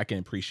 which I can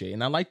appreciate.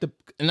 And I like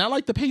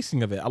the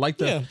pacing of it. I like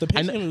the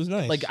pacing I, of it was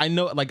nice. Like I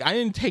know, like I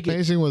didn't take it.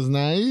 Pacing was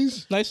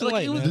nice. nice and Like,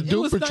 light, it was- man. The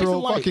Doom was nice Patrol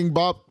and light. fucking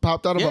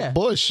popped out of a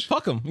bush.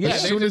 Fuck them. Yeah,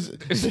 As they soon just-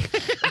 as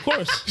Of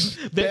course.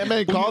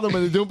 Batman called them,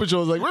 and the Doom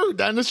Patrol was like, "We're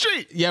down the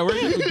street." yeah,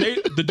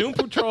 the Doom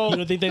Patrol. You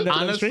don't think they're down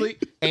the honestly,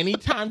 street?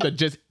 anytime to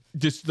just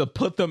to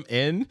put them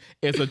in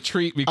is a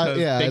treat because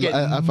they get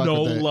I fuck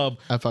no with that. love.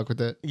 I fuck with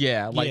that.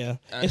 Yeah, like yeah.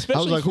 I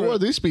Especially was like, "Who for- are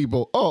these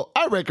people?" Oh,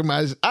 I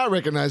recognize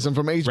them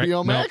from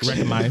HBO Max.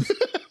 recognize.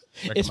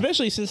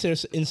 Especially since they're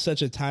in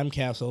such a time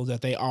capsule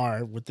that they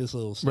are with this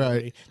little story.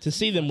 Right. To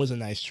see them was a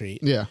nice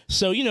treat. Yeah.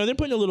 So, they're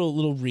putting a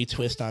little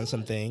retwist on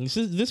some things.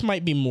 This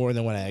might be more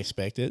than what I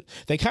expected.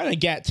 They kind of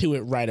got to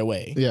it right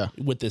away. Yeah.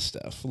 With this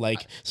stuff.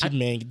 Like,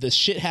 Superman, the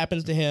shit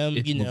happens to him.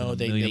 It's moving a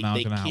They million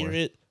miles an clear hour.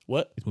 it.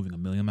 What? It's moving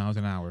 1,000,000 miles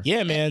an hour.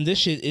 Yeah, man. This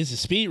shit is a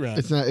speed run.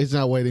 It's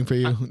not waiting for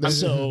you.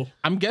 So...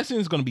 I'm guessing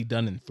it's going to be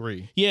done in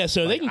 3. Yeah,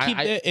 so they Like, can keep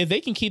that. If they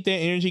can keep that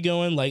energy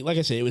going, like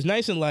I said, it was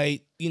nice and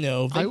light.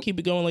 If they can keep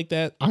it going like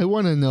that. I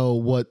want to know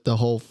what the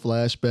whole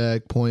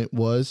flashback point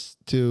was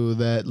to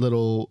that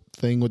little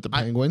thing with the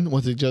penguin.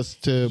 Was it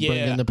just to bring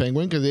Yeah. in the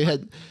penguin? Because it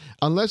had,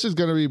 unless it's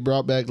going to be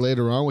brought back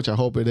later on, which I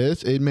hope it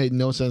is. It made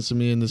no sense to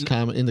me in this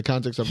in the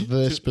context of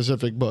this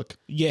specific book.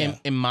 Yeah,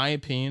 In my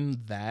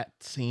opinion, that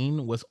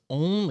scene was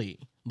only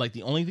like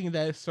the only thing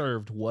that it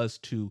served was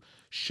to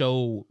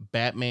show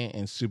Batman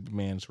and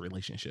Superman's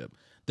relationship.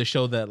 To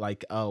show that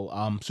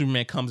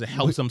Superman comes and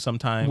helps him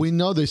sometimes. We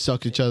know they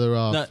suck each other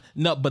off.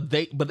 No, but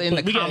in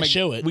the we gotta comic,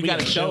 show it. We We gotta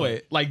gotta show show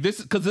it. Like this,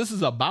 because this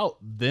is about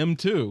them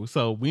too.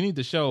 So we need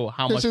to show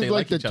how much This is they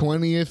like the each other.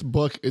 20th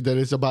book that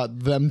is about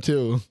them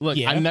too. Look,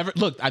 Yeah. I never picked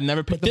But up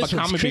a this one's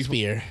comic before.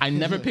 crispier. I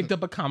never picked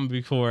up a comic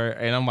before,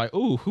 and I'm like,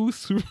 ooh, who's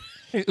Superman?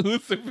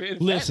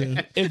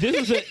 listen. If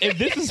this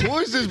is Who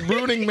is this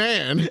brooding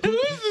man? Who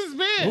is this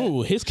man?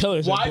 ooh, his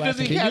colors. Why are does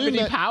he blasting. have you any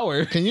ima-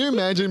 power? Can you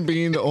imagine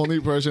being the only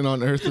person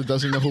on Earth that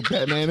doesn't know who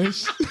Batman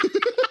is?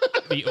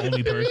 The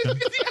only person.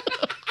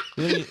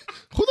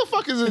 Who the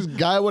fuck is this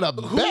guy with a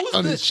bat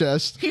on his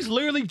chest? He's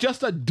literally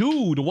just a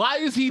dude. Why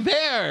is he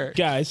there?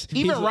 Guys?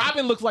 Even he's,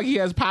 Robin looks like he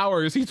has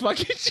powers. He's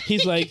fucking.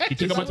 He's like He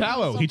took out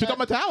Metallo. He took out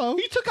Metallo.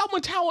 He took out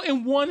Metallo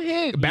in 1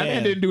 hit. Batman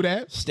Yeah. didn't do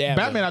that. Stab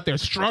Batman him. out there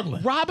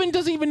struggling. Robin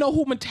doesn't even know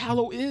who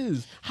Metallo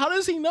is. How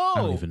does he know?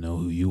 I don't even know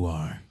who you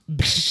are.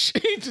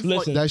 He just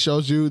Listen. That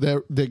shows you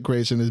that Dick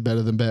Grayson is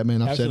better than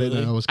Batman. I've said it. And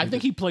Absolutely. I, was I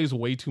think he plays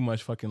way too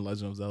much fucking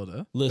Legend of Zelda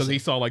because Listen. he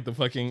saw like the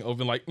fucking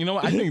open. Like, you know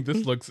what? I think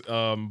this looks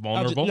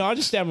vulnerable. I'll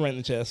just stab him right in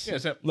the chest. Yeah,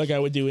 stab- like I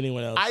would do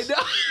anyone else. I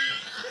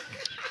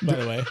know. By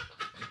the way,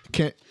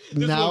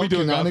 now what we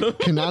do in Gotham.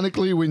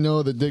 canonically we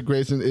know that Dick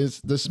Grayson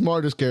is the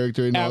smartest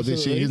character in all DC.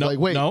 Absolutely. He's No, like,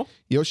 wait, no.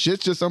 your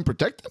shit's just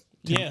unprotected?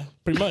 yeah,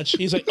 pretty much.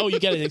 He's like, oh, you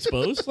got it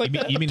exposed like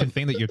that. You mean the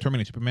thing that you're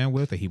terminating Superman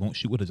with, that he won't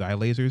shoot with his eye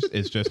lasers,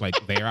 is just like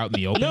they're out in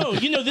the open? No,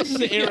 this is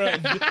the era.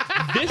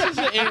 This is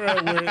the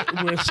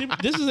era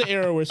this is the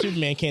era where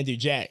Superman can't do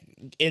jack.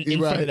 In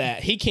front Right. of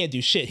that, he can't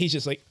do shit. He's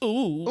just like,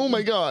 ooh, Oh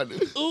my god.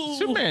 ooh.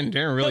 Superman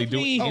didn't really do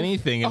me.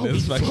 anything in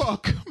this. Like,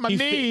 Fuck my He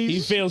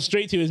knees. failed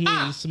straight to his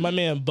knees. My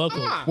man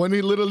buckled. When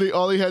he literally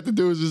all he had to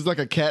do was just like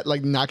a cat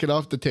like knock it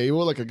off the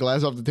table, like a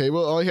glass off the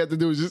table. All he had to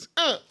do was just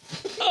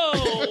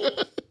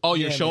Oh, oh,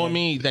 you're Yeah, showing man.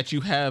 me that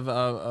you have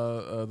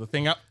the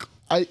thing up.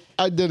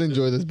 I did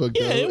enjoy this book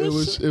though. Yeah, it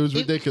was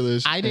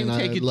ridiculous. I didn't and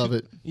take it. love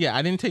it. Yeah,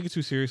 I didn't take it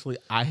too seriously.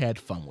 I had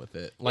fun with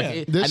it. Like,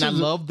 Yeah. This and I is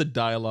a- love the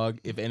dialogue.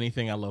 If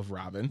anything, I love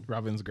Robin.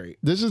 Robin's great.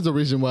 This is the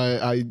reason why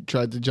I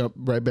tried to jump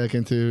right back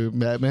into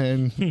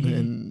Batman,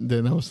 and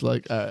then I was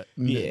like,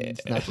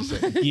 it's not the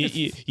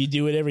same. you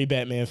do what every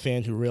Batman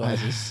fan who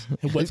realizes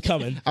what's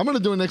coming. I'm gonna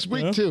do it next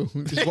week too.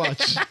 Just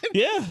watch.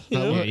 Yeah,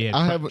 Yeah,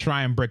 I try, have-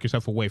 try and break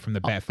yourself away from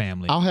the Bat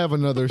family. I'll have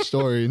another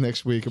story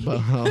next week about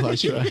how I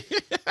try.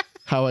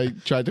 how I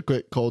tried to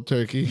quit cold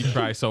turkey.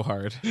 Try so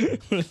hard.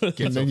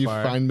 And then you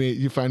find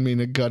me in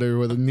a gutter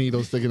with a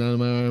needle sticking out of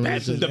my arm.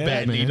 That's It's the just-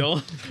 bad man.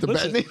 needle. The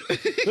bad needle.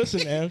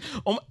 Listen, man.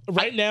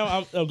 Right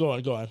now, go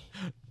on.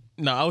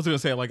 No, I was gonna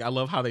say like I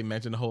love how they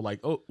mentioned the whole like,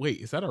 oh wait,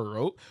 is that a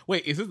rope?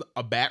 Wait, is this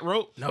a bat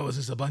rope? No, is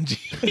this a bungee?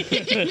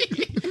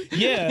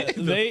 Yeah,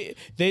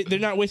 they're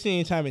not wasting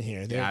any time in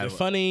here. They're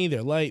funny.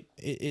 They're light.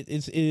 It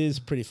is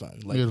pretty fun.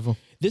 Like, Beautiful.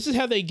 This is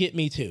how they get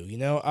me too. You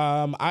know,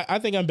 I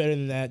think I'm better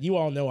than that. You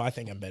all know I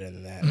think I'm better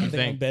than that. I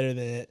think I'm better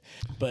than it.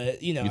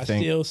 But you know, I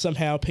still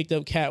somehow picked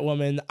up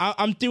Catwoman.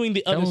 I'm doing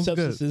the other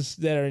substances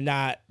that are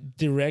not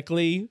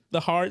directly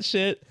the hard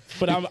shit.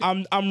 But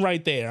I'm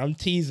right there. I'm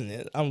teasing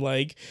it. I'm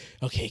like,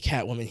 okay,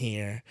 Catwoman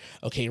here.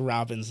 Okay,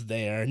 Robin's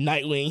there.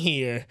 Nightwing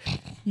here.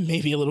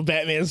 Maybe a little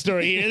Batman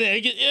story here and there.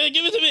 Give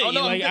it to me. Oh,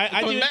 no, like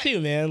I do it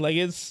too, man. Like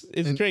it's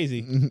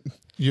crazy.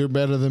 You're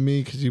better than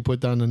me because you put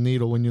down the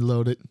needle when you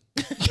load it.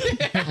 But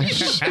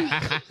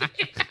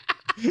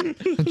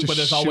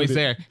it's always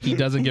there. He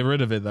doesn't get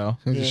rid of it though.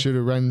 I just shoot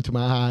it right into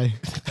my eye.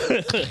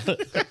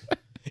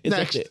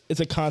 It's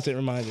a constant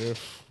reminder of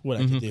what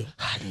I can do.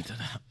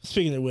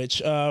 Speaking of which,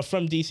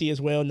 from DC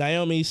as well,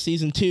 Naomi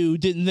season 2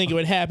 didn't think it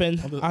would happen.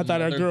 I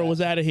thought our girl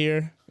was out of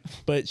here,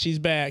 but she's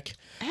back.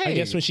 I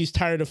guess when she's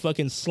tired of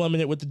fucking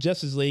slumming it with the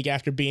Justice League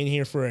after being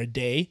here for a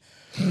day.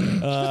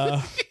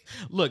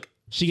 Look,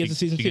 she gets to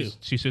season 2.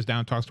 She sits down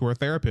and talks to her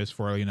therapist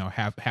for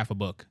half a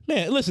book.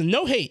 Man, listen,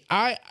 no hate.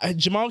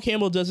 Jamal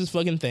Campbell does his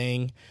fucking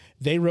thing.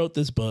 They wrote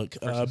this book.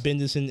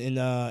 Bendis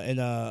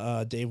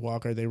and Dave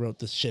Walker. They wrote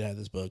the shit out of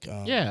this book.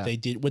 They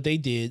did what they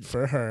did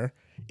for her.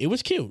 It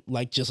was cute,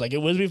 just like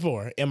it was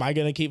before. Am I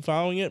gonna keep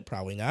following it?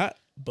 Probably not.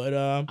 But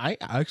I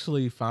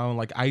actually found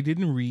like I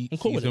didn't read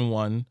season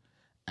 1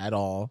 at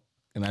all,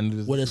 and I knew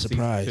this what a was season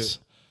surprise!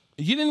 2.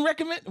 You didn't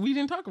recommend? We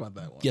didn't talk about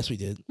that one. Yes, we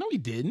did. No, we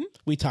didn't.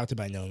 We talked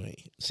about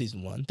Naomi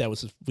season 1. That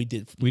was we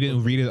did. We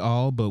didn't read it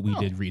all, but we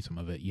did read some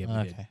of it. Yeah,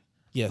 we did.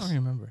 Yes, I don't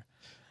remember.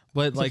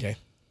 But okay.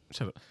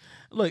 Shut up.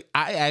 Look,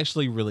 I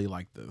actually really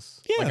like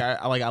this. Yeah.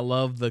 I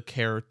love the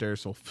character.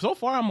 So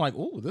far, I'm like,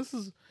 oh, this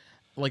is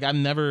like I've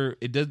never.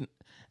 It doesn't.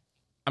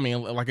 I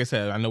mean, like I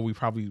said, I know we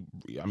probably.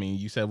 I mean,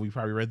 you said we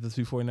probably read this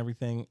before and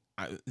everything.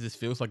 This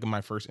feels like my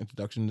first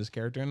introduction to this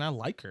character, and I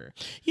like her.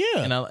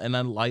 Yeah, and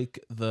I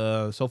like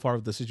the so far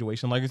of the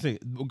situation. Like I say,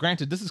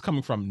 granted, this is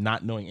coming from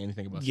not knowing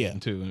anything about season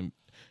 2 and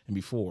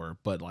before,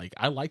 but like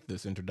I like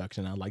this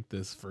introduction. I like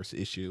this first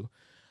issue.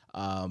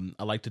 I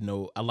like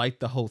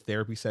the whole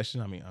therapy session.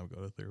 I mean, I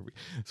go to therapy,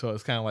 so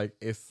it's kind of like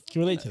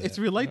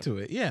relate to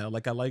it. Yeah,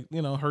 like I like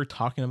her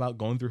talking about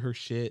going through her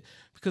shit,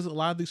 because a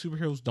lot of these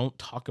superheroes don't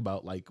talk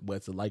about like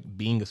what's it like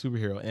being a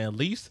superhero, and at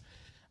least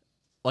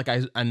like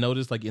I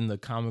noticed like in the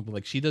comic,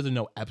 like she doesn't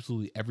know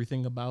absolutely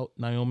everything about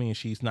Naomi, and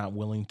she's not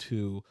willing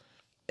to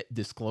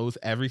disclose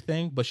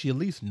everything, but she at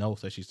least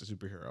knows that she's a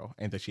superhero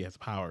and that she has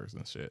powers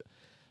and shit.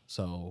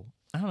 So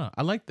I don't know.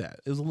 I like that.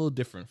 It was a little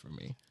different for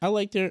me. I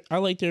liked her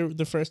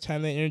the first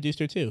time they introduced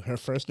her too. Her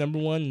first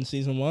 #1 in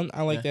season 1.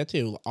 I like that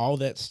too. All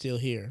that's still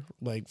here.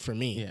 Like for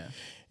me.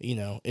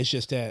 Yeah. It's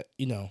just that,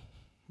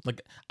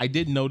 like I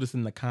did notice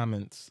in the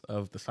comments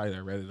of the site I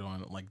read it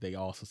on, like they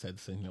also said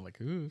the same thing,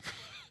 like, ooh.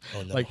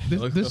 Oh no. Like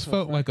this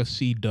felt like a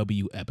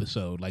CW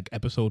episode, like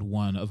episode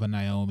 1 of a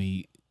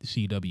Naomi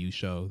CW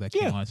show that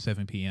came on at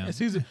 7 p.m.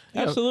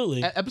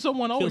 Absolutely. Episode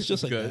 1 always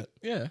just was like good.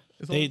 that.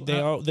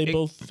 Yeah. They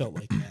both felt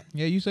like that.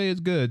 Yeah, you say it's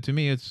good. To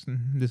me, this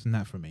is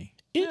not for me.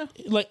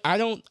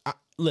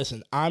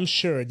 Listen, I'm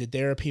sure that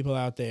there are people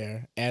out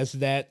there, as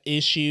that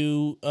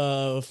issue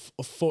of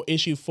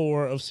issue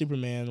 4 of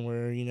Superman,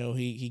 where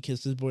he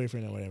kissed his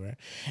boyfriend or whatever.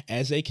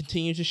 As they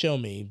continue to show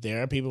me,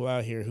 there are people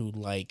out here who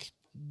like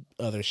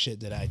other shit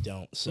that I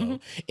don't.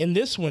 So in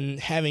this one,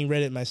 having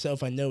read it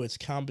myself, I know it's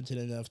competent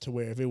enough to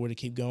where if it were to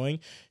keep going,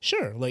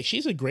 sure, like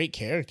she's a great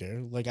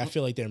character. Like I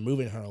feel like they're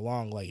moving her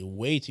along like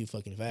way too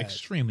fucking fast,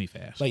 extremely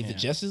fast. Like the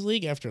Justice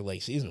League after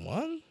like season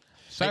 1.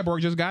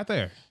 Cyborg just got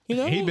there.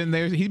 He's been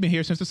there. He's been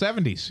here since the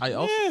 70s. I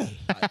also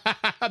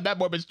that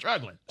boy been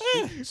struggling.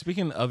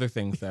 Speaking of other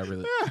things that I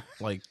really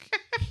like,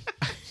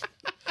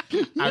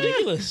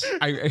 ridiculous.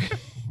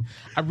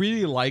 I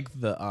really like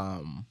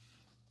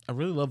I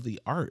really love the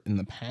art in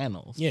the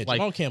panels. Yeah, like,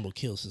 Jamal Campbell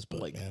kills his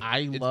book, like, man.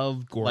 I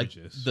love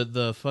gorgeous. Like,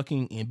 the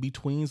fucking in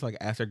betweens. Like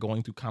as they're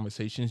going through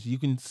conversations, you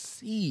can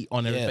see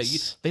on their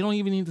face. They don't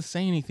even need to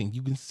say anything.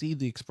 You can see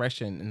the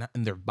expression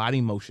and their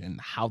body motion,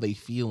 how they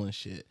feel and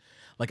shit.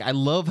 Like I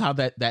love how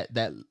that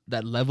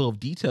level of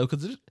detail,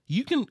 because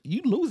you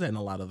lose that in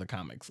a lot of the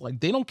comics. Like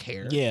they don't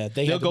care. Yeah,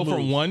 they'll go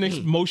from one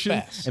motion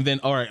fast. and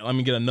then all right, let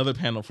me get another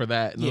panel for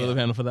that, another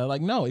panel for that.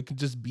 Like no, it could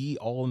just be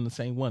all in the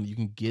same one. You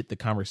can get the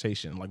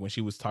conversation. Like when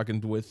she was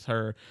talking with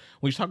her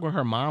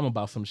mom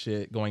about some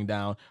shit going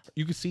down,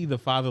 you could see the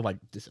father like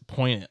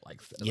disappointed,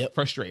 like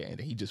frustrated, and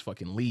he just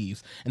fucking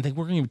leaves. And they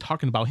weren't even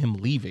talking about him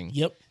leaving.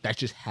 Yep, that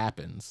just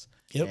happens.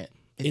 Yep,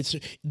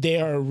 they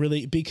are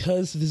really,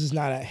 because this is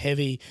not a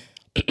heavy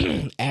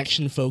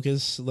action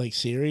focused like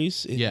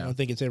series. I Yeah. don't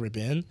think it's ever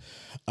been.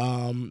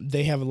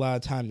 They have a lot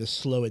of time to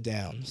slow it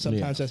down.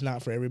 Sometimes that's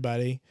not for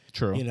everybody.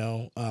 True. You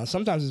know,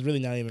 sometimes it's really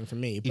not even for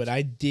me. But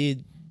I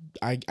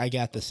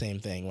got the same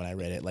thing when I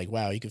read it. Like,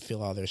 wow, you could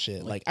feel all their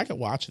shit. Like, I could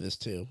watch this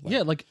too. Like,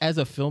 Yeah, like as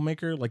a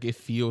filmmaker, like it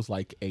feels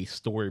like a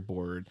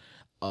storyboard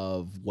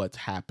of what's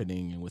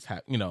happening and what's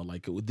happening. You know,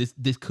 like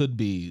this could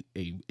be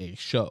a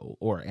show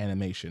or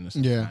animation. Or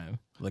something. Yeah.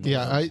 Like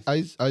Yeah,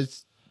 I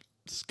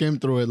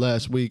skimmed through it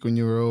last week when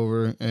you were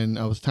over, and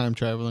I was time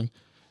traveling,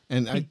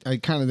 and I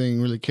kind of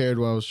didn't really cared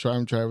while I was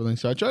time traveling,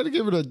 so I tried to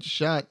give it a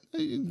shot.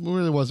 It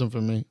really wasn't for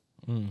me.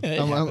 yeah,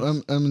 it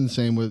happens. I'm in the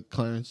same with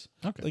Clarence.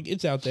 Okay. Like,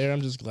 it's out there.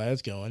 I'm just glad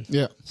it's going.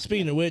 Yeah,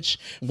 Speaking of which,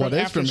 What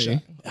is for me?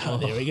 Aftershock- Oh,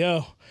 there we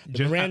go. The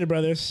Just- Miranda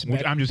Brothers.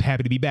 Which I'm just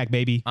happy to be back,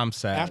 baby. I'm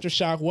sad.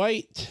 Aftershock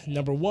White,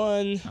 number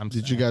 1. I'm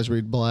did sad. you guys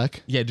read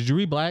Black? Yeah. Did you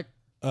read Black?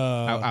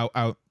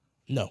 Out.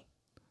 No.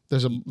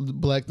 There's a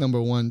Black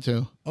number 1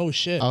 too. Oh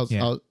shit. I'll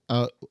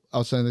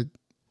send it.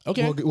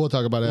 Okay. We'll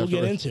talk about it. We'll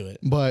get afterwards. into it.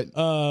 But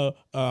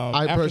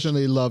I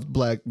personally loved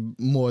Black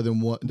more than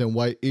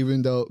White,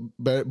 even though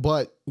but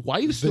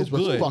White is still this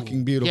was good.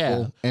 fucking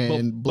beautiful, Yeah,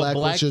 and but Black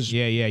was just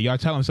Yeah. Y'all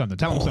tell him something.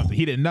 Tell him something.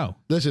 He didn't know.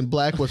 listen.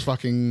 Black was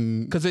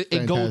fucking because it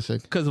goes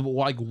fantastic. because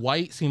like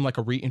White seemed like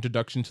a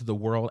reintroduction to the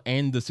world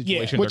and the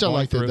situation. Which I they're going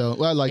liked it through. though.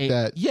 Well, I like And-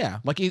 that. Yeah,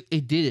 like it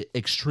did it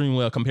extremely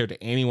well compared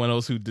to anyone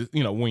else who did,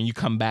 you know, when you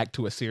come back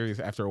to a series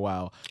after a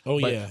while. Oh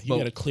But- yeah, you but-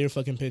 got a clear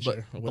fucking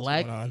picture of what's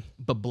Black, going on.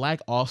 but Black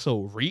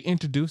also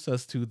reintroduced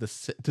us to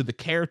the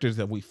characters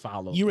that we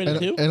follow. You ready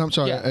too? And I'm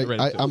sorry, Yeah, ready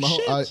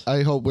to.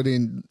 I hope we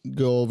didn't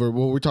go over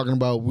what we're talking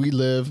about. We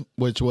Live,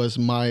 which was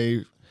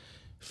my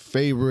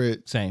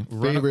favorite Same.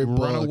 favorite book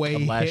Runaway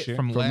from last hit year.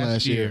 from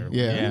last year.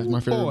 Yeah, it was my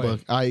favorite Boy.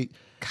 book. I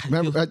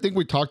remember. I think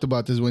we talked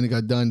about this when it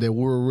got done. That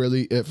we were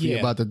really iffy Yeah.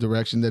 about the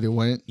direction that it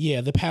went.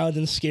 Yeah, the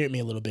Paladins scared me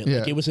a little bit. Yeah.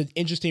 Like, it was an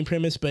interesting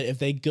premise, but if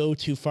they go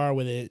too far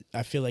with it,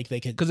 I feel like they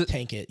could 'Cause it-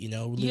 tank it. You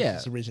know, lose Yeah.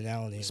 its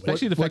originality.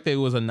 Especially the fact that it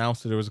was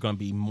announced that there was going to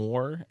be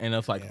more, and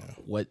it's like, Yeah.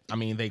 what? I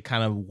mean, they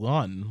kind of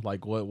won.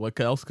 Like, what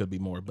else could be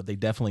more? But they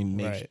definitely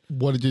made. Right.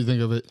 What did you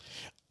think of it?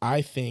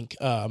 I think,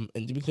 and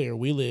to be clear,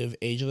 We Live,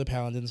 Age of the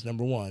Paladins,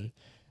 number 1.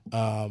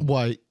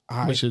 White,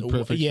 which is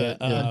perfect.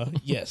 Yeah,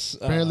 fit. yes.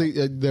 Apparently,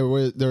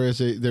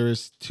 there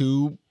is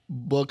 2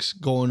 books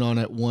going on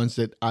at once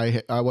that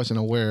I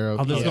wasn't aware of.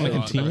 Oh, this is Yeah. going to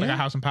continue. Like a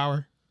House and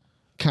Power.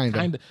 Kind of.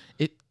 Kind of.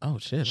 It. Oh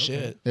shit. okay.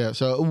 shit. Yeah.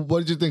 So, what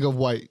did you think of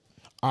White?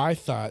 I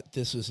thought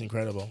this was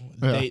incredible.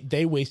 Yeah.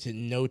 They wasted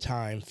no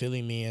time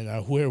filling me in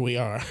on where we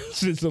are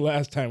since the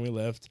last time we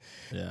left.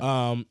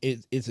 Yeah.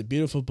 It's a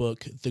beautiful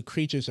book. The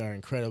creatures are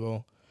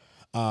incredible.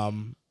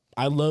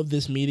 I love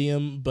this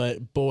medium,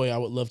 but boy, I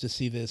would love to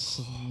see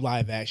this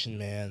live action,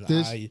 man.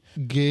 This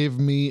gave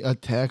me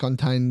Attack on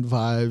Titan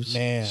vibes,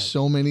 Man.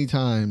 so many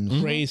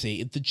times.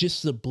 Crazy.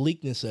 Just the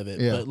bleakness of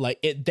it. Yeah. But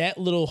like that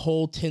little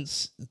whole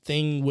tense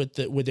thing with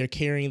where they're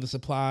carrying the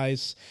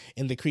supplies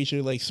and the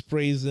creature like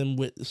sprays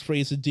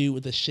the dude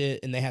with the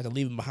shit and they have to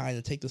leave him behind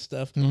and take the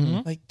stuff.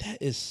 Like that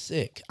is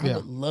sick. I Yeah.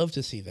 would love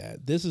to see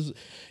that. This is,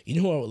 you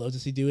know who I would love to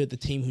see do it? The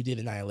team who did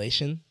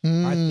Annihilation.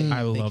 I think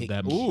I they love could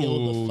that kill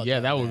the Ooh, fuck yeah,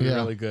 out that of would be Yeah.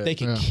 really good. They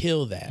could Yeah.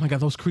 kill that. Oh my god,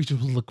 those creatures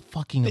would look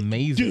fucking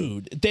amazing.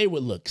 Dude, they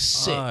would look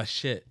sick. Ah,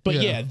 shit. But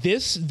Yeah. yeah,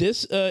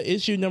 this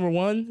issue number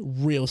 1,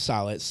 real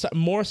solid,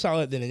 more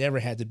solid than it ever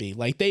had to be.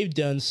 Like they've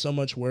done so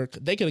much work,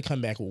 they could have come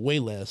back way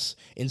less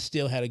and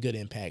still had a good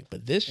impact.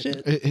 But this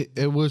shit,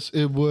 It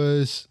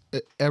was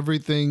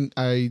everything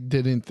I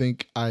didn't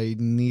think I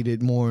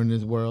needed more in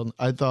this world.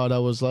 I thought I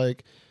was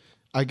like,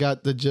 I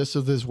got the gist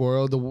of this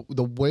world.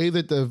 The way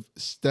that they've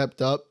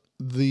stepped up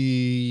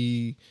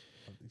the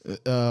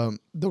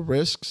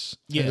risks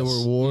and the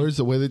Yes. rewards,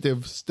 the way that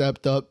they've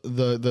stepped up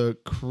the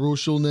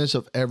crucialness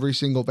of every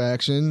single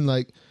action,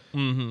 like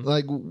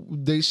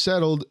they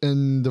settled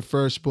in the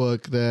first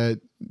book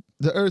that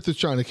the Earth is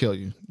trying to kill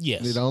you.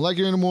 Yes. They don't like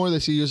you anymore. They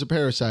see you as a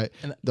parasite.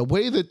 The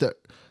way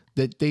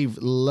that they've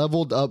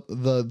leveled up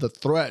the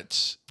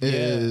threats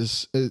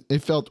is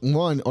it felt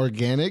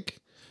organic.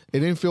 It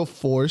didn't feel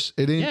forced.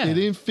 It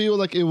didn't feel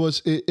like it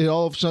was. It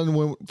all of a sudden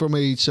went from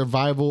a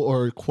survival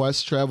or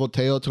quest travel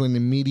tale to an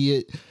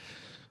immediate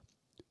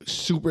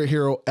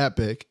superhero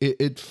epic.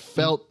 It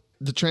felt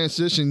the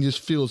transition just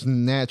feels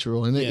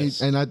natural, and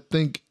Yes. and I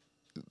think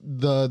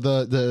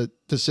the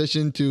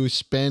decision to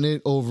span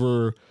it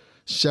over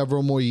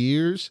several more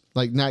years,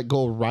 like not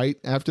go right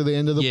after the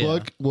end of the Yeah.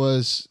 book,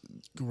 was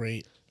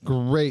great.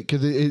 great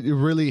because it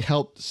really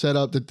helped set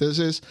up that this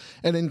is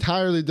an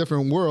entirely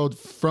different world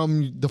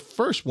from the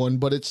first one,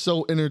 but it's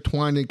so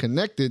intertwined and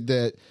connected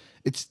that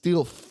it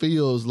still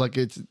feels like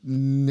it's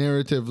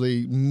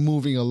narratively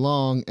moving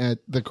along at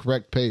the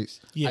correct pace.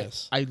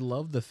 Yes. I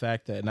love the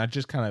fact that, and I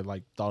just kind of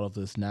like thought of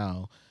this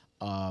now,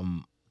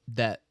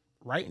 that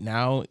right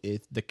now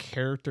the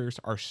characters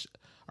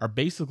are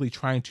basically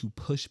trying to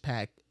push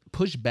back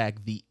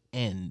the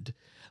end.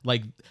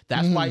 Like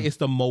that's why it's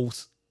the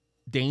most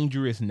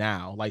dangerous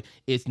now. Like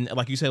it's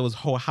like you said, it was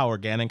how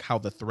organic, how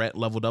the threat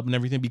leveled up and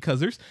everything. Because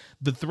there's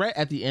the threat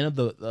at the end of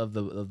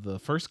the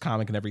first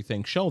comic and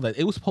everything show that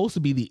it was supposed to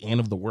be the end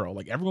of the world.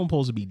 Like everyone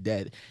supposed to be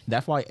dead.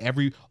 That's why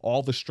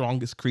all the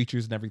strongest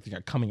creatures and everything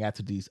are coming out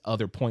to these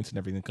other points and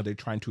everything because they're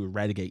trying to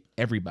eradicate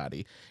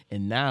everybody.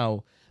 And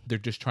now they're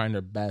just trying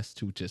their best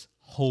to just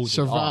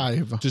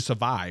Survive. to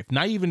survive,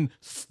 not even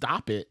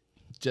stop it,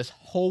 just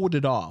hold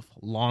it off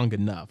long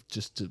enough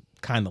just to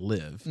kind of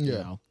live. You Yeah.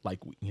 know, like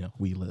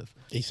we live.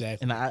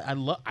 Exactly. And I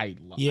love.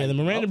 Yeah, the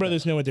Miranda love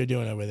brothers know what they're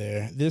doing over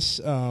there. This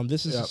is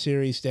a Yep.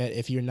 series that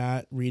if you're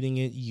not reading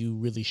it, you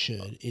really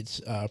should. It's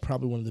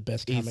probably one of the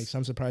best comics.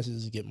 I'm surprised it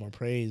doesn't get more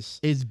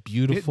praise. It's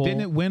beautiful.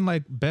 Didn't it win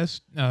like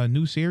best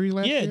new series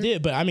last Yeah, year? it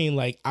did, but I mean,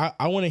 like,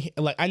 I want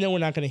to, like, I know we're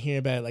not going to hear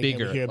about it like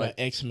Bigger, we hear like- about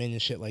X-Men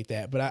and shit like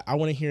that, but I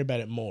want to hear about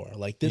it more.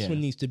 Like, this Yeah.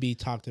 one needs to be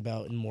talked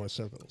about in more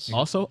circles.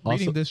 Also,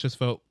 Reading this just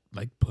felt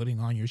like putting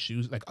on your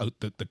shoes, like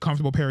the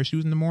comfortable pair of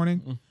shoes in the morning.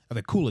 I was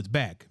like, cool, it's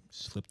back.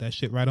 Slip that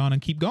shit right on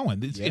and keep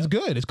going. It's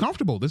good. It's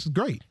comfortable. This is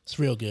great. It's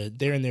real good.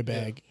 They're in their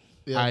bag.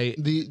 Yeah,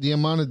 the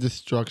amount of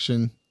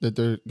destruction that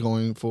they're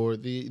going for,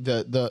 the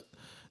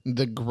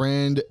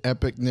grand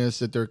epicness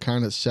that they're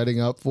kind of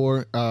setting up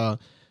for,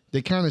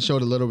 they kind of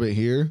showed a little bit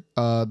here.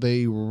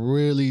 They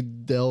really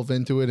delve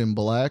into it in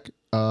Black,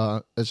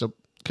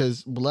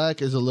 because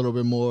Black is a little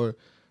bit more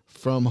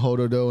from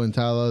Hododo and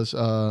Tala's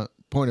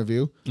point of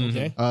view.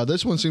 Okay.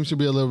 This one seems to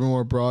be a little bit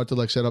more broad to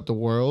like set up the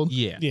world.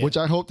 Yeah. Yeah. Which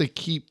I hope they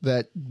keep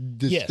that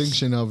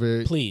distinction of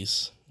it,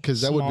 Please.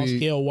 because that Small would be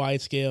scale, wide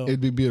scale.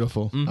 it'd be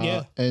beautiful.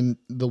 Yeah. And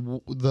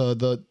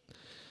the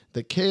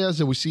chaos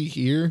that we see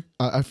here,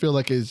 I feel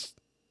like is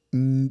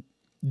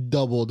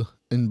doubled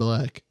in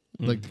Black.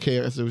 Like the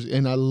chaos that was,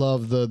 and I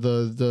love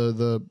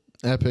the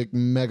epic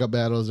mega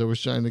battles that we're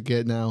trying to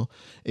get now.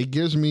 It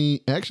gives me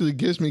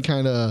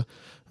kind of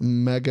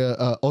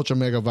ultra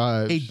mega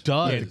vibes. It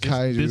does. Yeah, the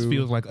this kaiju.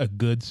 feels like a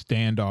good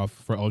standoff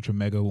for Ultra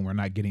Mega when we're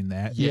not getting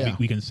that. Yeah.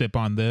 We can sip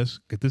on this.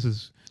 'Cause this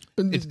is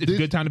it's a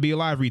good time to be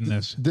alive reading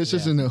this. This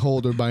isn't a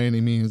holder by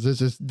any means.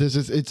 This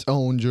is its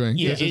own drink.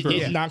 Yeah, This is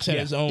it knocks at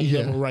its own Yeah.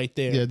 level right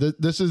there. yeah.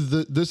 This is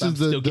the I'm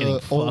still getting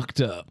old,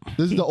 fucked up.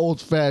 this is the old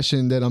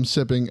fashioned that I'm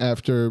sipping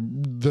after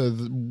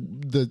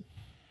the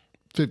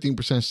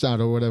 15% stout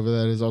or whatever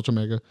that is, Ultra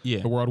Mega. Yeah.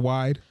 The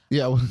worldwide.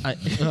 Yeah.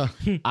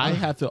 I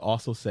have to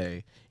also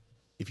say,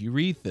 if you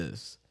read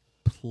this,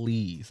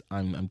 please,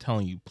 I'm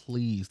telling you,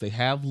 please, they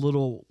have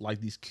little like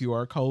these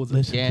QR codes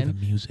again.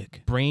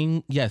 music.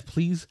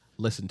 Please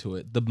listen to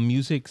it. The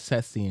music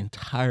sets the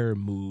entire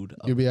mood.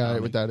 Of You'll be the all right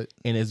comic, without it.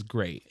 and it's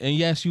great. And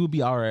yes, you would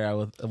be all right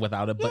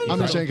without it. But I'm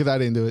just saying because I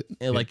didn't do it.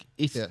 like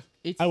it's Yeah.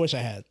 it's I wish I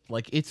had.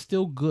 like it's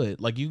still good.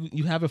 Like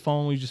you have a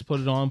phone, you just put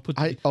it on.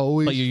 I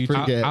always play your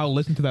YouTube. forget. I'll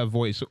listen to that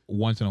voice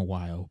once in a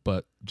while,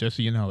 but just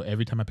so you know,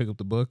 every time I pick up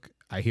the book,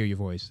 I hear your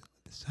voice.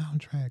 The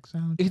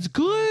soundtrack. It's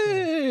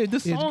good. The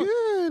It's song.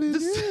 good.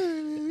 It's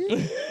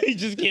good. He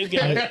just can't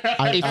get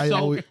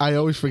it. I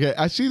always forget.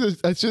 I see the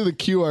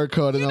QR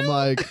code and I'm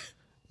like,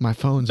 my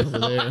phone's over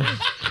there.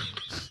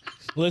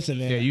 Listen,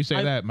 man. Yeah, you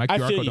say that. My I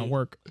QR feel code you. don't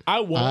work. I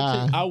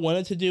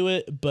wanted to do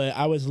it, but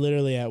I was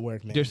literally at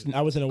work, man.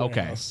 I was in a warehouse,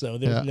 Okay. so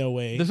there's no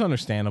way. That's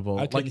understandable.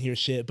 I couldn't Like hear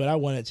shit, but I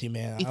wanted to,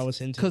 man. I was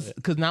into it.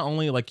 because not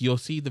only like you'll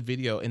see the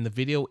video, and the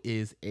video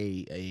is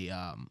an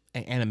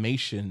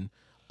animation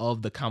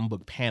of the comic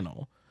book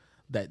panel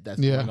that's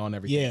going on and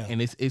everything. Yeah.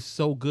 And it's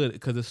so good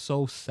because it's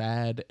so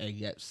sad and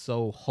yet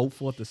so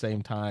hopeful at the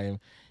same time,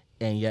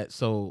 and yet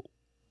so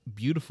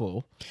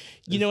beautiful.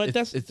 You know what?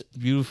 It's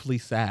beautifully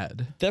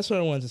sad. That's what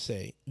I wanted to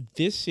say.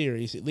 This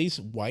series, at least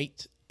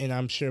White, and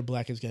I'm sure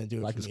Black is going to do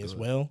it Black for is me as good.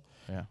 well.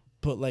 Yeah.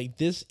 But like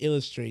this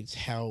illustrates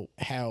how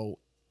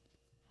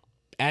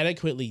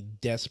adequately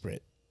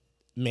desperate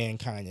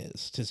mankind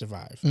is to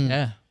survive.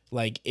 Yeah.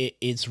 Like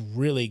it's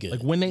really good.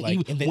 Like when they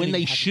and then when you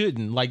they have to-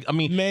 shouldn't, like I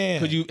mean,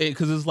 Man.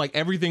 because it's like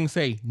everything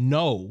say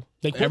no,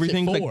 Like, what's it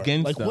everything's for?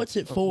 against Like, them. what's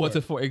it for? What's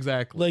it for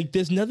exactly? like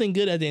there's nothing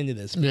good at the end of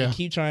this. But Yeah. they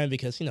keep trying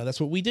because that's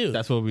what we do.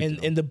 That's what we do.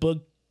 And the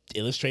book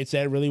illustrates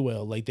that really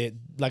well. Like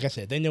I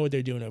said, they know what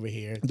they're doing over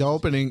here. The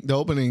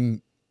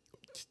opening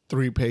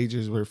 3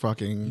 pages were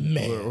fucking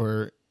Man.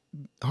 were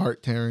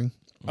heart tearing.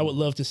 I would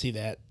love to see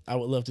that. I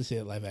would love to see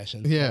that live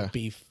action. Yeah. That'd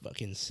be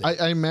fucking sick.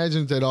 I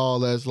imagined it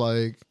all as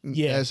like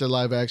Yeah. as a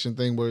live action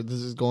thing where this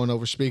is going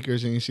over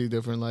speakers and you see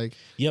different like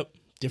Yep.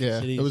 Different Yeah,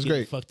 cities. it was getting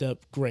great. Fucked up.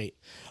 Great.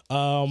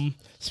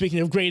 Speaking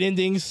of great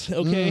endings,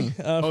 okay.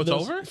 For it's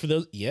those, over? For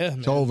those, yeah, man.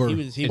 it's over. He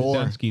was It's Four.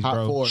 Dunsky's, Hot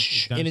bro. four.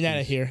 It's in and out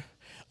of Dunsky's. here.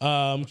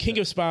 King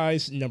of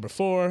Spies number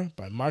 4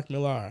 by Mark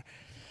Millar.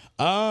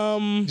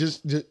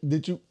 just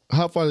did you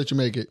how far did you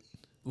make it?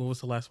 What was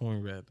the last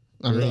one we read?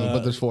 I don't know,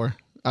 but there's 4.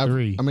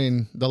 3. I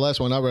mean, the last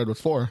one I read was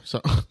 4.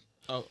 So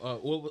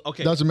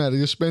Okay. Doesn't matter.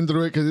 You spin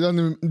through it because it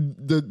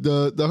doesn't.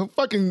 The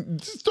fucking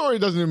story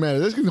doesn't even matter.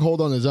 This can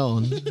hold on its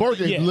own. 4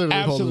 can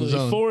literally hold on its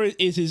own. 4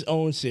 is his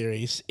own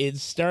series. It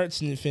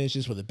starts and it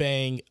finishes with a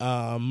bang.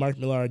 Mark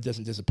Millar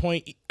doesn't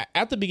disappoint.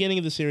 At the beginning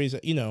of the series,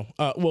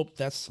 well,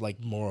 that's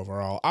like more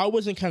overall. I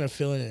wasn't kind of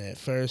feeling it at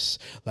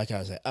first. Like I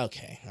was like,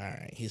 okay, all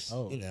right, he's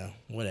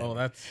whatever. Oh,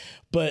 that's.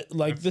 But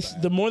like this,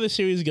 the more the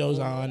series goes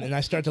on, and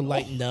I start to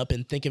lighten up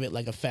and think of it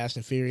like a Fast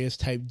and Furious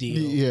type deal.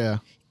 Yeah.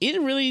 It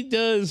really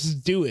does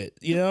do it,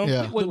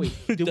 Yeah. Wait.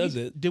 it does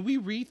it. Did we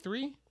read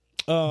 3?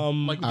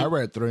 I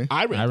read 3.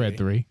 I read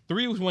 3.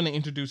 3 was when they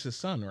introduced his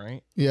son,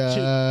 right?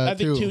 Yeah. I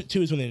think 2.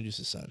 2 is when they introduced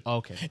his son.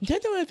 Okay.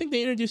 Technically, I think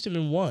they introduced him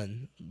in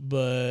 1,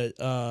 but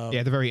Yeah,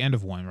 at the very end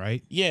of 1,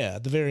 right? yeah,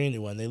 the very end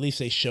of 1. At least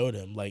they showed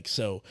him. Like,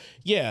 so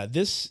yeah,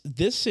 this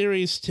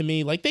series to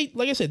me, like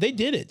I said, they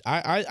did it.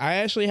 I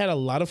actually had a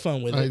lot of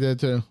fun with I it. did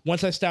too.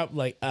 Once I stopped,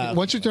 like,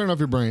 Once you turn off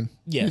your brain,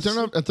 Yes. You turn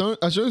off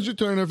as soon as you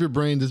turn off your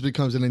brain, this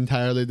becomes an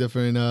entirely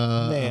different,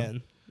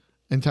 man,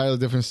 entirely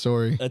different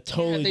story. a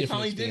totally they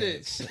different finally did it.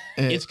 experience.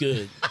 It's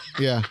good.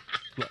 Yeah,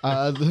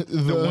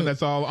 The one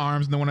that's all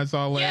arms and the one that's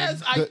all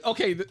legs.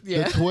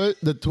 Yes.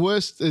 the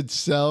twist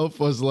itself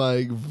was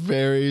like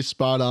very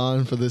spot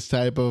on for this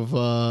type of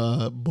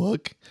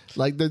book.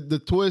 Like the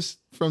twist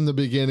from the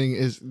beginning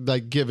is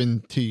like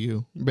given to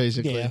you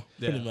basically. Yeah,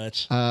 pretty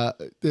much.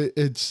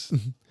 It's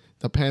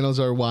the panels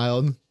are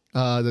wild.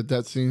 The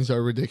death scenes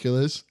are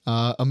ridiculous.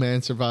 A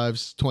man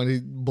survives 20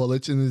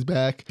 bullets in his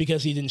back.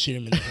 Because he didn't shoot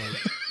him in the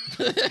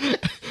head.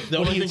 The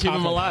What only are you thing keep him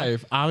talking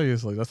alive.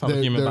 Obviously, that's how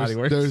the human body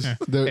works.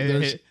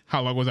 There's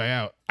How long was I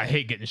out? I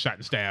hate getting shot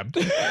and stabbed.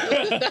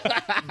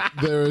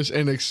 there is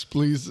an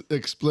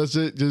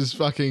explicit just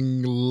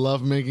fucking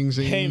love making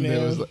scene. Hey, man.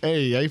 That was,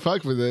 hey, I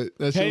fuck with it.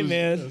 That shit Hey was-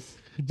 man,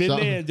 been So-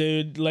 there,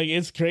 dude. Like,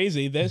 it's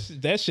crazy.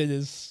 That shit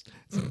is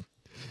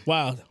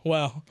wild.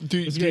 Wow. Do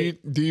It's you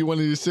great. do you want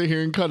to sit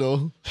here and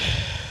cuddle?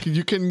 'Cause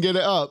you couldn't get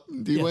it up.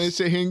 Do you Yes. want to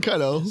sit here and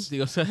cuddle? You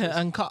go sit here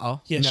and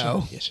cuddle. Yeah, No.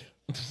 sure. Yeah, sure.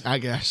 I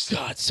guess.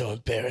 God, so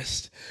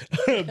embarrassed.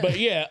 But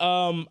yeah,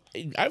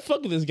 I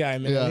fuck with this guy,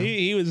 man. Yeah.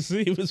 He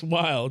was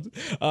wild.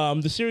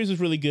 The series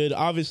was really good.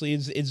 Obviously,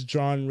 it's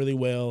drawn really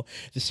well.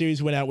 The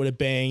series went out with a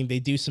bang. They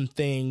do some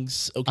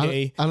things.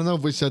 Okay. I don't know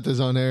if we set this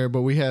on air,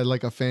 but we had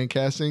like a fan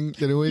casting,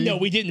 didn't we? No,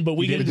 we didn't. But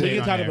we You can didn't say it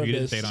talk on air. about You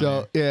didn't this. say it on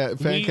So yeah,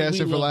 fan We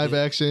casting for loved live it.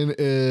 action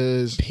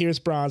is, Pierce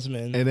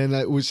Brosnan. and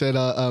then we said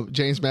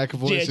James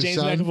McAvoy. Yeah, is his James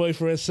son. McAvoy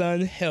for his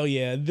son. Hell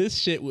yeah, this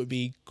shit would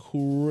be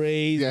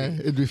crazy. Yeah,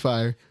 it'd be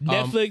fire.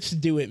 Netflix,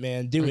 do it,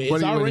 man. Do it. what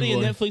It's are you already a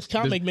waiting for? Netflix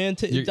comic, man.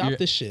 To adopt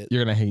this shit.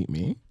 You're gonna hate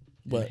me.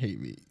 What? Hate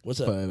me. What's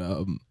up?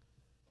 But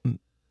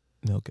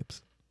Mel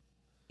Gibson.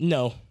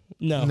 No.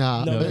 Nah,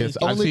 no. no, I've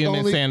Only- seen him in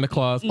only- Santa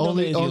Claus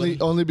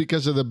Only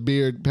because of the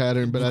beard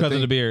pattern, but I because think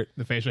of the beard.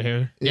 The facial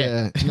hair.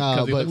 yeah, Because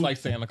no, he but looks like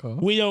Santa Claus.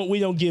 We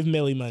don't give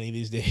Millie money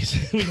these days.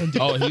 We don't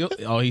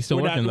do He's still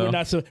we're working not, though. we're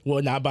not so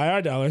well, not by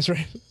our dollars,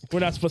 right? We're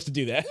not supposed to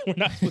do that. We're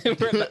not supposed to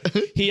do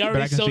that. He I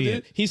already can sold see it.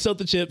 it. He sold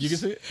the chips. You can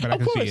see it? But I Of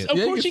can see course, it. of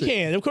Yeah, you course can you see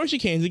can. Of course you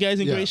can. The guy's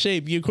in Yeah. great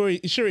shape.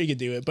 Sure you can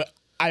do it, but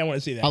I don't want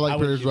to see that. I like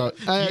wouldn't Pierce do that.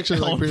 Brosnan. I actually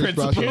like on Pierce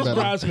principle. Brosnan Pierce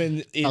better.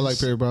 Brosnan is. I like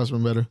Pierce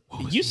Brosnan better.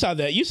 You saw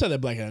that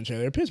Black Adam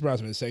trailer. Pierce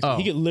Brosnan is sexy. Oh.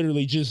 He could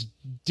literally just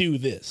do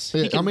this.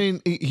 Yeah, I mean,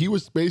 he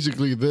was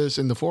basically this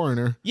in The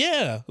Foreigner.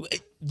 Yeah.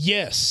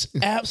 Yes.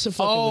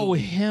 Absolutely. Oh,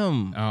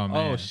 him. Oh,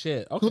 man. Oh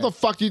shit. Okay. Who the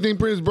fuck do you think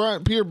Pierce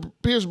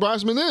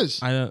Brosnan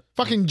is? I don't.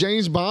 Fucking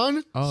James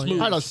Bond? Oh, Smooth.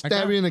 yeah. I'd have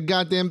stabbed you in the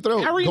goddamn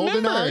throat. I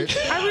remembered.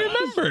 GoldenEye. I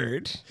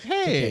remembered.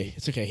 Hey.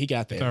 It's okay. He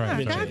got there. All right. All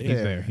right. Eventually.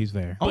 He's there. He's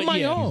there. On my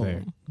yeah. He's there.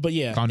 own. But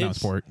yeah. Calm down, it's-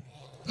 sport.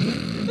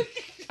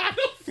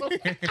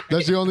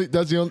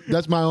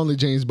 That's my only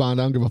James Bond.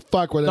 I don't give a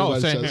fuck what No,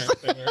 anybody same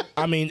says. here.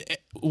 I mean,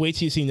 wait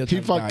till you see No He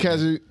Time to fucked Die,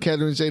 man.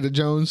 Catherine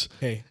Zeta-Jones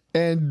Hey.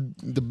 and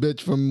the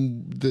bitch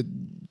from the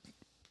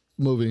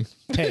movie.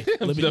 Hey,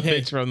 let me, The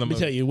hey, bitch from the let me movie.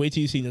 tell you. Wait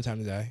till you see No Time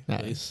to Die, Nah.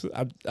 please.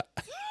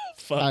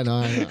 Fuck. I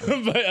know.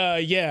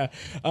 But yeah,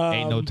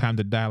 Ain't no time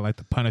to die like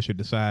the Punisher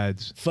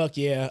decides. fuck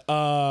yeah.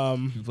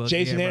 Fuck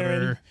Jason yeah, Aaron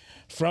brother.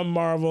 from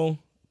Marvel,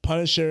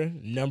 Punisher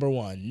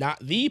 #1, not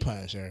the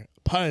Punisher.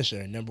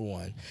 Punisher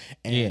 #1.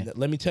 And Yeah.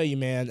 let me tell you,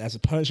 man, as a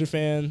Punisher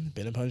fan,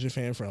 been a Punisher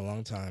fan for a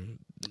long time.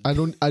 I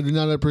do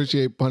not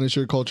appreciate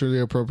Punisher culturally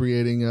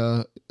appropriating.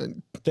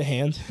 The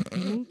hand.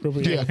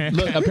 Yeah.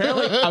 Look,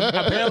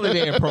 apparently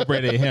they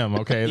appropriated him.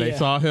 Okay, they Yeah.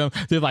 saw him.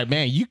 They're like,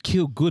 man, you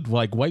kill good.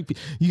 Like white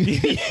people,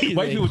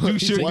 white people do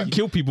He's shit. like- You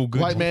kill people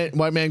good. White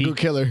man, good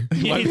killer.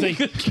 Yeah, he's like,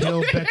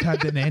 Kill better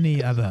than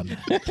any other.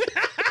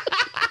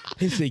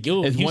 he's like,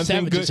 yo, It's you one thing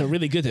savages good- are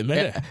really good at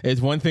murder. It's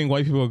one thing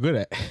white people are good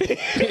at.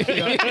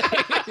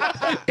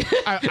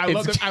 I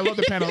love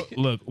the panel.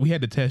 Look, we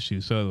had to test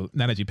you, so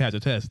now that you passed the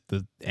test,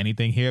 does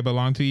anything here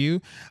belong to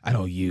you? I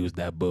don't use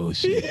that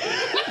bullshit.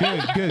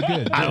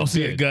 Good. I don't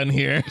see a gun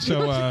here.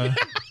 So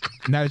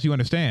now that you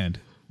understand,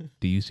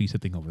 do you see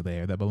something over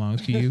there that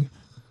belongs to you?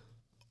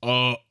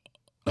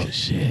 Oh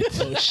shit.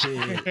 Oh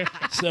shit.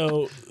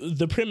 So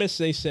the premise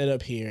they set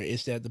up here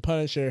is that the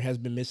Punisher has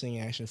been missing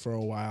action for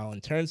a while,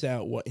 and turns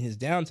out what in his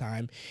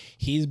downtime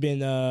he's been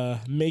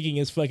making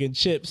his fucking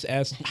chips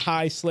as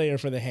High Slayer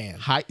for the hand.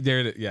 High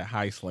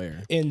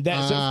Slayer. And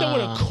that's what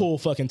a cool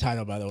fucking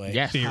title, by the way.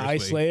 Yeah, High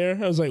seriously. Slayer.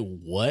 I was like,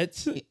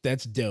 what?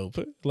 That's dope.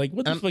 Like,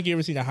 what the fuck? You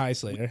ever seen a High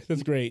Slayer?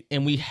 That's great.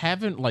 And we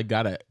haven't like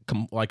got an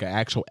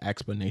actual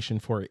explanation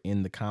for it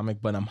in the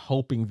comic, but I'm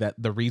hoping that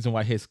the reason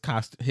why his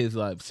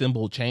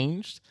symbol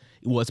changed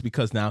was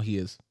because now he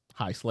is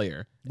High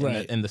Slayer,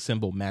 Right. And the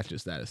symbol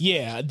matches that.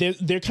 Yeah,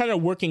 they're kind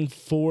of working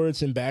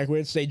forwards and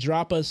backwards. They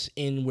drop us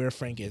in where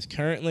Frank is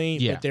currently,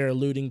 Yeah. but they're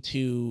alluding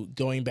to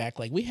going back.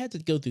 Like, we had to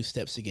go through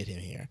steps to get him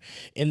here,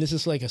 and this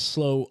is like a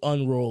slow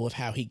unroll of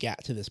how he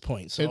got to this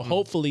point. So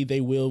hopefully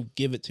they will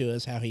give it to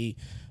us how he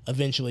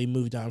eventually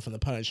moved on from the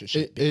Punisher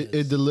shit.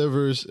 It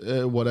delivers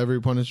what every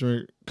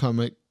Punisher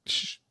comic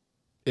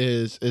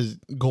is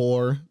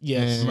gore,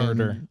 Yes. and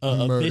Murder.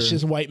 A murder.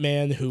 vicious white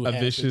man who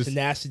has vicious- the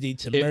tenacity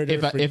to murder.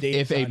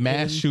 If a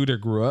mass shooter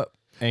grew up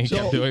and he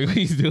kept doing what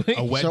he's doing,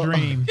 A wet So-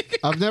 dream.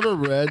 I've never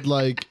read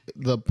like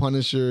the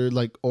Punisher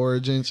like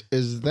origins.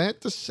 Is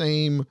that the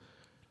same?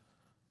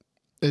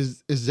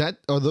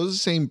 Are those the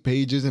same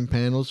pages and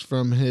panels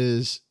from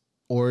his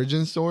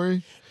origin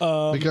story?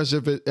 Because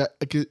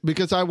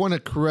because I want to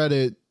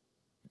credit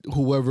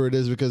whoever it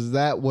is, because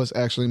that was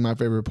actually my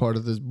favorite part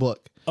of this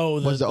book.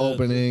 was the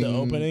opening. The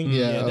opening,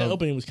 Yeah, that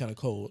opening was kind of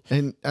cold.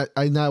 And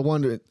I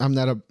wonder. I'm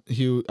not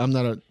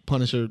a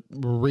Punisher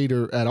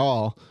reader at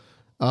all.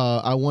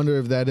 I wonder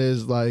if that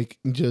is like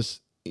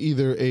just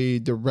either a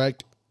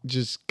direct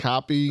just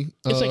copy.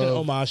 It's like an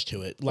homage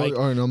to it, like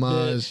or an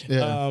homage.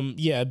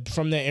 yeah.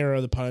 From the era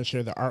of the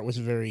Punisher, the art was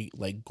very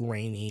like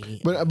grainy.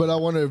 But I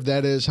wonder if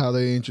that is how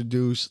they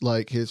introduce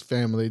like his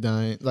family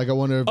dying. Like I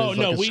wonder if Oh it's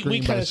no, like a we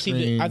screen kind by of see.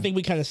 screen. I think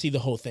we kind of see the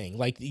whole thing.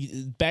 Like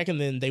back in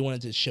then, they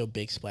wanted to show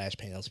big splash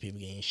panels, people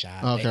getting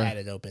shot. Okay. They had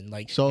it open.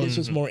 Like So- this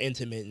was more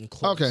intimate and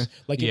close. Okay.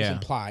 Like it was Yeah.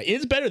 implied.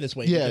 It's better this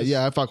way. Yeah, because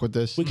yeah, I fuck with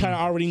this. We kind of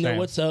already know Same.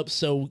 what's up.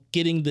 So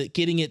getting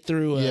it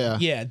through.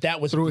 Yeah. That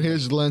was Through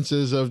his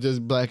lenses of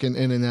just blacking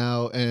in and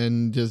out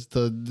and just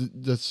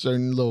the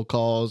certain little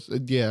calls.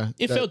 Yeah.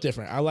 It that- felt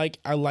different. I like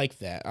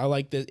that. I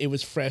like that it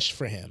was fresh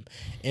for him.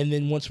 And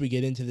then once we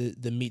get into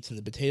the meats and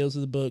the potatoes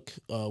of the book,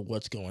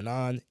 what's going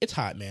on? It's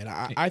hot, man.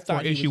 I For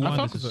thought he issue was- one,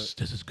 fuck this with is,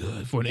 this is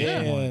good. For the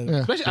issue one. Yeah.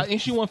 especially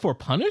issue one for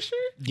Punisher.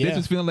 Yeah. This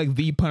is feeling like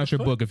the Punisher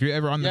book. If you're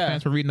ever on the Yeah.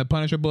 fence for reading the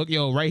Punisher book,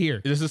 yo, right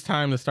here. This is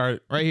time to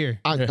start. Right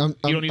here. I'm- you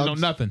don't need to know I'm-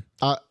 nothing.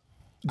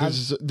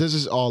 This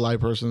is all I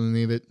personally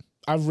needed.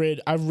 I've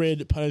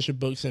read Punisher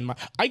books in my.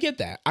 I get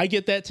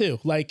that too.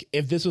 Like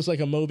if this was like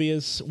a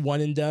Mobius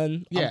one and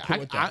done, I'm Yeah, cool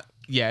with that.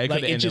 it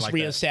Like could it end just like that.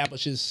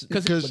 reestablishes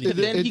Because what he it,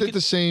 did. then it he did could-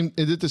 the same.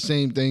 It did the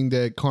same thing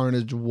that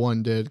Carnage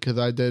 1 did. Because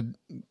I did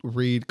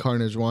read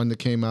Carnage 1 that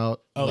came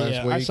out Oh last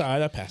yeah, week. I saw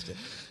it. I passed it.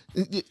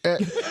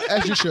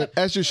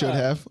 As you should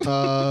have.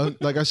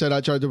 Like I said,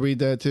 I tried to read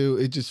that too.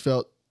 It just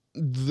felt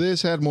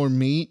this had more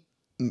meat,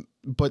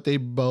 but they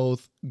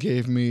both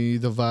gave me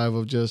the vibe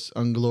of just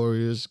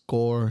unglorious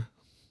gore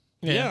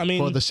Yeah, I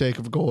mean, for the sake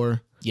of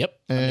gore. yep.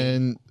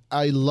 And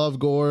I love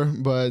gore,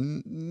 but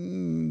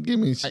give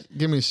me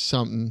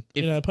something.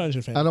 You're not a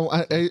Punisher fan. I don't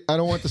want the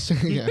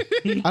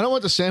I don't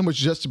want the sandwich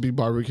just to be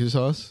barbecue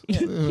sauce. A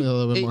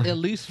little bit more. It at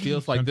least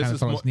feels like this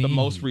Sometimes is the sauce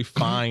most needs.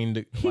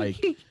 refined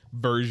like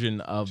version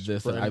of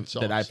this Bread and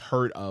that I've sauce.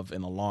 heard of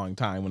in a long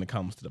time when it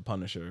comes to the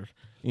Punisher.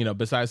 You know,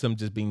 besides him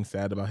just being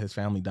sad about his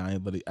family dying,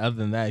 but other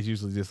than that, it's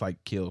usually just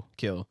like kill.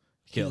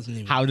 doesn't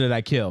even- How did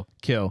I kill?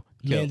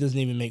 Man doesn't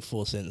even make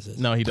full sentences.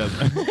 No, he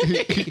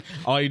doesn't.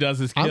 All he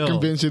does is kill. I'm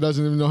convinced he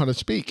doesn't even know how to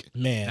speak.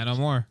 Man, And no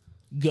more.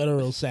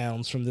 guttural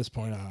sounds from this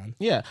point on.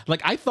 Yeah,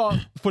 like I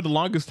thought for the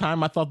longest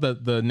time, I thought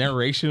that the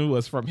narration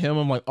was from him.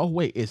 I'm like, oh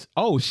wait, she's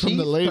From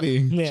the lady.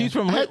 Yeah. She's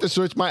from I had to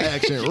switch my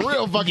accent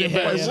real fucking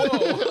Yeah, fast.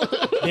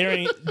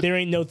 yeah. there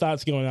ain't no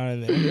thoughts going on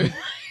in there.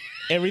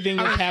 Everything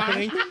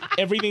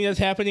that's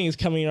happening is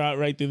coming out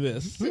right through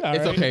this. All It's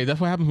right? okay. That's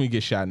what happens when you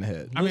get shot in the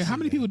head. I mean, how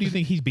many people do you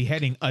think he's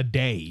beheading a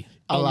day?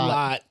 A lot.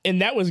 lot.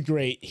 And that was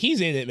great.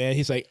 He's in it, man.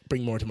 He's like,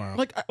 bring more tomorrow.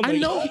 Like I'm I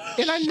like, know,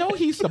 and I know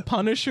he's the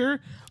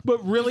Punisher,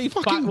 but really,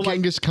 Fucking like,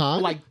 Genghis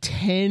Khan. like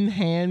 10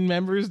 hand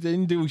members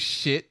didn't do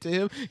shit to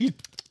him.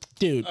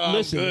 dude,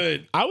 listen.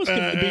 good. I was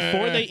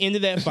before they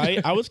ended that fight,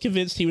 I was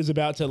convinced he was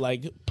about to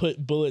like put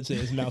bullets in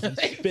his mouth and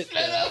spit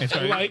them. And so,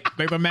 Like,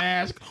 like the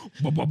mask.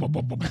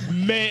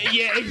 man,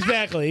 yeah,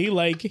 exactly.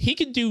 Like he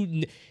could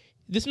do.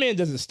 This man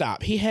doesn't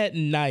stop. He had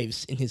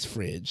knives in his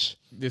fridge.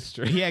 This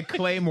He had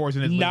claymores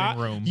in his Not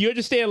living room. you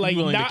understand? Like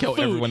willing to not kill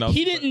food. everyone else.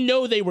 He didn't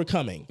know they were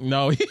coming.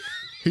 No,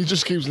 He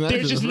just keeps knives.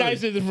 There's in just the knives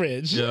fridge. in the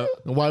fridge. yeah.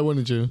 Why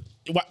wouldn't you?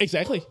 Why-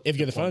 exactly. If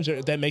you're the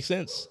Punisher, that makes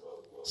sense.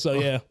 So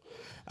yeah,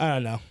 I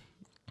don't know.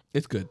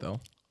 It's good though.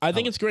 I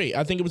think it's great.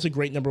 I think it was a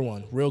great number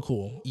one. Real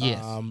cool.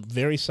 Yes.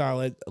 Very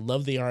solid. I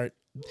love the art.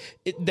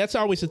 That's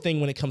always the thing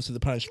when it comes to the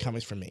Punisher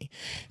comics for me.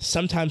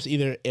 Sometimes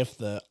either if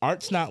the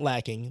art's not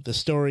lacking, the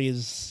story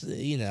is,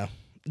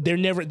 they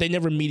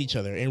never meet each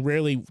other, and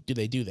rarely do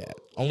they do that.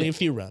 Only a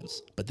few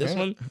runs, but this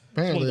one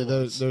Apparently,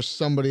 there's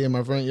somebody in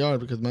my front yard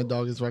because my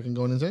dog is fucking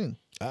going insane.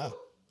 Oh,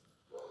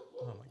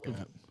 Oh my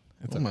god.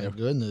 Oh my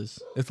goodness.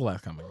 It's the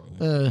last comic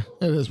book.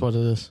 It is what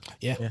it is.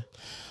 yeah.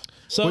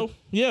 So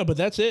but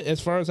that's it as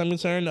far as I'm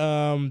concerned.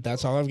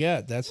 That's all I've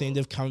got. That's the end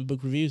of comic book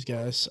reviews,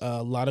 guys.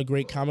 A lot of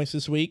great comics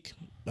this week.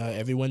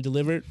 Everyone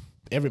delivered.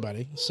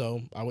 Everybody.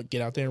 So I would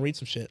get out there and read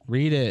some shit.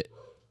 Read it.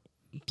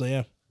 So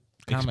yeah,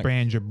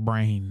 Expand your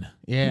brain.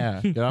 Yeah.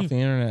 Get off the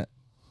internet.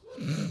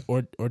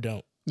 or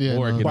don't. Yeah,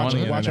 Or no. get on Watch the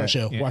our internet.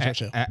 show. Yeah, Watch our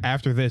show.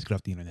 After this, get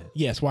off the internet.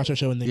 Yes, watch our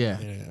show and then Yeah.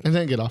 And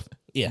then get off.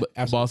 yeah, But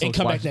absolutely. also And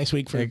come watch- back next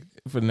week for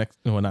the next.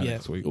 Well, not yeah.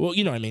 next week. Well,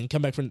 you know what I mean.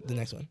 Come back for the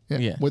next one.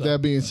 Yeah. With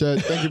that being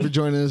said, thank you for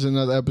joining us in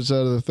another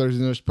episode of the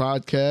Thursday Nurse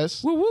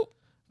Podcast, Woo woo.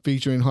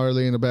 featuring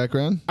Harley in the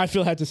background. I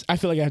feel like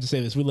I have to say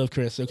this. We love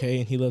Chris, okay,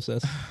 and he loves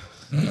us.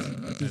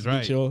 That's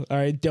right. Chill. All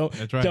right,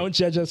 That's right. don't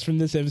judge us from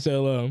this episode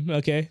alone,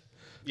 okay?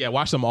 Yeah.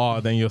 Watch them all,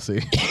 then you'll see.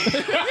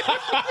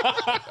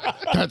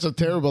 That's a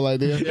terrible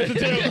idea. It's a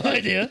terrible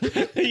idea.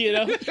 You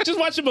know, just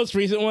watch the most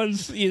recent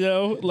ones. You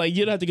know, like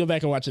you don't have to go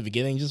back and watch the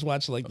beginning. Just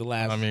watch like the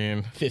last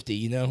 50.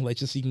 You know, like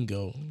just so you can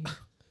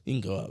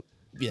go up.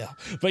 Yeah,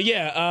 but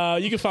yeah,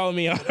 you can follow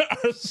me on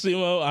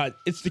Arsumo on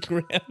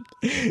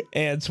Instagram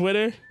and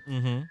Twitter.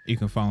 You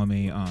can follow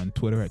me on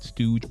Twitter at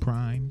Stooge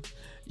Prime.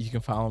 You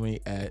can follow me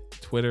at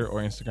Twitter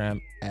or Instagram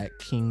at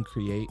King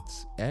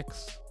Creates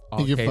X.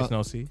 All You can K's, fo-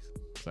 no C's.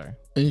 Sorry.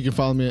 And you can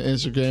follow me on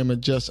Instagram at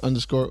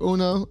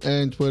just_Uno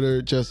and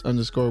Twitter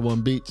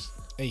just_1beats.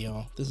 Hey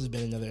y'all, this has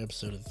been another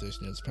episode of the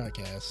Thursday Notes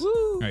Podcast.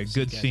 All right,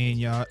 good guys. seeing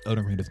y'all.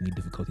 Elden Ring doesn't need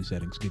difficulty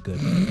settings. Get good.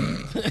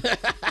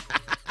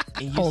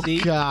 And you Oh see,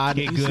 God!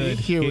 Get good.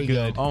 Here Get we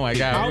good. go. Oh my I'll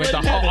God. We went let the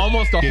him have whole, it.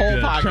 almost the Get whole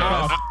good. Turn it podcast.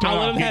 off. Turn I'll it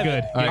let off. him Get have good.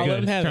 it. Get I'll let him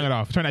good. have Turn it. it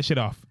off. Turn that shit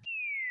off.